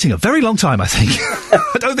 you'll be waiting a very long time, I think.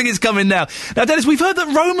 I don't think it's coming now. Now, Dennis, we've heard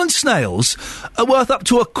that Roman snails are worth up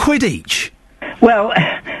to £1 each. Well,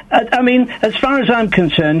 I mean, as far as I'm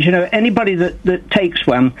concerned, anybody that takes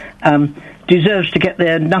one deserves to get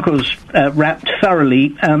their knuckles wrapped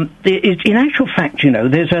thoroughly. In actual fact,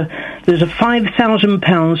 there's a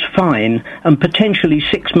 £5,000 fine and potentially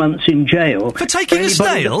 6 months in jail for taking a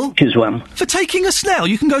snail. For taking a snail,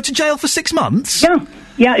 you can go to jail for 6 months.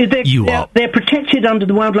 Yeah, they're protected under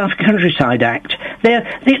the Wildlife Countryside Act.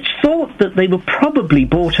 It's thought that they were probably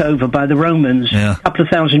brought over by the Romans a couple of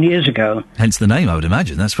thousand years ago. Hence the name, I would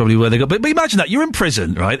imagine. That's probably where they got. But imagine that you're in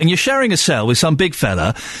prison, right, and you're sharing a cell with some big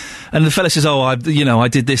fella, and the fella says, "Oh, I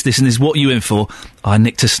did this, and this. What are you in for? I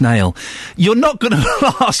nicked a snail." You're not going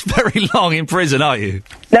to last very long in prison, are you?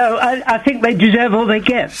 No, I think they deserve all they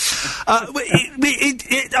get.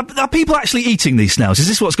 Are people actually eating these snails? Is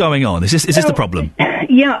this what's going on? Is this the problem?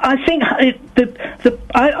 Yeah, I think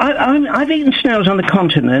I've eaten snails on the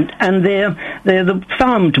continent, and they're the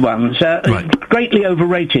farmed ones, greatly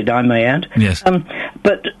overrated, I may add. Yes.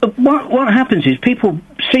 But what happens is people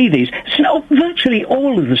see these virtually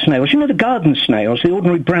all of the snails. The garden snails, the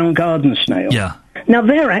ordinary brown garden snail. Yeah. Now,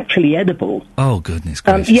 they're actually edible. Oh, goodness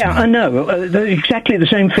gracious. I know. They're exactly the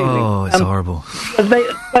same feeling. Oh, it's horrible.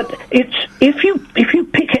 But if you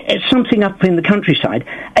pick something up in the countryside,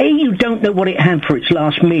 you don't know what it had for its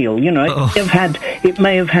last meal. It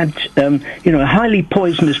may have had a highly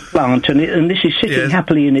poisonous plant, and this is sitting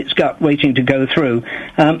happily in its gut, waiting to go through,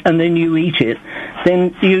 and then you eat it.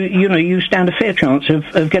 Then you stand a fair chance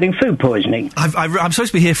of getting food poisoning. I'm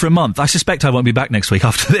supposed to be here for a month. I suspect I won't be back next week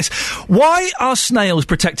after this. Why are snails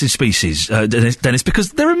protected species, Dennis?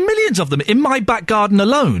 Because there are millions of them in my back garden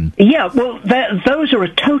alone. Yeah, well, those are a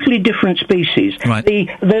totally different species. Right.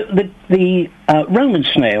 The Roman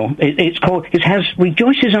snail, it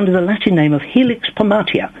rejoices under the Latin name of Helix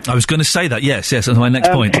pomatia. I was going to say that. Yes, that's my next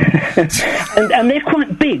point. and they're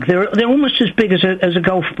quite big. They're almost as big as a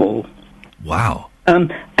golf ball. Wow.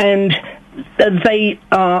 And they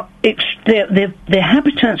are they're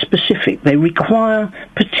habitat specific. They require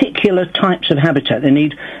particular types of habitat. They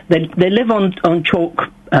live on chalk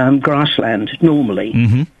grassland normally.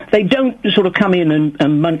 Mm-hmm. They don't sort of come in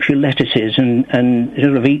and munch your lettuces and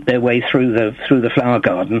sort of eat their way through the flower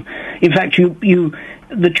garden. In fact,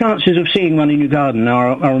 the chances of seeing one in your garden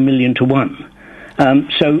are 1,000,000 to 1.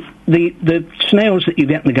 So the snails that you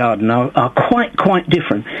get in the garden are quite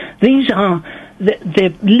different. These are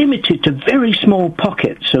they're limited to very small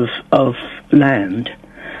pockets of land,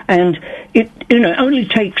 and it only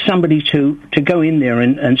takes somebody to go in there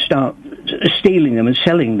and start stealing them and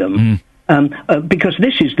selling them. Because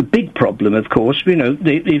this is the big problem, of course.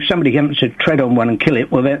 If somebody happens to tread on one and kill it,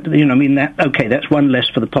 well, that's one less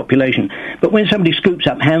for the population. But when somebody scoops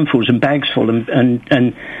up handfuls and bags full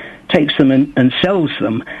and takes them and sells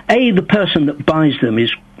them, the person that buys them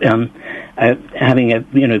is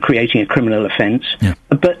creating a criminal offence. Yeah.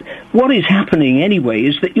 But what is happening anyway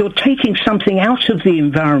is that you're taking something out of the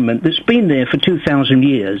environment that's been there for 2,000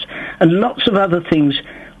 years, and lots of other things,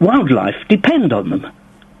 wildlife, depend on them.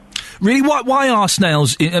 Really, why are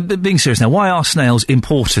snails? Being serious now, why are snails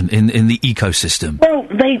important in the ecosystem? Well,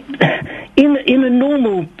 in a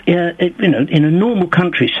normal in a normal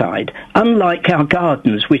countryside, unlike our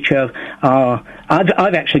gardens, which are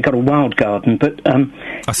I've actually got a wild garden, but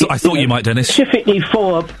I thought you might, Dennis, specifically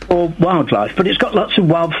for wildlife. But it's got lots of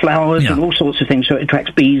wildflowers and all sorts of things, so it attracts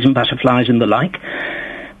bees and butterflies and the like.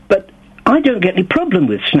 I don't get any problem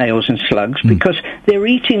with snails and slugs because they're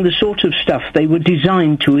eating the sort of stuff they were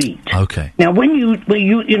designed to eat. Okay. Now, when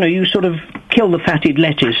you sort of kill the fatted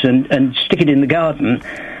lettuce and stick it in the garden,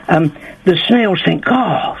 the snails think,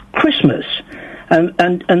 oh, Christmas,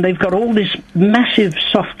 and they've got all this massive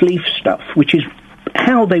soft leaf stuff, which is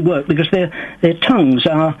how they work because their tongues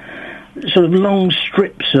are sort of long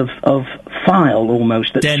strips of file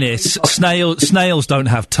almost. Dennis, snails don't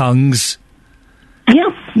have tongues.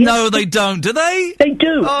 Yeah. No, they don't. Do they? They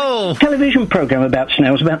do. Oh. A television programme about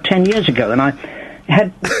snails about 10 years ago, and I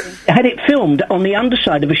had it filmed on the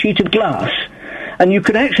underside of a sheet of glass, and you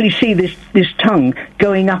could actually see this tongue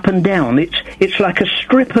going up and down. It's like a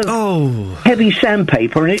strip of heavy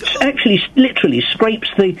sandpaper, and it's actually literally scrapes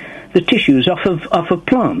the tissues off of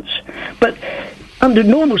plants. But under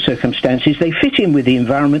normal circumstances, they fit in with the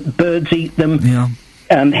environment. Birds eat them. Yeah.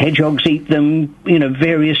 Hedgehogs eat them.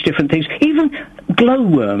 Various different things. Even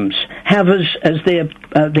glowworms have as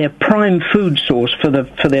their prime food source for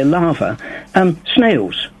their larvae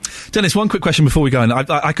snails. Dennis, one quick question before we go in.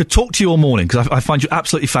 I could talk to you all morning because I find you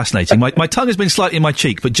absolutely fascinating. My tongue has been slightly in my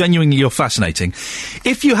cheek, but genuinely you're fascinating.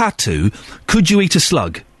 If you had to, could you eat a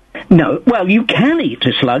slug? No. Well, you can eat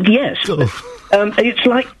a slug, yes. It's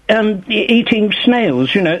like eating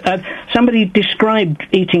snails. Somebody described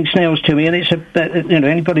eating snails to me, and it's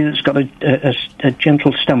anybody that's got a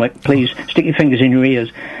gentle stomach, please stick your fingers in your ears.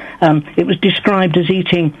 It was described as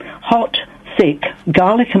eating hot, thick,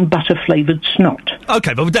 garlic and butter flavoured snot.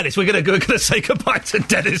 Okay, but Dennis, we're going to say goodbye to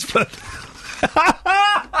Dennis, but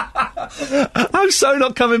I'm so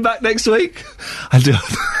not coming back next week. I do.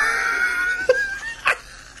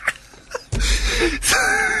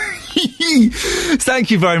 Thank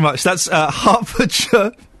you very much. That's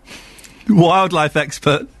Hertfordshire wildlife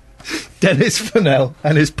expert Dennis Fennell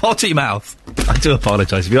and his potty mouth. I do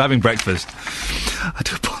apologise if you're having breakfast. I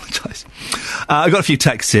do apologise. I've got a few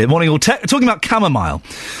texts here. Morning all. Talking about chamomile.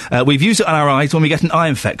 We've used it on our eyes when we get an eye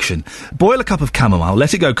infection. Boil a cup of chamomile,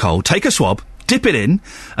 let it go cold, take a swab, dip it in,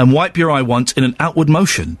 and wipe your eye once in an outward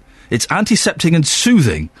motion. It's antiseptic and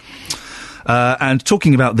soothing. And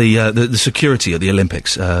talking about the security at the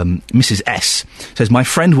Olympics, Mrs. S says, my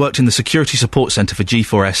friend worked in the security support centre for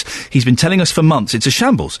G4S. He's been telling us for months it's a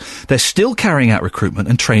shambles. They're still carrying out recruitment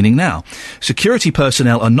and training now. Security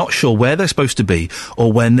personnel are not sure where they're supposed to be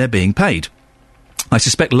or when they're being paid. I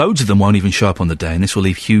suspect loads of them won't even show up on the day, and this will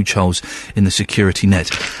leave huge holes in the security net.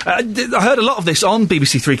 I heard a lot of this on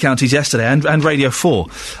BBC Three Counties yesterday and Radio 4.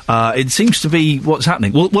 It seems to be what's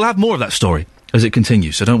happening. We'll have more of that story as it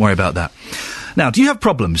continues, so don't worry about that. Now, do you have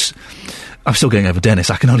problems? I'm still getting over Dennis,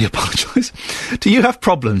 I can only apologise. Do you have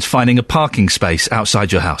problems finding a parking space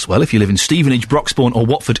outside your house? Well, if you live in Stevenage, Broxbourne or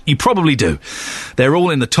Watford, you probably do. They're all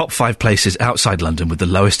in the top 5 places outside London with the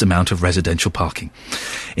lowest amount of residential parking.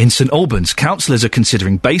 In St Albans, councillors are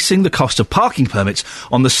considering basing the cost of parking permits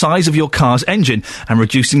on the size of your car's engine and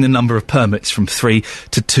reducing the number of permits from 3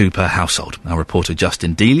 to 2 per household. Our reporter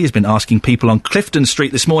Justin Dealey has been asking people on Clifton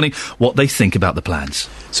Street this morning what they think about the plans.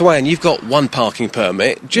 So, Anne, you've got one parking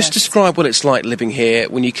permit. Just describe what it's like living here.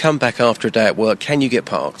 When you come back after a day at work, can you get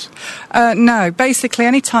parked? No. Basically,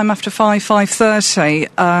 any time after 5:30,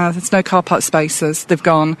 there's no car park spaces. They've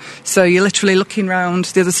gone. So you're literally looking round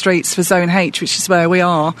the other streets for Zone H, which is where we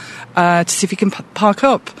are, to see if you can park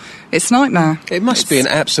up. It's a nightmare. It must be an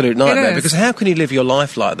absolute nightmare, because how can you live your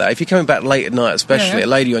life like that? If you're coming back late at night, especially a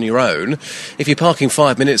lady on your own, if you're parking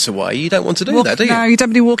 5 minutes away, you don't want to do that, do you? No, you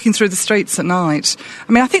don't be walking through the streets at night.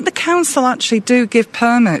 I mean, I think the council actually do give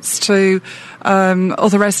permits to to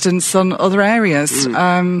other residents on other areas.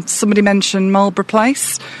 Somebody mentioned Marlborough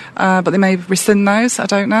Place, but they may rescind those, I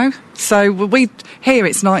don't know. So here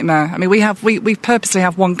it's nightmare. I mean, we purposely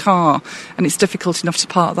have one car, and it's difficult enough to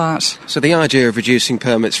park that. So the idea of reducing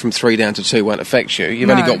permits from 3 down to 2 won't affect you. You've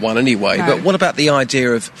only got one anyway. No. But what about the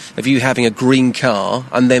idea of you having a green car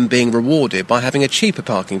and then being rewarded by having a cheaper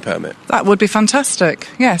parking permit? That would be fantastic.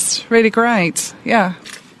 Yes, really great. Yeah.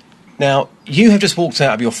 Now, you have just walked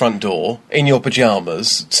out of your front door in your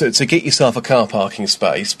pyjamas to get yourself a car parking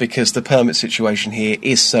space because the permit situation here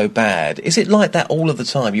is so bad. Is it like that all of the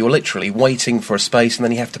time? You're literally waiting for a space and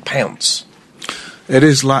then you have to pounce? It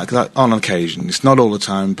is like that on occasion. It's not all the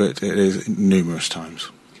time, but it is numerous times.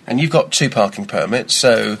 And you've got 2 parking permits,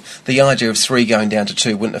 so the idea of 3 going down to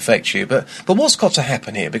 2 wouldn't affect you. But what's got to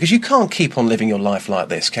happen here? Because you can't keep on living your life like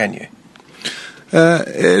this, can you?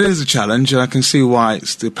 It is a challenge, and I can see why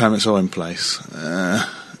the permits are in place.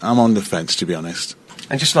 I'm on the fence, to be honest.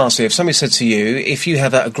 And just lastly, if somebody said to you, if you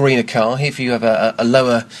have a greener car, if you have a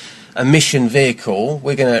lower emission vehicle,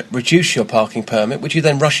 we're going to reduce your parking permit, would you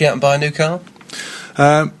then rush out and buy a new car?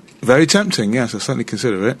 Very tempting, yes, I'll certainly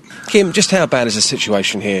consider it. Kim, just how bad is the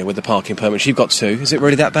situation here with the parking permits? You've got 2. Is it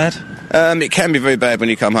really that bad? It can be very bad when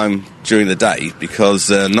you come home during the day, because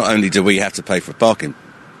not only do we have to pay for a parking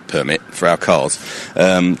permit for our cars,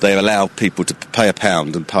 they allow people to pay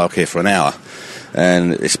 £1 and park here for an hour.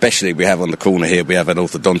 And especially we have on the corner here, we have an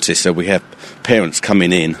orthodontist, so we have parents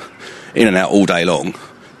coming in and out all day long,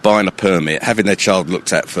 buying a permit, having their child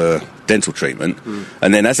looked at for dental treatment,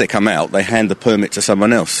 and then as they come out, they hand the permit to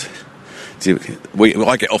someone else.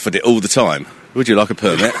 I get offered it all the time. Would you like a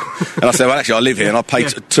permit? And I say, well, actually, I live here and I pay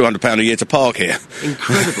 £200 a year to park here.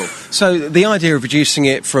 Incredible. So the idea of reducing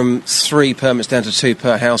it from 3 permits down to 2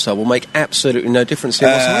 per household will make absolutely no difference here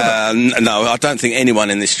whatsoever? No, I don't think anyone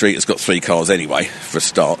in this street has got 3 cars anyway, for a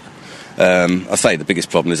start. I say the biggest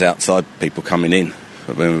problem is outside people coming in.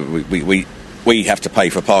 We have to pay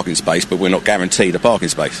for a parking space, but we're not guaranteed a parking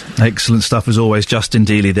space. Excellent stuff as always. Justin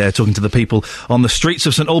Dealey there talking to the people on the streets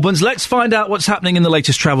of St Albans. Let's find out what's happening in the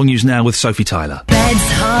latest travel news now with Sophie Tyler. Beds,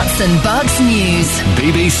 Hearts and Bucks news.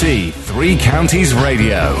 BBC Three Counties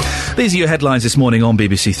Radio. These are your headlines this morning on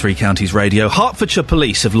BBC Three Counties Radio. Hertfordshire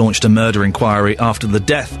police have launched a murder inquiry after the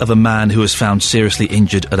death of a man who was found seriously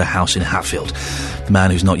injured at a house in Hatfield. The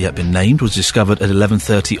man, who's not yet been named, was discovered at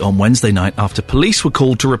 11:30 on Wednesday night after police were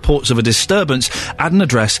called to reports of a disturbance at an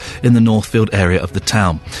address in the Northfield area of the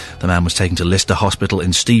town. The man was taken to Lister Hospital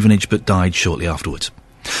in Stevenage but died shortly afterwards.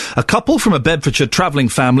 A couple from a Bedfordshire travelling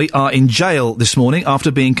family are in jail this morning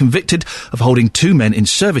after being convicted of holding 2 men in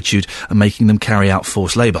servitude and making them carry out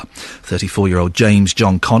forced labour. 34-year-old James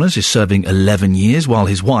John Connors is serving 11 years, while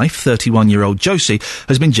his wife, 31-year-old Josie,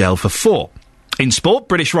 has been jailed for 4. In sport,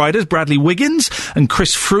 British riders Bradley Wiggins and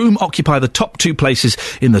Chris Froome occupy the top 2 places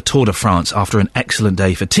in the Tour de France after an excellent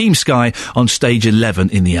day for Team Sky on stage 11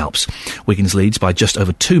 in the Alps. Wiggins leads by just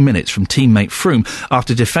over 2 minutes from teammate Froome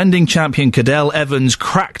after defending champion Cadel Evans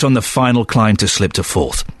cracked on the final climb to slip to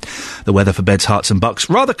 4th. The weather for Beds, Hearts and Bucks,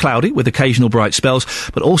 rather cloudy with occasional bright spells,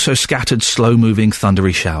 but also scattered slow-moving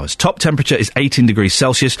thundery showers. Top temperature is 18 degrees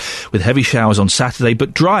Celsius with heavy showers on Saturday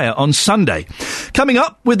but drier on Sunday. Coming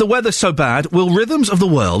up, with the weather so bad, will Rhythms of the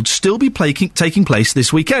World still be taking place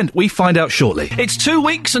this weekend? We find out shortly. It's 2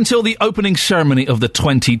 weeks until the opening ceremony of the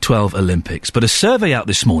 2012 Olympics, but a survey out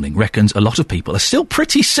this morning reckons a lot of people are still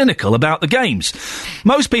pretty cynical about the Games.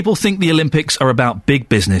 Most people think the Olympics are about big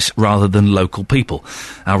business rather than local people.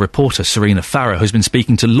 Our reporter Serena Farrow has been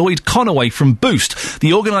speaking to Lloyd Conaway from Boost,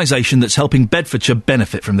 the organisation that's helping Bedfordshire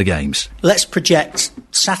benefit from the Games. Let's project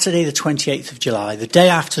Saturday the 28th of July, the day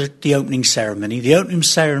after the opening ceremony. The opening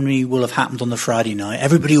ceremony will have happened on the Friday night.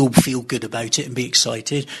 Everybody will feel good about it and be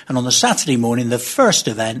excited. And on the Saturday morning, the first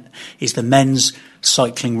event is the men's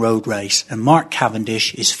cycling road race, and Mark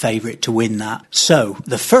Cavendish is favourite to win that. So,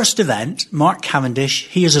 the first event, Mark Cavendish,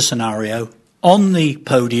 here's a scenario, on the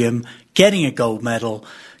podium, getting a gold medal,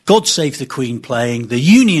 God Save the Queen playing, the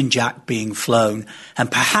Union Jack being flown,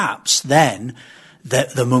 and perhaps then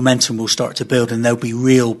the momentum will start to build and there'll be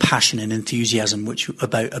real passion and enthusiasm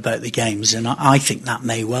about the Games, and I think that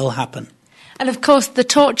may well happen. And of course, the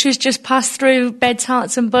torch has just passed through Beds,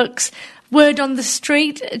 Hearts and Bucks. Word on the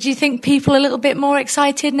street, do you think people are a little bit more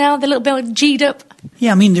excited now? They're a little bit G'd up?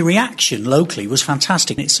 Yeah, I mean, the reaction locally was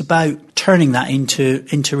fantastic. It's about turning that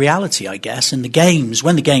into reality, I guess. And the Games,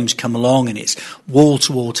 when the Games come along and it's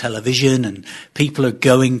wall-to-wall television and people are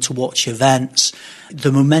going to watch events,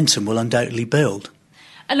 the momentum will undoubtedly build.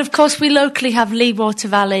 And of course, we locally have Lee Water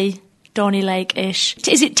Valley, Dorney Lake-ish.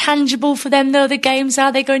 Is it tangible for them, though, the Games?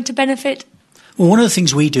 Are they going to benefit? Well, one of the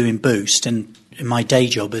things we do in Boost, and in my day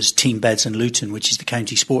job as Team Beds and Luton, which is the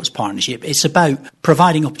County Sports Partnership, it's about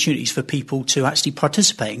providing opportunities for people to actually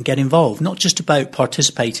participate and get involved. Not just about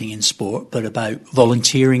participating in sport, but about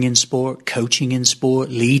volunteering in sport, coaching in sport,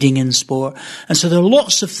 leading in sport. And so there are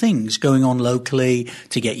lots of things going on locally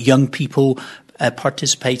to get young people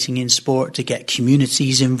participating in sport, to get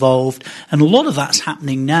communities involved. And a lot of that's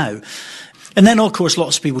happening now. And then, of course,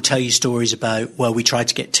 lots of people tell you stories about, well, we tried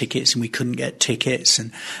to get tickets and we couldn't get tickets.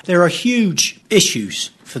 And there are huge issues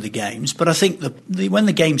for the games. But I think when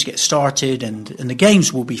the games get started, and the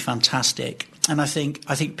games will be fantastic, and I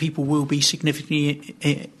think people will be significantly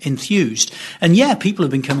enthused. And yeah, people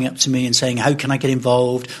have been coming up to me and saying, how can I get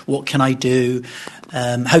involved? What can I do?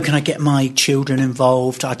 How can I get my children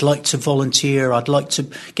involved? I'd like to volunteer. I'd like to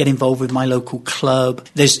get involved with my local club.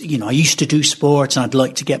 I used to do sport and I'd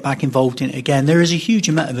like to get back involved in it again. There is a huge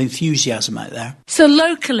amount of enthusiasm out there. So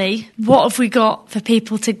locally, what have we got for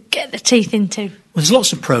people to get their teeth into? Well, there's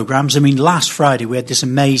lots of programmes. I mean, last Friday we had this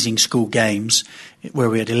amazing school games where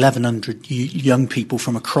we had 1,100 young people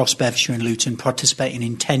from across Bedfordshire and Luton participating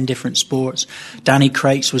in 10 different sports. Danny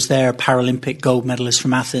Crates was there, a Paralympic gold medalist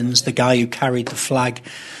from Athens, the guy who carried the flag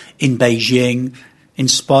in Beijing,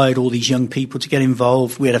 inspired all these young people to get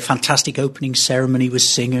involved. We had a fantastic opening ceremony with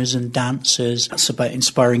singers and dancers. That's about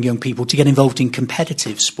inspiring young people to get involved in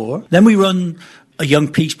competitive sport. Then we run a young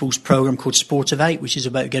people's programme called Sport of 8, which is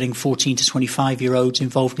about getting 14 to 25-year-olds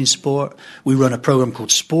involved in sport. We run a programme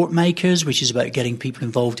called Sport Makers, which is about getting people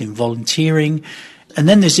involved in volunteering. And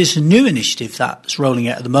then there's this new initiative that's rolling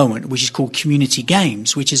out at the moment, which is called Community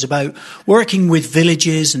Games, which is about working with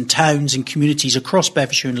villages and towns and communities across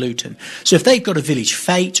Bedfordshire and Luton. So if they've got a village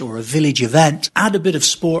fete or a village event, add a bit of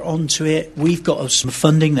sport onto it. We've got some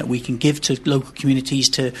funding that we can give to local communities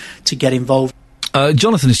to get involved.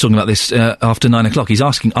 Jonathan is talking about this after 9 o'clock. He's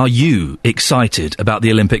asking, are you excited about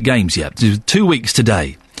the Olympic Games yet? 2 weeks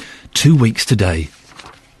today. 2 weeks today.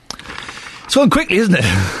 It's gone quickly, isn't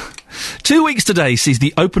it? 2 weeks today sees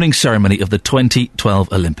the opening ceremony of the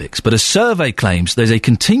 2012 Olympics, but a survey claims there's a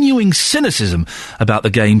continuing cynicism about the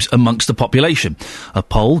Games amongst the population. A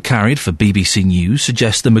poll carried for BBC News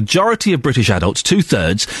suggests the majority of British adults,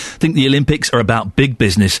 2/3, think the Olympics are about big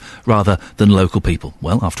business rather than local people.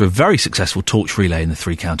 Well, after a very successful torch relay in the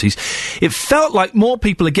three counties, it felt like more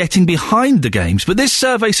people are getting behind the Games, but this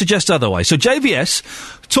survey suggests otherwise. So JVS,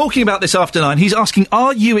 talking about this after 9, he's asking,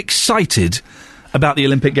 are you excited about the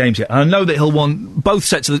Olympic Games yet? And I know that he'll want both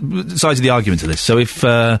sides of the argument to this. So if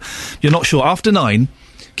you're not sure, after 9,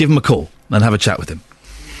 give him a call and have a chat with him.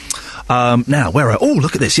 Now,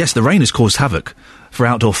 look at this. Yes, the rain has caused havoc for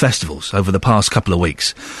outdoor festivals over the past couple of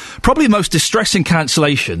weeks. Probably the most distressing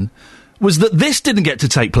cancellation was that this didn't get to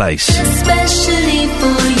take place. Especially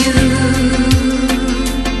for you,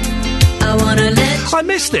 I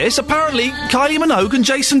missed this. Apparently, Kylie Minogue and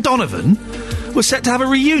Jason Donovan were set to have a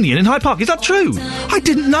reunion in Hyde Park. Is that true? I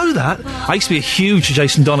didn't know that. I used to be a huge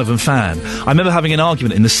Jason Donovan fan. I remember having an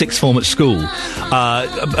argument in the sixth form at school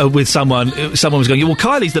with someone. Someone was going, well,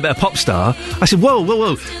 Kylie's the better pop star. I said, whoa.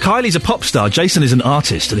 Kylie's a pop star. Jason is an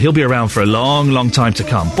artist, and he'll be around for a long, long time to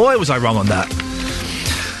come. Boy, was I wrong on that.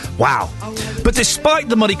 Wow. But despite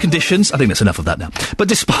the muddy conditions, I think that's enough of that now. But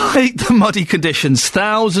despite the muddy conditions,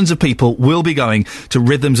 thousands of people will be going to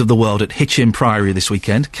Rhythms of the World at Hitchin Priory this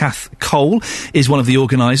weekend. Kath Cole is one of the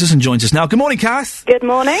organisers and joins us now. Good morning, Kath. Good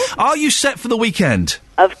morning. Are you set for the weekend?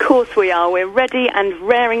 Of course we are. We're ready and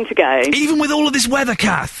raring to go. Even with all of this weather,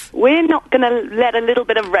 Kath? We're not going to let a little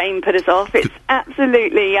bit of rain put us off. It's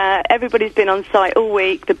absolutely... everybody's been on site all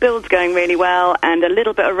week. The build's going really well, and a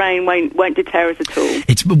little bit of rain won't deter us at all.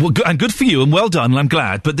 It's and good for you, and well done, and I'm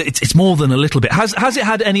glad, but it's more than a little bit. Has it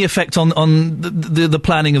had any effect on the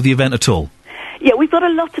planning of the event at all? Yeah, we've got a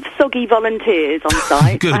lot of soggy volunteers on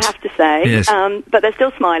site, I have to say. Yes. But they're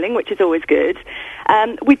still smiling, which is always good.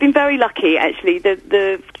 We've been very lucky, actually.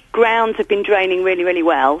 The grounds have been draining really, really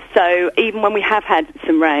well. So even when we have had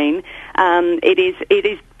some rain, it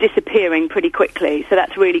is disappearing pretty quickly. So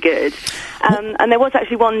that's really good. And there was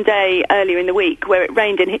actually one day earlier in the week where it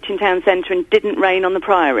rained in Hitchin Town Centre and didn't rain on the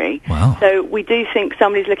Priory. Wow. So we do think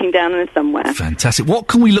somebody's looking down on us somewhere. Fantastic. What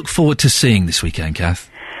can we look forward to seeing this weekend, Kath?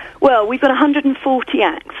 Well, we've got 140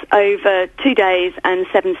 acts over 2 days and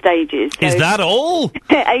 7 stages. So is that all?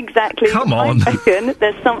 Exactly. Come on. I reckon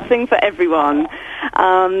there's something for everyone.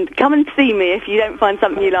 Come and see me if you don't find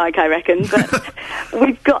something you like, I reckon. But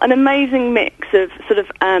we've got an amazing mix of sort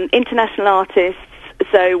of international artists.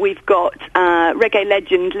 So we've got reggae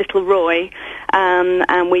legend Little Roy,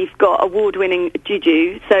 and we've got award-winning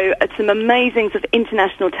juju. So some amazing sort of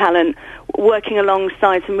international talent working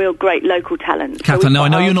alongside some real great local talent. Kath, now I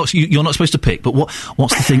know you're not supposed to pick, but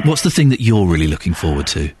what's the thing? What's the thing that you're really looking forward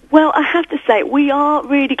to? Well, I have to say, we are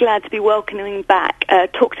really glad to be welcoming back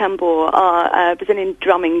Talk Tambor, our Brazilian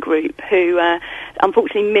drumming group, who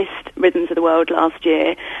unfortunately missed Rhythms of the World last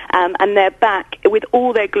year, and they're back with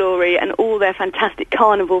all their glory and all their fantastic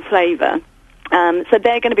carnival flavour. So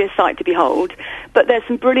they're going to be a sight to behold. But there's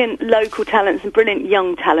some brilliant local talent, some brilliant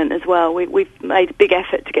young talent as well. We've made a big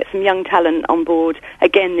effort to get some young talent on board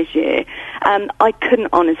again this year. I couldn't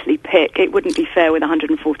honestly pick. It wouldn't be fair with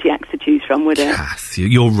 140 acts to choose from, would it? Kath,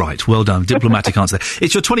 you're right. Well done. Diplomatic answer.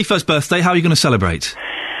 It's your 21st birthday. How are you going to celebrate?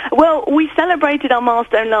 Well, we celebrated our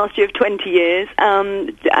milestone last year of 20 years,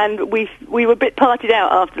 and we were a bit partied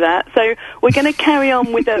out after that. So we're going to carry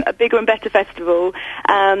on with a bigger and better festival,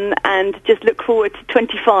 and just look forward to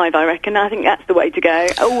 25, I reckon. I think that's the way to go.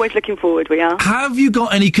 Always looking forward, we are. Have you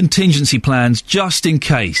got any contingency plans just in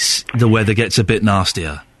case the weather gets a bit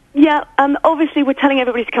nastier? Yeah, obviously we're telling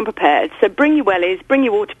everybody to come prepared. So bring your wellies, bring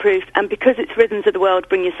your waterproof, and because it's Rhythms of the World,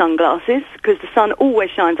 bring your sunglasses, because the sun always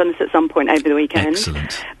shines on us at some point over the weekend.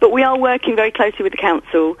 Excellent. But we are working very closely with the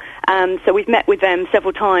council, so we've met with them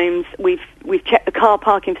several times. We've checked the car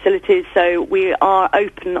parking facilities, so we are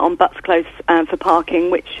open on Butts Close for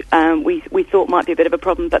parking, which we thought might be a bit of a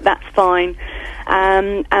problem, but that's fine.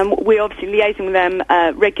 And we're obviously liaising with them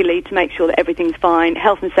regularly to make sure that everything's fine.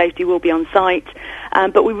 Health and safety will be on site.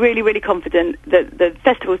 But we're really, really confident that the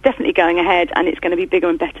festival's definitely going ahead and it's going to be bigger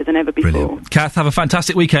and better than ever before. Brilliant. Kath, have a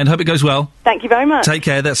fantastic weekend. Hope it goes well. Thank you very much. Take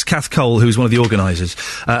care. That's Kath Cole, who's one of the organisers.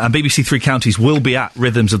 And BBC Three Counties will be at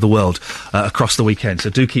Rhythms of the World across the weekend. So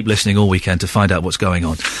do keep listening all weekend to find out what's going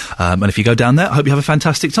on. And if you go down there, I hope you have a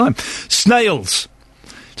fantastic time. Snails.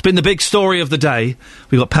 It's been the big story of the day.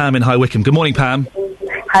 We've got Pam in High Wycombe. Good morning, Pam.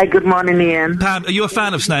 Hi, good morning, Ian. Pam, are you a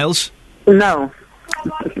fan of snails? No.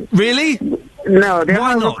 Really? No, they're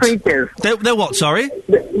Why horrible not? creatures. They're what, sorry?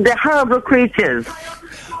 They're horrible creatures.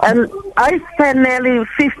 And I spend nearly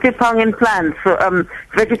 £50 in plants,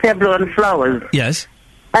 vegetable and flowers. Yes.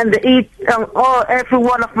 And they eat every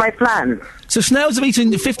one of my plants. So snails have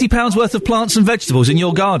eaten £50 worth of plants and vegetables in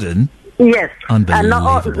your garden? Yes.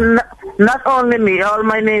 Unbelievable. And not only me, all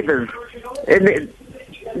my neighbours.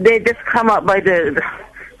 They just come up by the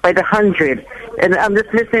 100. And I'm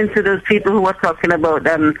just listening to those people who are talking about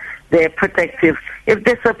they're protective. If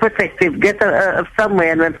they're so protective, get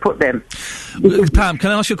somewhere and then put them. Pam,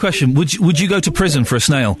 can I ask you a question? Would you go to prison for a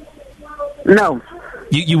snail? No.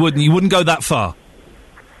 You wouldn't? You wouldn't go that far?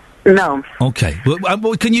 No. Okay.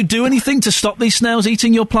 Well, can you do anything to stop these snails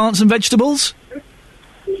eating your plants and vegetables?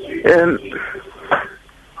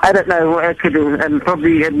 I don't know what I could do.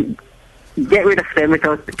 Probably get rid of them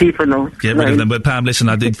without people know. Get rid of them. But Pam, listen,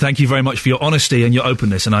 I did thank you very much for your honesty and your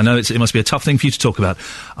openness, and I know it must be a tough thing for you to talk about.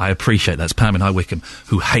 I appreciate that. It's Pam in High Wycombe,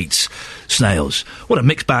 who hates snails. What a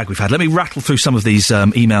mixed bag we've had. Let me rattle through some of these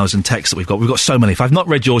emails and texts that we've got. We've got so many. If I've not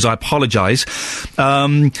read yours, I apologise.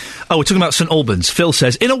 We're talking about St Albans. Phil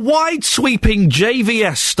says, in a wide-sweeping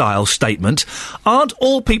JVS-style statement, aren't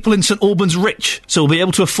all people in St Albans rich, so will be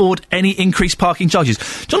able to afford any increased parking charges?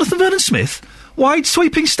 Jonathan Vernon-Smith?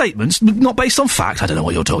 Wide-sweeping statements, not based on fact. I don't know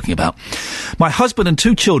what you're talking about. My husband and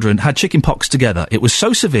 2 children had chicken pox together. It was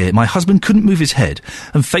so severe, my husband couldn't move his head,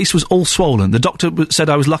 and face was all swollen. The doctor said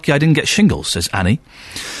I was lucky I didn't get shingles, says Annie.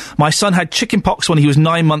 My son had chicken pox when he was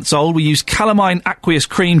 9 months old. We used calamine aqueous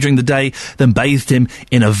cream during the day, then bathed him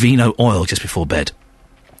in Aveeno oil just before bed.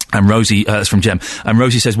 And Rosie, that's from Jem, and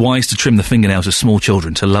Rosie says, wise to trim the fingernails of small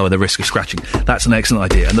children to lower the risk of scratching. That's an excellent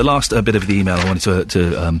idea. And the last bit of the email I wanted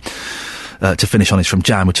to finish on is from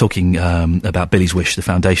Jan. We're talking about Billy's Wish, the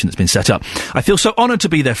foundation that's been set up. I feel so honoured to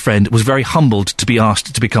be their friend, was very humbled to be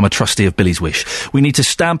asked to become a trustee of Billy's Wish. We need to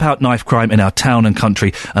stamp out knife crime in our town and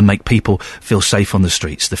country and make people feel safe on the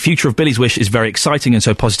streets. The future of Billy's Wish is very exciting and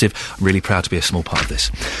so positive. I'm really proud to be a small part of this.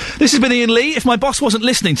 This has been Ian Lee. If my boss wasn't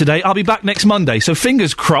listening today, I'll be back next Monday, so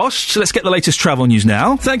fingers crossed. So let's get the latest travel news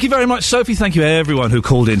now. Thank you very much, Sophie. Thank you everyone who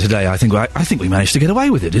called in today. I think we managed to get away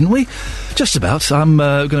with it, didn't we? Just about. I'm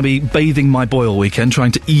going to be bathing my boy all weekend,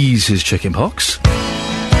 trying to ease his chicken pox.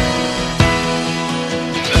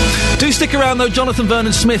 Do stick around though. Jonathan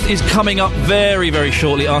Vernon-Smith is coming up very, very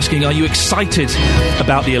shortly, asking, are you excited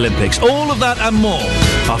about the Olympics? All of that and more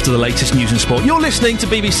after the latest news and sport. You're listening to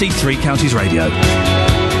BBC Three Counties Radio.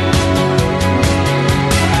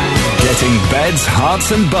 Getting beds,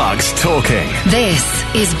 hearts and bucks talking. This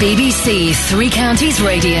is BBC Three Counties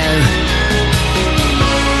Radio.